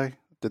free to play?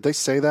 Did they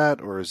say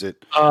that, or is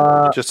it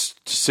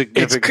just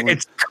significantly?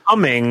 It's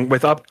coming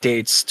with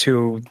updates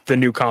to the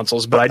new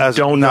consoles, but I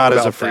don't know not about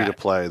as a free that. to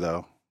play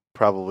though.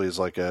 Probably is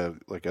like a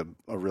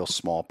real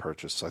small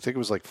purchase. I think it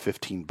was like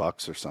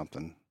 $15 or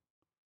something.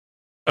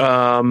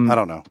 I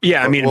don't know.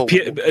 Yeah, I mean,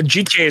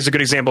 GTA is a good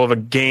example of a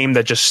game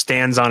that just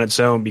stands on its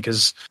own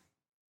because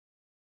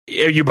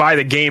you buy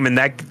the game and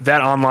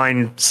that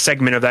online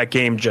segment of that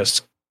game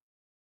just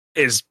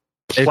is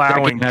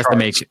plowing.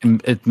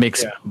 It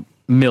makes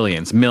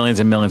millions and millions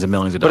and millions of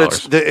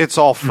dollars. But it's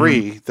all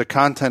free. Mm-hmm. The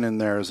content in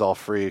there is all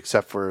free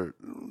except for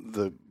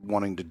the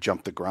wanting to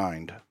jump the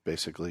grind,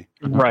 basically.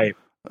 Right.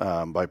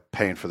 By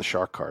paying for the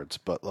shark cards,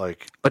 but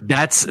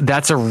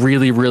that's a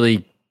really,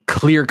 really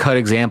clear cut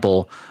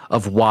example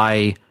of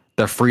why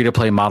the free to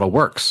play model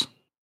works.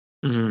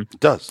 Mm-hmm. It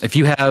does. If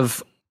you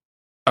have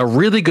a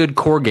really good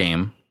core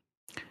game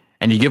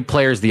and you give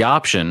players the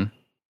option,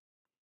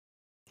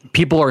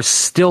 people are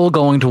still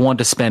going to want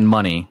to spend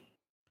money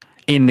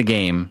in the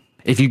game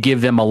if you give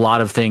them a lot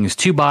of things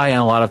to buy and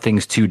a lot of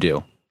things to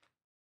do.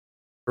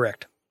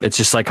 Correct. It's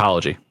just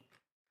psychology.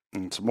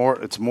 It's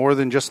more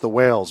than just the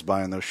whales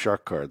buying those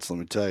shark cards. Let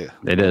me tell you,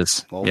 it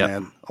is. Old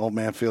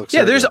man Felix.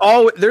 Yeah, there's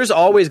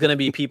always going to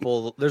be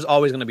people. There's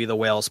always going to be the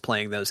whales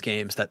playing those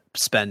games that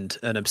spend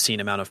an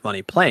obscene amount of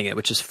money playing it,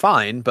 which is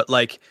fine. But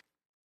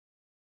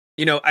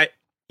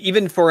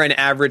even for an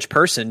average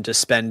person to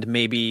spend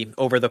maybe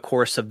over the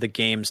course of the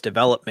game's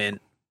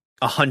development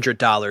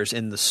 $100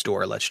 in the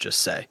store, let's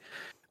just say,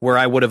 where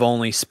I would have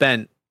only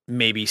spent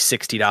maybe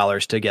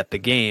 $60 to get the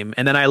game,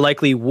 and then I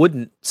likely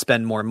wouldn't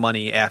spend more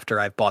money after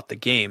I've bought the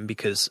game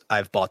because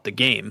I've bought the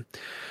game.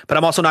 But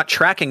I'm also not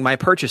tracking my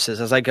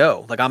purchases as I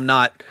go. Like I'm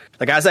not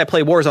like as I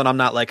play Warzone, I'm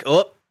not like,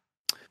 oh,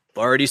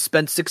 already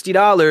spent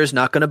 $60,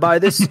 not going to buy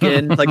this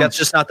skin. Like that's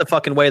just not the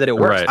fucking way that it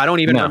works. Right. I don't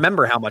even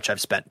remember how much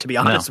I've spent, to be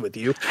honest with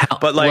you.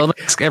 But let's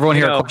ask everyone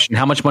here a question: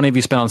 how much money have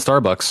you spent on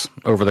Starbucks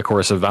over the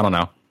course of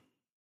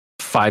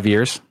 5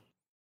 years?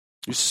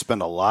 You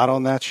spend a lot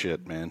on that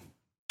shit, man.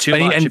 Too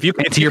much. And if you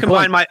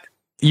combine my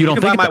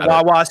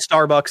Wawa,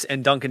 Starbucks,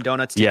 and Dunkin'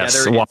 Donuts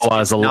together, yes,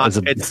 Wawa is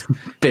a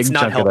big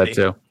chunk of that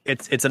too.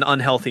 It's an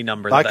unhealthy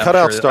number. I cut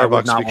out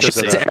Starbucks because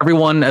of that.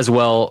 Everyone as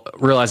well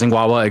realizing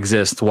Wawa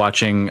exists,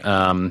 watching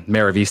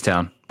Mayor of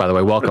Easttown. By the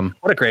way, welcome.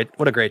 What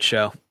a great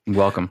show.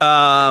 Welcome.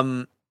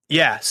 So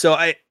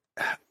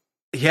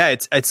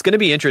it's going to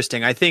be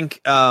interesting. I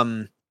think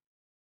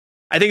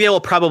they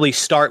will probably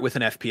start with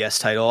an FPS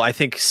title. I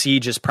think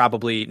Siege is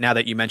probably, now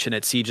that you mention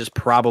it, Siege is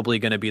probably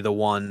going to be the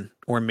one,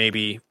 or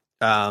maybe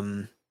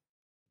Division.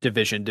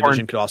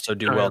 Division could also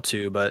do well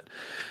too, but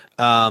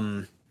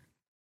I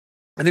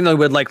think they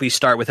would likely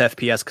start with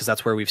FPS because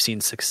that's where we've seen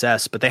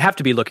success. But they have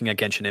to be looking at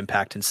Genshin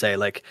Impact and say,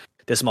 like,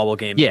 this mobile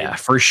game,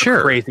 for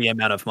sure, crazy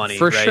amount of money,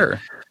 for sure.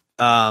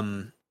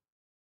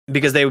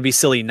 Because they would be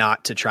silly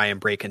not to try and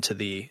break into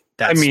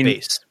that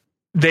space.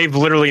 They've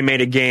literally made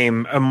a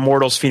game.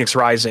 Immortals Phoenix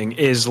Rising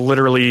is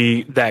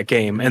literally that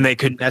game, and they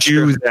could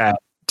do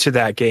that to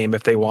that game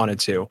if they wanted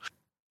to.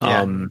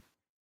 Yeah.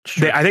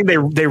 I think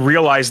they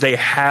realize they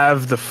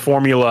have the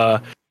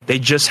formula. They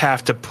just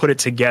have to put it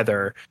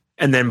together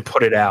and then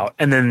put it out,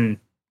 and then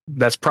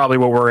that's probably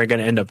what we're going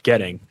to end up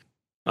getting.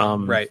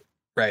 Right.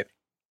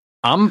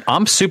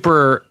 I'm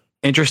super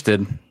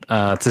interested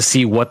to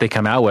see what they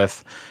come out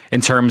with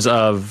in terms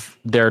of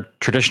their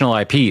traditional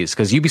IPs,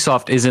 because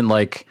Ubisoft isn't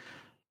like,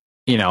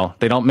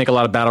 they don't make a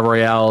lot of battle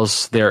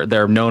royales.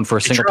 They're known for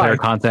single player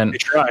content. They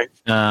try.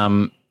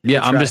 I'm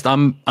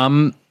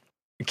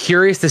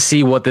curious to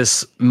see what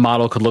this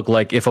model could look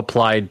like if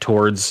applied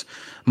towards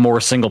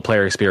more single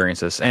player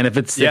experiences. And if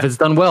it's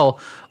done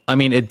well, I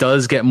mean, it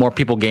does get more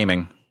people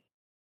gaming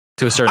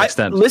to a certain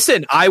extent.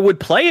 Listen, I would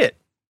play it.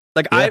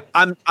 Like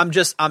I'm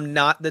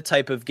not the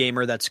type of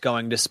gamer that's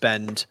going to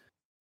spend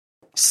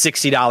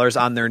 $60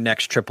 on their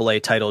next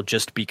AAA title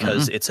just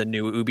because it's a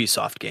new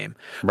Ubisoft game.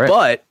 Right.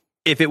 But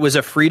if it was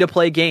a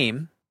free-to-play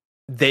game,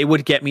 they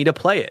would get me to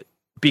play it,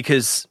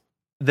 because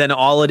then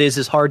all it is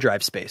hard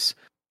drive space.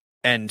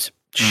 And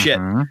shit,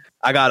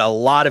 I got a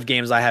lot of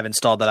games I have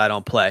installed that I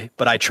don't play,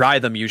 but I try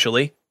them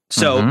usually.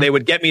 So they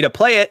would get me to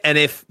play it, and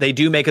if they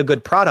do make a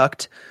good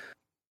product,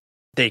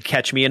 they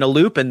catch me in a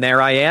loop, and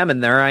there I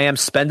am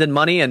spending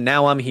money, and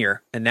now I'm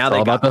here. And now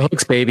they got the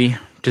hooks, baby.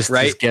 Just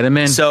get them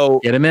in.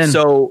 So get them in.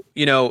 So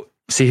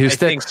see who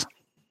sticks.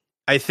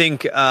 I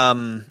think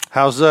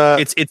how's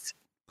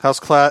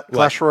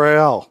Clash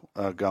Royale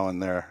going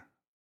there?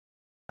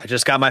 I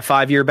just got my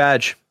 5-year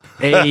badge.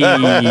 Hey,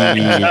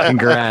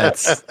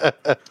 congrats.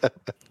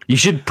 You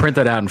should print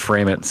that out and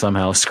frame it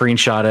somehow.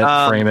 Screenshot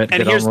it, frame it.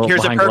 And here's a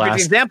perfect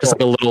example. Just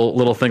like a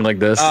little thing like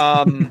this.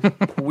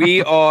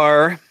 We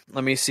are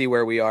Let me see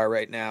where we are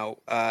right now.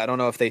 I don't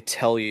know if they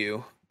tell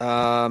you.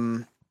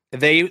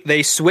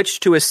 They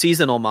switched to a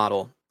seasonal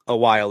model a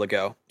while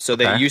ago. So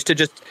they used to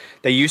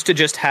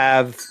just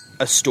have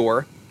a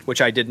store,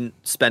 which I didn't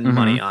spend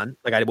money on.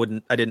 Like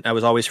I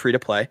was always free to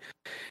play.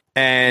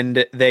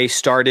 And they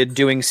started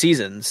doing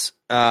seasons,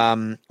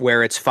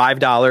 where it's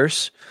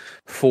 $5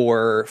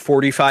 for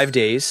 45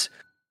 days,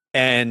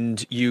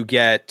 and you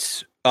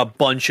get a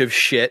bunch of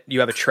shit.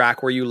 You have a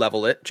track where you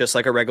level it, just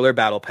like a regular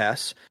battle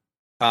pass.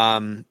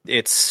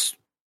 It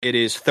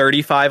is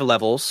 35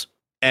 levels,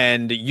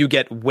 and you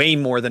get way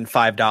more than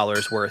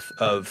 $5 worth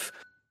of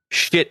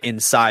shit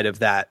inside of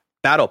that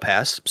battle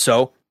pass.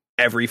 So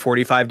every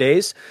 45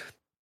 days,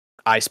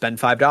 I spend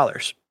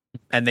 $5.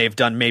 And they've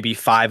done maybe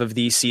 5 of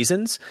these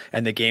seasons,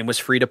 and the game was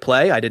free to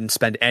play. I didn't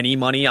spend any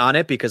money on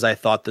it because I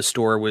thought the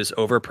store was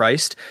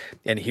overpriced.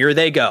 And here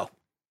they go.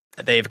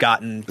 They've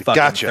gotten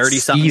fucking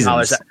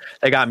 $30-something.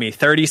 They got me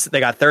They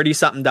got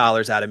 $30-something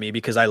out of me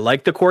because I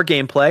like the core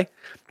gameplay,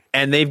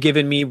 and they've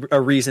given me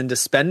a reason to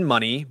spend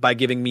money by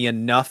giving me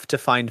enough to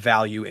find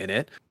value in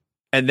it.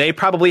 And they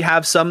probably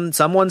have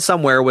someone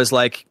somewhere was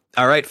like,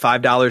 all right,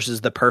 $5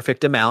 is the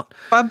perfect amount.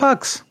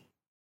 $5.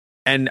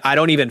 And I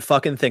don't even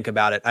fucking think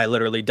about it. I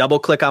literally double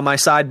click on my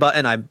side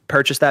button. I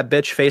purchase that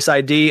bitch, Face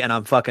ID, and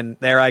I'm fucking,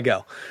 there I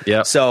go.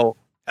 Yeah. So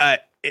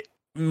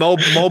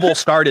mobile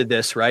started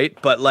this, right?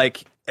 But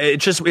like,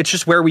 it's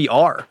just where we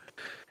are.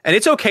 And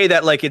it's okay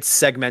that like it's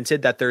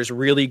segmented, that there's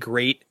really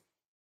great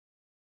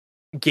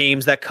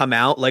games that come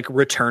out, like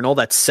Returnal,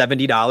 that's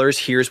 $70.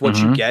 Here's what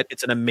you get.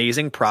 It's an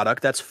amazing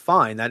product. That's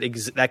fine.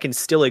 That can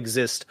still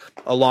exist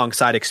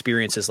alongside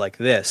experiences like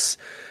this.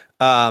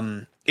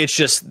 It's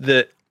just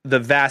the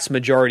vast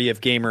majority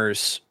of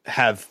gamers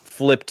have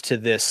flipped to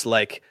this,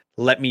 like,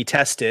 let me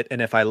test it,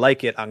 and if I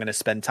like it, I'm going to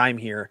spend time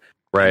here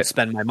and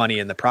spend my money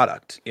in the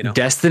product. You know,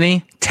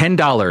 Destiny,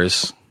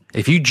 $10.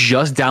 If you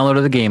just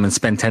downloaded the game and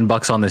spend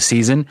 $10 on this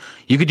season,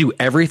 you could do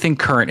everything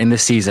current in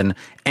this season,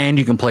 and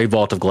you can play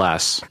Vault of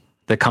Glass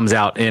that comes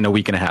out in a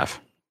week and a half.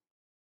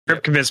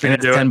 Trip convinced me to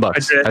do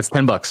 $10. That's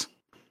 $10.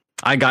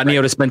 I got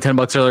Neo to spend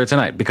 $10 earlier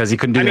tonight because he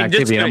couldn't do an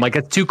activity. And I'm like,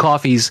 it's 2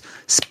 coffees.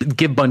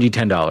 Give Bungie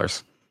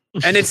 $10.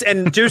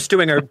 And just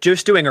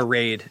doing a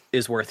raid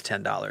is worth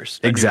 $10.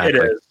 Exactly.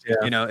 It is. Yeah.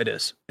 You know, it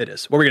is.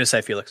 What were we going to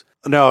say, Felix?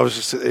 No, I was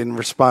just in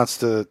response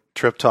to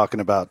Trip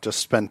talking about just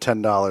spend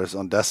 $10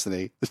 on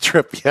Destiny. The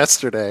Trip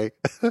yesterday,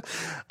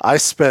 I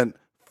spent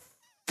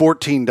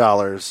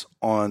 $14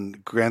 on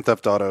Grand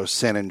Theft Auto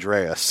San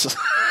Andreas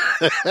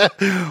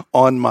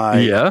on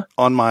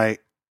my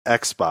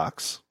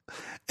Xbox,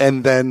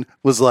 and then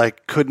was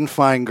like, couldn't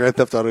find Grand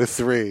Theft Auto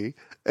 3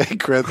 and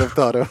Grand Theft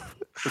Auto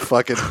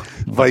fucking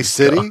Vice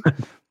City.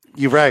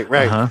 You're right.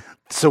 Uh-huh.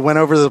 So went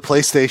over to the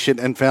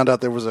PlayStation and found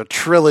out there was a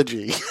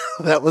trilogy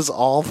that was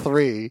all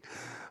 3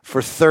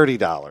 for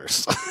 $30.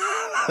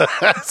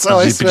 So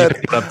I spent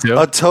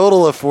a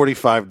total of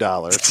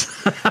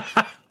 $45.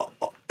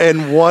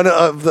 And one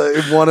of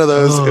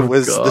those, it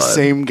was the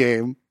same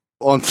game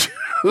on 2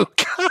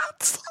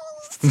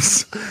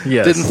 consoles.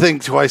 Yes. Didn't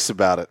think twice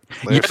about it.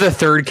 You're the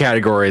third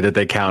category that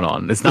they count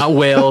on. It's not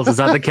whales. It's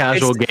not the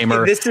casual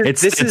gamer. It's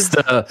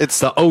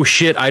the oh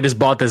shit, I just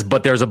bought this,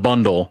 but there's a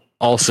bundle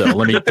also.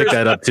 Let me pick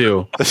that up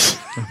too.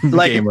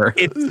 Like, gamer.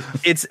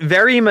 It's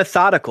very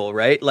methodical,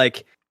 right?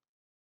 Like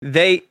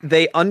they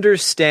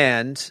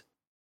understand.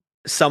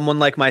 Someone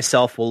like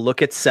myself will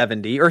look at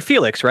 70, or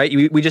Felix, right?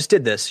 We just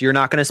did this. You're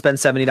not going to spend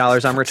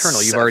 $70 on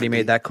Returnal. You've already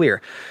made that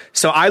clear.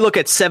 So I look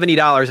at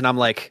 $70 and I'm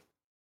like,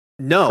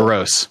 no,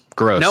 gross.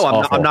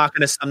 No, I'm not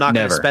going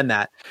to spend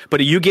that.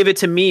 But you give it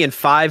to me in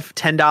 $5,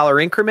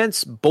 $10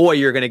 increments. Boy,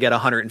 you're going to get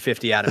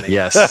 150 out of me.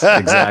 Yes,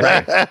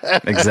 exactly.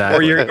 Right?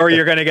 Exactly. Or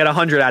you're going to get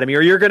 100 out of me,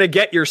 or you're going to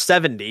get your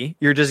 70.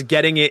 You're just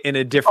getting it in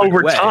a different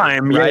over way.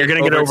 Time. Right? Yeah, you're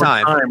going to get over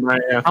time.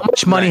 Right? Yeah. How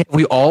much money have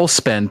we all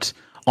spent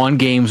on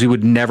games we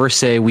would never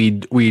say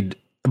we'd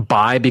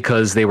buy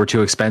because they were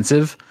too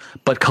expensive,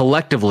 but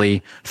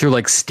collectively through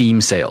like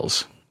Steam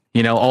sales,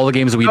 you know, all the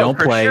games that we don't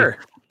play,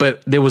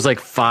 but there was like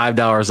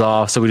 $5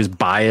 off. So we just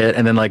buy it.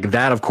 And then like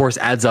that, of course,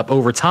 adds up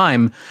over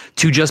time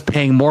to just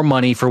paying more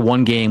money for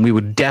one game we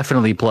would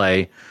definitely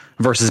play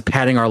versus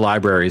padding our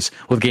libraries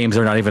with games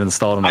that are not even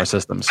installed in our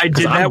systems. I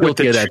did that with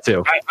that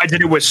too. I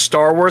did it with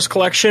Star Wars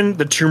collection,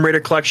 the Tomb Raider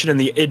collection, and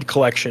the id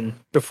collection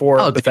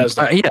before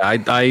Bethesda.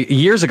 I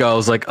years ago I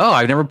was like, oh,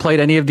 I've never played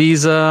any of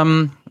these.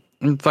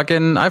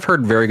 I've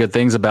heard very good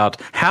things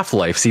about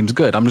Half-Life. Seems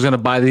good. I'm just gonna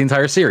buy the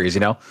entire series.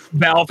 You know,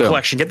 Valve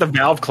collection. Get the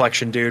Valve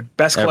collection, dude.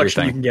 Best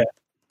collection you can get.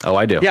 Oh,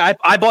 I do. Yeah,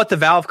 I bought the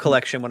Valve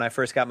collection when I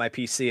first got my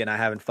PC, and I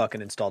haven't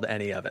fucking installed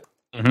any of it.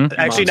 Mm-hmm.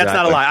 Actually, that's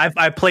not a lie.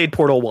 I played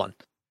Portal 1,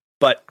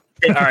 but.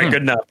 All right,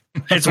 good enough.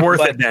 It's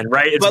worth it then,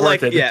 right? It's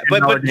worth it. Yeah,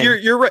 but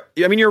you're right.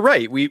 I mean, you're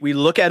right. We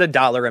look at a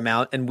dollar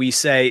amount and we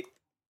say,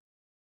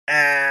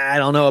 I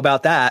don't know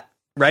about that,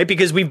 right?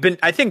 Because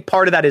I think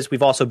part of that is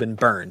we've also been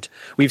burned.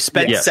 We've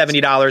spent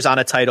 $70 on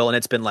a title and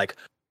it's been like,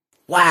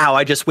 wow,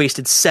 I just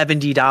wasted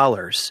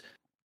 $70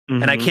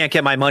 and I can't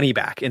get my money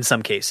back in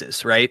some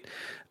cases, right?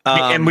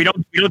 And we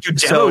don't do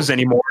demos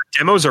anymore.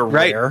 Demos are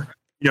rare.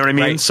 You know what I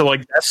mean? Right. So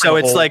like, that's So the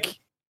it's whole like,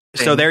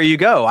 so thing. there you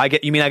go. I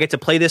get to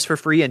play this for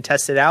free and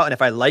test it out. And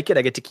if I like it,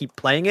 I get to keep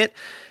playing it.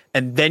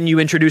 And then you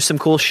introduce some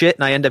cool shit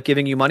and I end up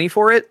giving you money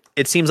for it.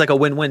 It seems like a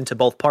win-win to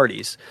both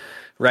parties.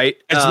 Right.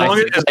 As long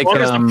as the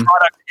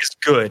product is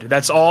good.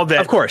 That's all that.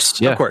 Of course.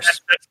 Yeah. Of course.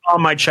 That's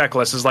on my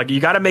checklist is like, you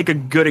got to make a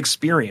good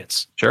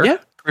experience. Sure. Yeah,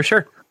 for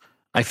sure.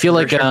 I feel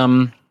like sure.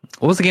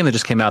 what was the game that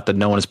just came out that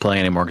no one is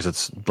playing anymore because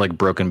it's like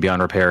broken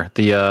beyond repair?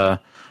 The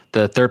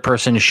third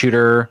person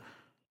shooter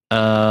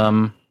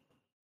MMO,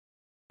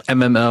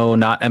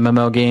 not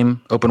MMO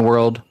game, open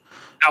world.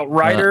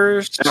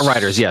 Outriders.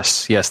 Outriders,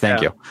 yes,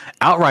 thank you.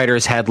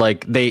 Outriders had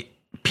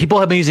people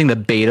have been using the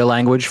beta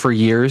language for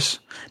years.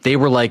 They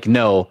were like,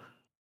 no,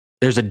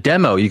 there's a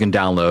demo you can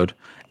download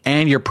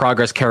and your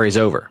progress carries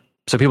over.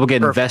 So people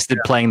get invested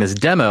playing this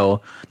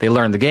demo, they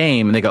learn the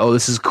game and they go, oh,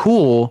 this is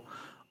cool.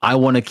 I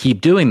want to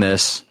keep doing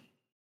this.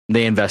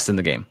 They invest in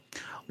the game. A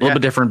little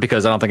bit different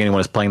because I don't think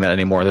anyone is playing that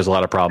anymore. There's a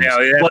lot of problems.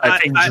 Yeah, Well, I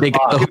think They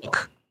got the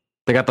hook.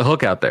 They got the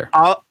hook out there.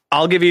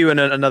 I'll give you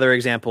another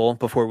example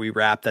before we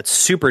wrap that's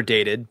super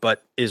dated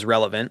but is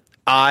relevant.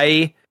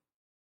 I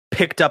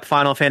picked up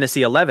Final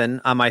Fantasy XI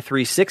on my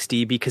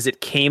 360 because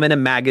it came in a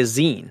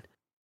magazine.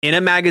 In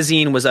a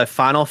magazine was a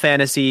Final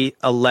Fantasy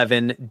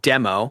XI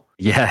demo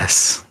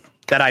Yes.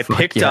 that I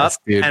picked up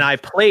dude. and I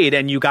played,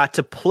 and you got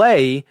to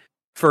play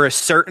for a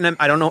certain,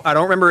 I don't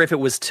remember if it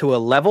was to a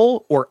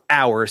level or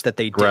hours that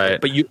they did.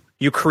 Right. But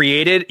you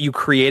created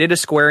a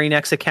Square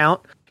Enix account.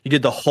 You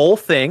did the whole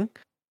thing.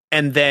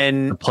 And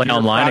then Play your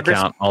online progress-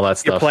 account, all that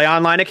your stuff. play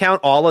online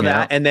account, all of Yeah.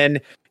 that. And then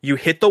you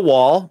hit the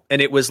wall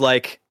and it was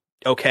like,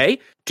 okay,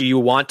 do you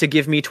want to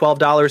give me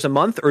 $12 a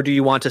month or do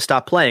you want to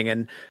stop playing?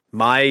 And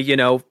my,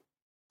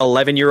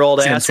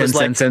 11-year-old ass was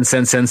like,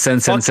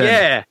 fuck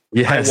yeah,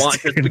 Yes. I want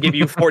to give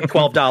you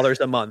 $12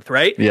 a month,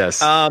 right?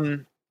 Yes.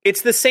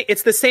 It's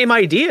the same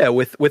idea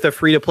with a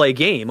free to play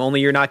game,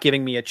 only you're not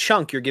giving me a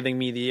chunk, you're giving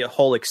me the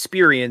whole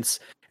experience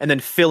and then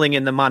filling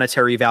in the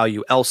monetary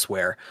value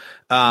elsewhere.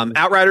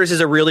 Outriders is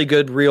a really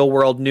good real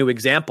world new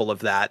example of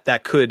that.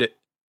 That could,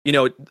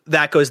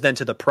 that goes then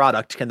to the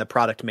product. Can the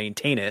product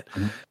maintain it?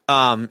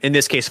 In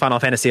this case, Final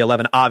Fantasy XI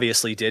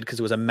obviously did because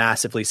it was a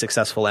massively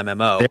successful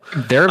MMO.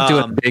 They're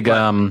doing a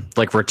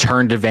big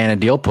return to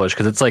Vana'diel push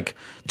because it's like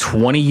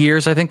 20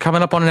 years, I think,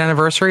 coming up on an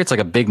anniversary. It's like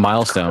a big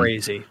milestone.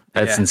 Crazy.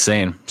 That's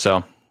insane.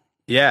 So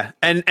yeah,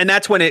 and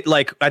that's when it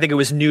I think it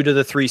was new to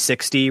the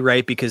 360,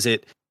 right? Because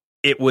it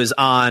was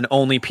on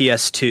only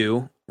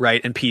PS2, right,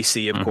 and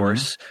PC, of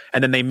course,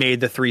 and then they made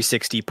the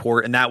 360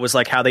 port, and that was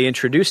like how they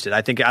introduced it.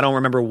 I don't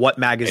remember what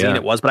magazine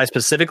it was, but I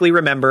specifically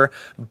remember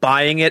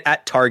buying it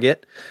at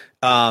Target.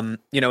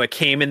 It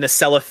came in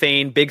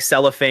the big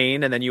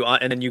cellophane, and then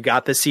you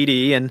got the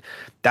CD, and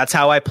that's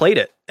how I played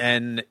it.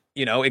 And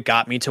it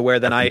got me to where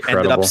then I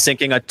ended up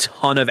sinking a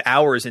ton of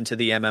hours into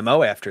the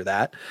MMO after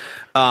that.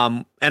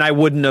 And I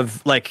wouldn't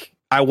have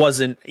I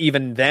wasn't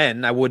even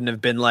then. I wouldn't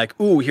have been like,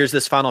 "Ooh, here's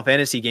this Final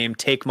Fantasy game.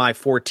 Take my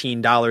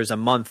 $14 a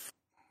month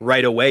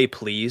right away,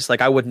 please."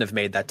 I wouldn't have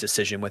made that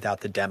decision without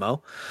the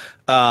demo.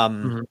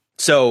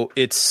 So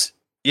it's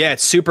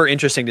super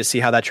interesting to see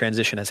how that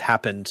transition has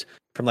happened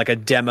from a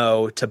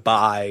demo to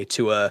buy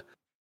to a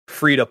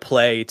free to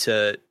play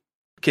to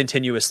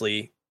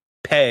continuously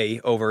pay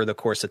over the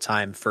course of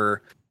time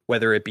for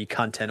whether it be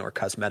content or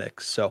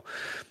cosmetics. So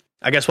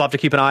I guess we'll have to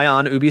keep an eye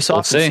on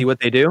Ubisoft and see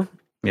what they do.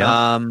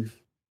 yeah.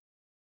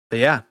 But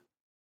yeah,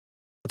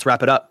 let's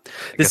wrap it up.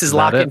 This is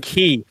Lock and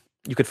Key.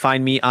 You could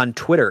find me on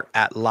Twitter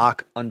at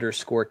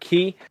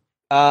 @Lock_Key.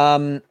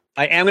 I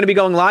am going to be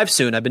going live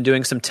soon. I've been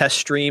doing some test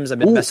streams. I've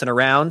been messing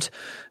around.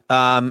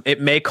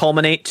 It may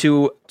culminate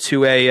to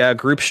a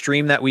group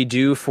stream that we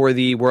do for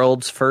the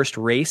world's first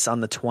race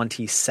on the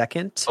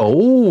 22nd.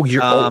 Oh,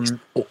 you're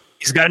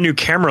He's got a new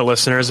camera,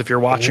 listeners. If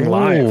you're watching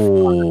live,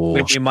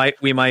 We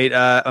might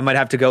I might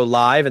have to go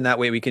live, and that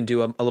way we can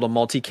do a little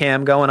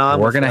multicam going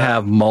on. We're gonna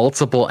have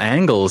multiple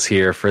angles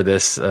here for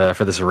this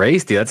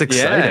race, dude. That's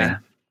exciting. Yeah.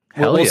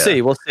 We'll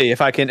see. We'll see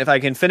if I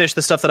can finish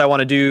the stuff that I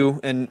want to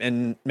do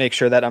and make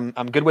sure that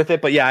I'm good with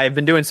it. But yeah, I've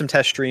been doing some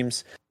test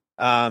streams.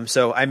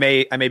 So I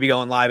may be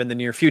going live in the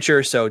near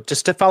future. So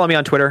just to follow me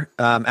on Twitter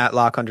at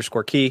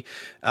 @Lock_Key.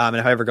 And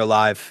if I ever go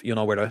live, you'll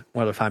know where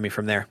to find me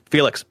from there.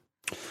 Felix.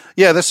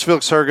 Yeah, this is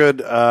Felix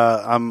Hergood.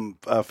 I'm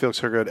Felix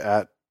Hergood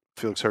at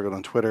Felix Hergood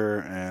on Twitter.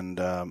 And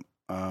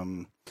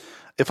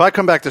if I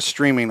come back to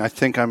streaming, I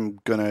think I'm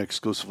going to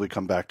exclusively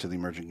come back to the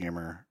Emerging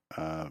Gamer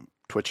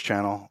Twitch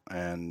channel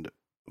and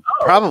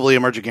probably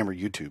Emerging Gamer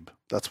YouTube.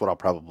 That's what I'll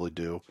probably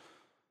do,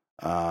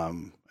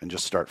 and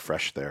just start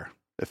fresh there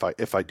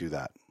if I do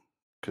that,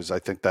 because I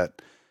think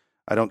that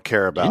I don't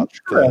care about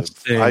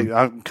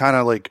I'm kind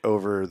of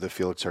over the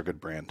Felix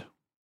Hergood brand.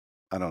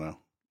 I don't know,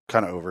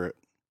 kind of over it.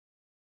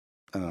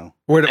 I don't know.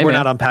 We're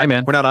not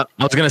unpacking. We're not.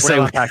 I was going to say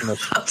unpacking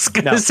this. I was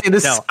going to say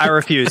this. No, I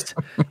refused.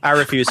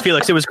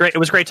 Felix, it was great. It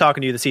was great talking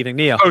to you this evening,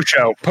 Neo.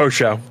 Post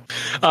show.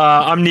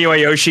 I'm Neo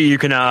Ayoshi. You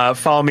can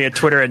follow me at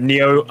Twitter at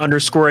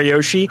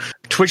Neo_Ayoshi,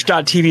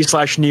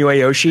 twitch.tv/Neo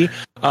Ayoshi.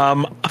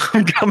 I'm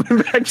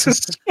coming back to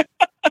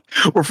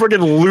We're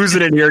freaking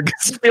losing it here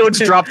because Felix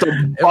dropped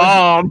a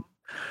bomb.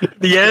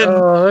 The end.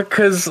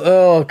 Because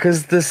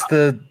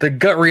the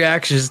gut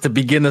reaction is to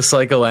begin the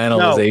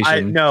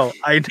psychoanalyzation.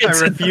 I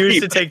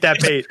refuse to take that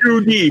bait.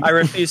 Too deep. I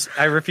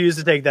refuse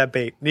to take that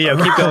bait. Neo,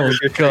 keep going with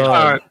your trade.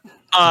 All right.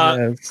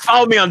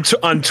 Follow me on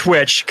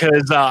Twitch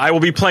because I will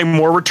be playing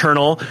more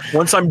Returnal.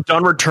 Once I'm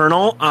done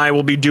Returnal, I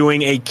will be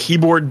doing a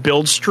keyboard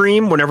build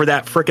stream. Whenever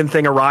that freaking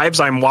thing arrives,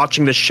 I'm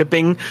watching the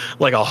shipping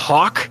like a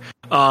hawk.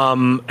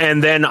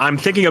 And then I'm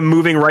thinking of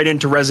moving right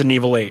into Resident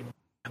Evil 8.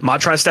 I'm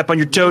not trying to step on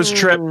your toes,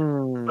 Trip,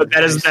 but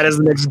that is the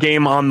next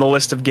game on the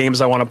list of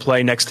games I want to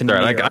play next to Nier.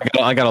 I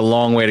got a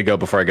long way to go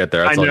before I get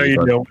there. I know you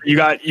do.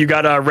 You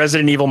got a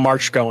Resident Evil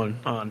March going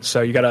on,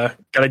 so you gotta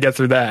get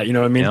through that. You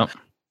know what I mean? Yep.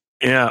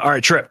 Yeah. All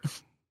right, Trip.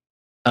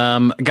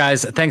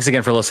 Guys, thanks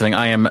again for listening.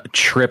 I am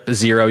Trip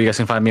Zero. You guys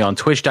can find me on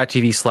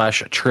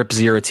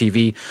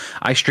twitch.tv/Trip0TV.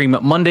 I stream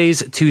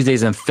Mondays,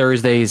 Tuesdays, and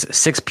Thursdays,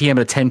 6 p.m.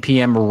 to 10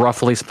 p.m.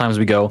 roughly. Sometimes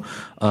we go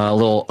a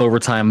little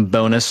overtime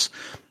bonus.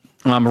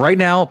 Right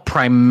now,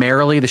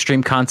 primarily the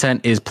stream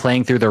content is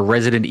playing through the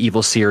Resident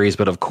Evil series,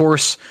 but of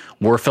course,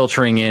 we're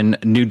filtering in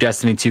new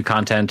Destiny 2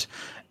 content.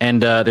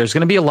 And there's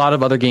going to be a lot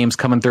of other games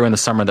coming through in the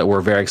summer that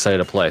we're very excited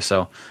to play.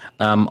 So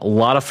a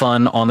lot of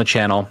fun on the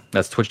channel.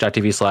 That's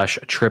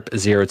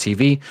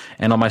twitch.tv/Trip0TV.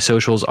 And all my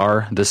socials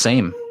are the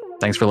same.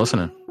 Thanks for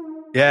listening.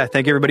 Yeah,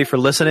 thank you everybody for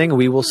listening.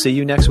 We will see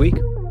you next week.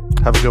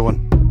 Have a good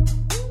one.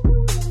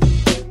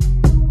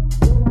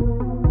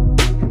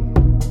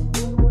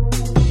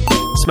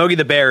 Smokey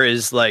the Bear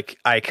is like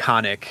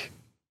iconic.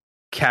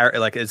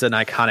 It's an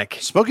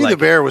iconic. Smokey the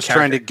Bear was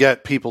trying to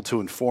get people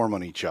to inform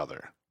on each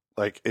other.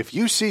 Like, if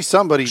you see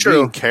somebody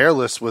being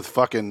careless with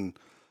fucking,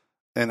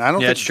 and I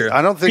don't think, true.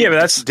 I don't think, but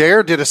that's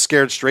Dare did a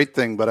Scared Straight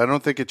thing, but I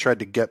don't think it tried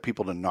to get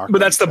people to narc. But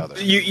that's each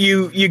other.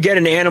 You get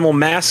an animal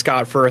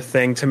mascot for a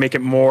thing to make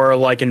it more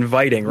like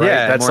inviting, right?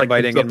 Yeah, that's more like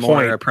inviting the and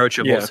point. more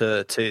approachable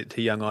Yeah. to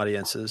young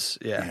audiences.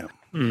 Yeah.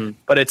 Mm.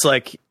 But it's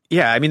like,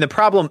 I mean, the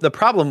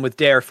problem with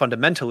Dare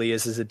fundamentally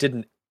is it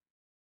didn't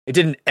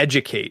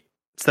educate.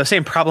 It's the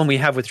same problem we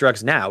have with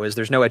drugs now. Is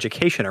there's no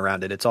education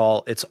around it. It's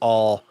all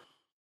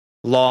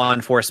law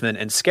enforcement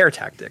and scare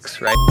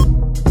tactics, right?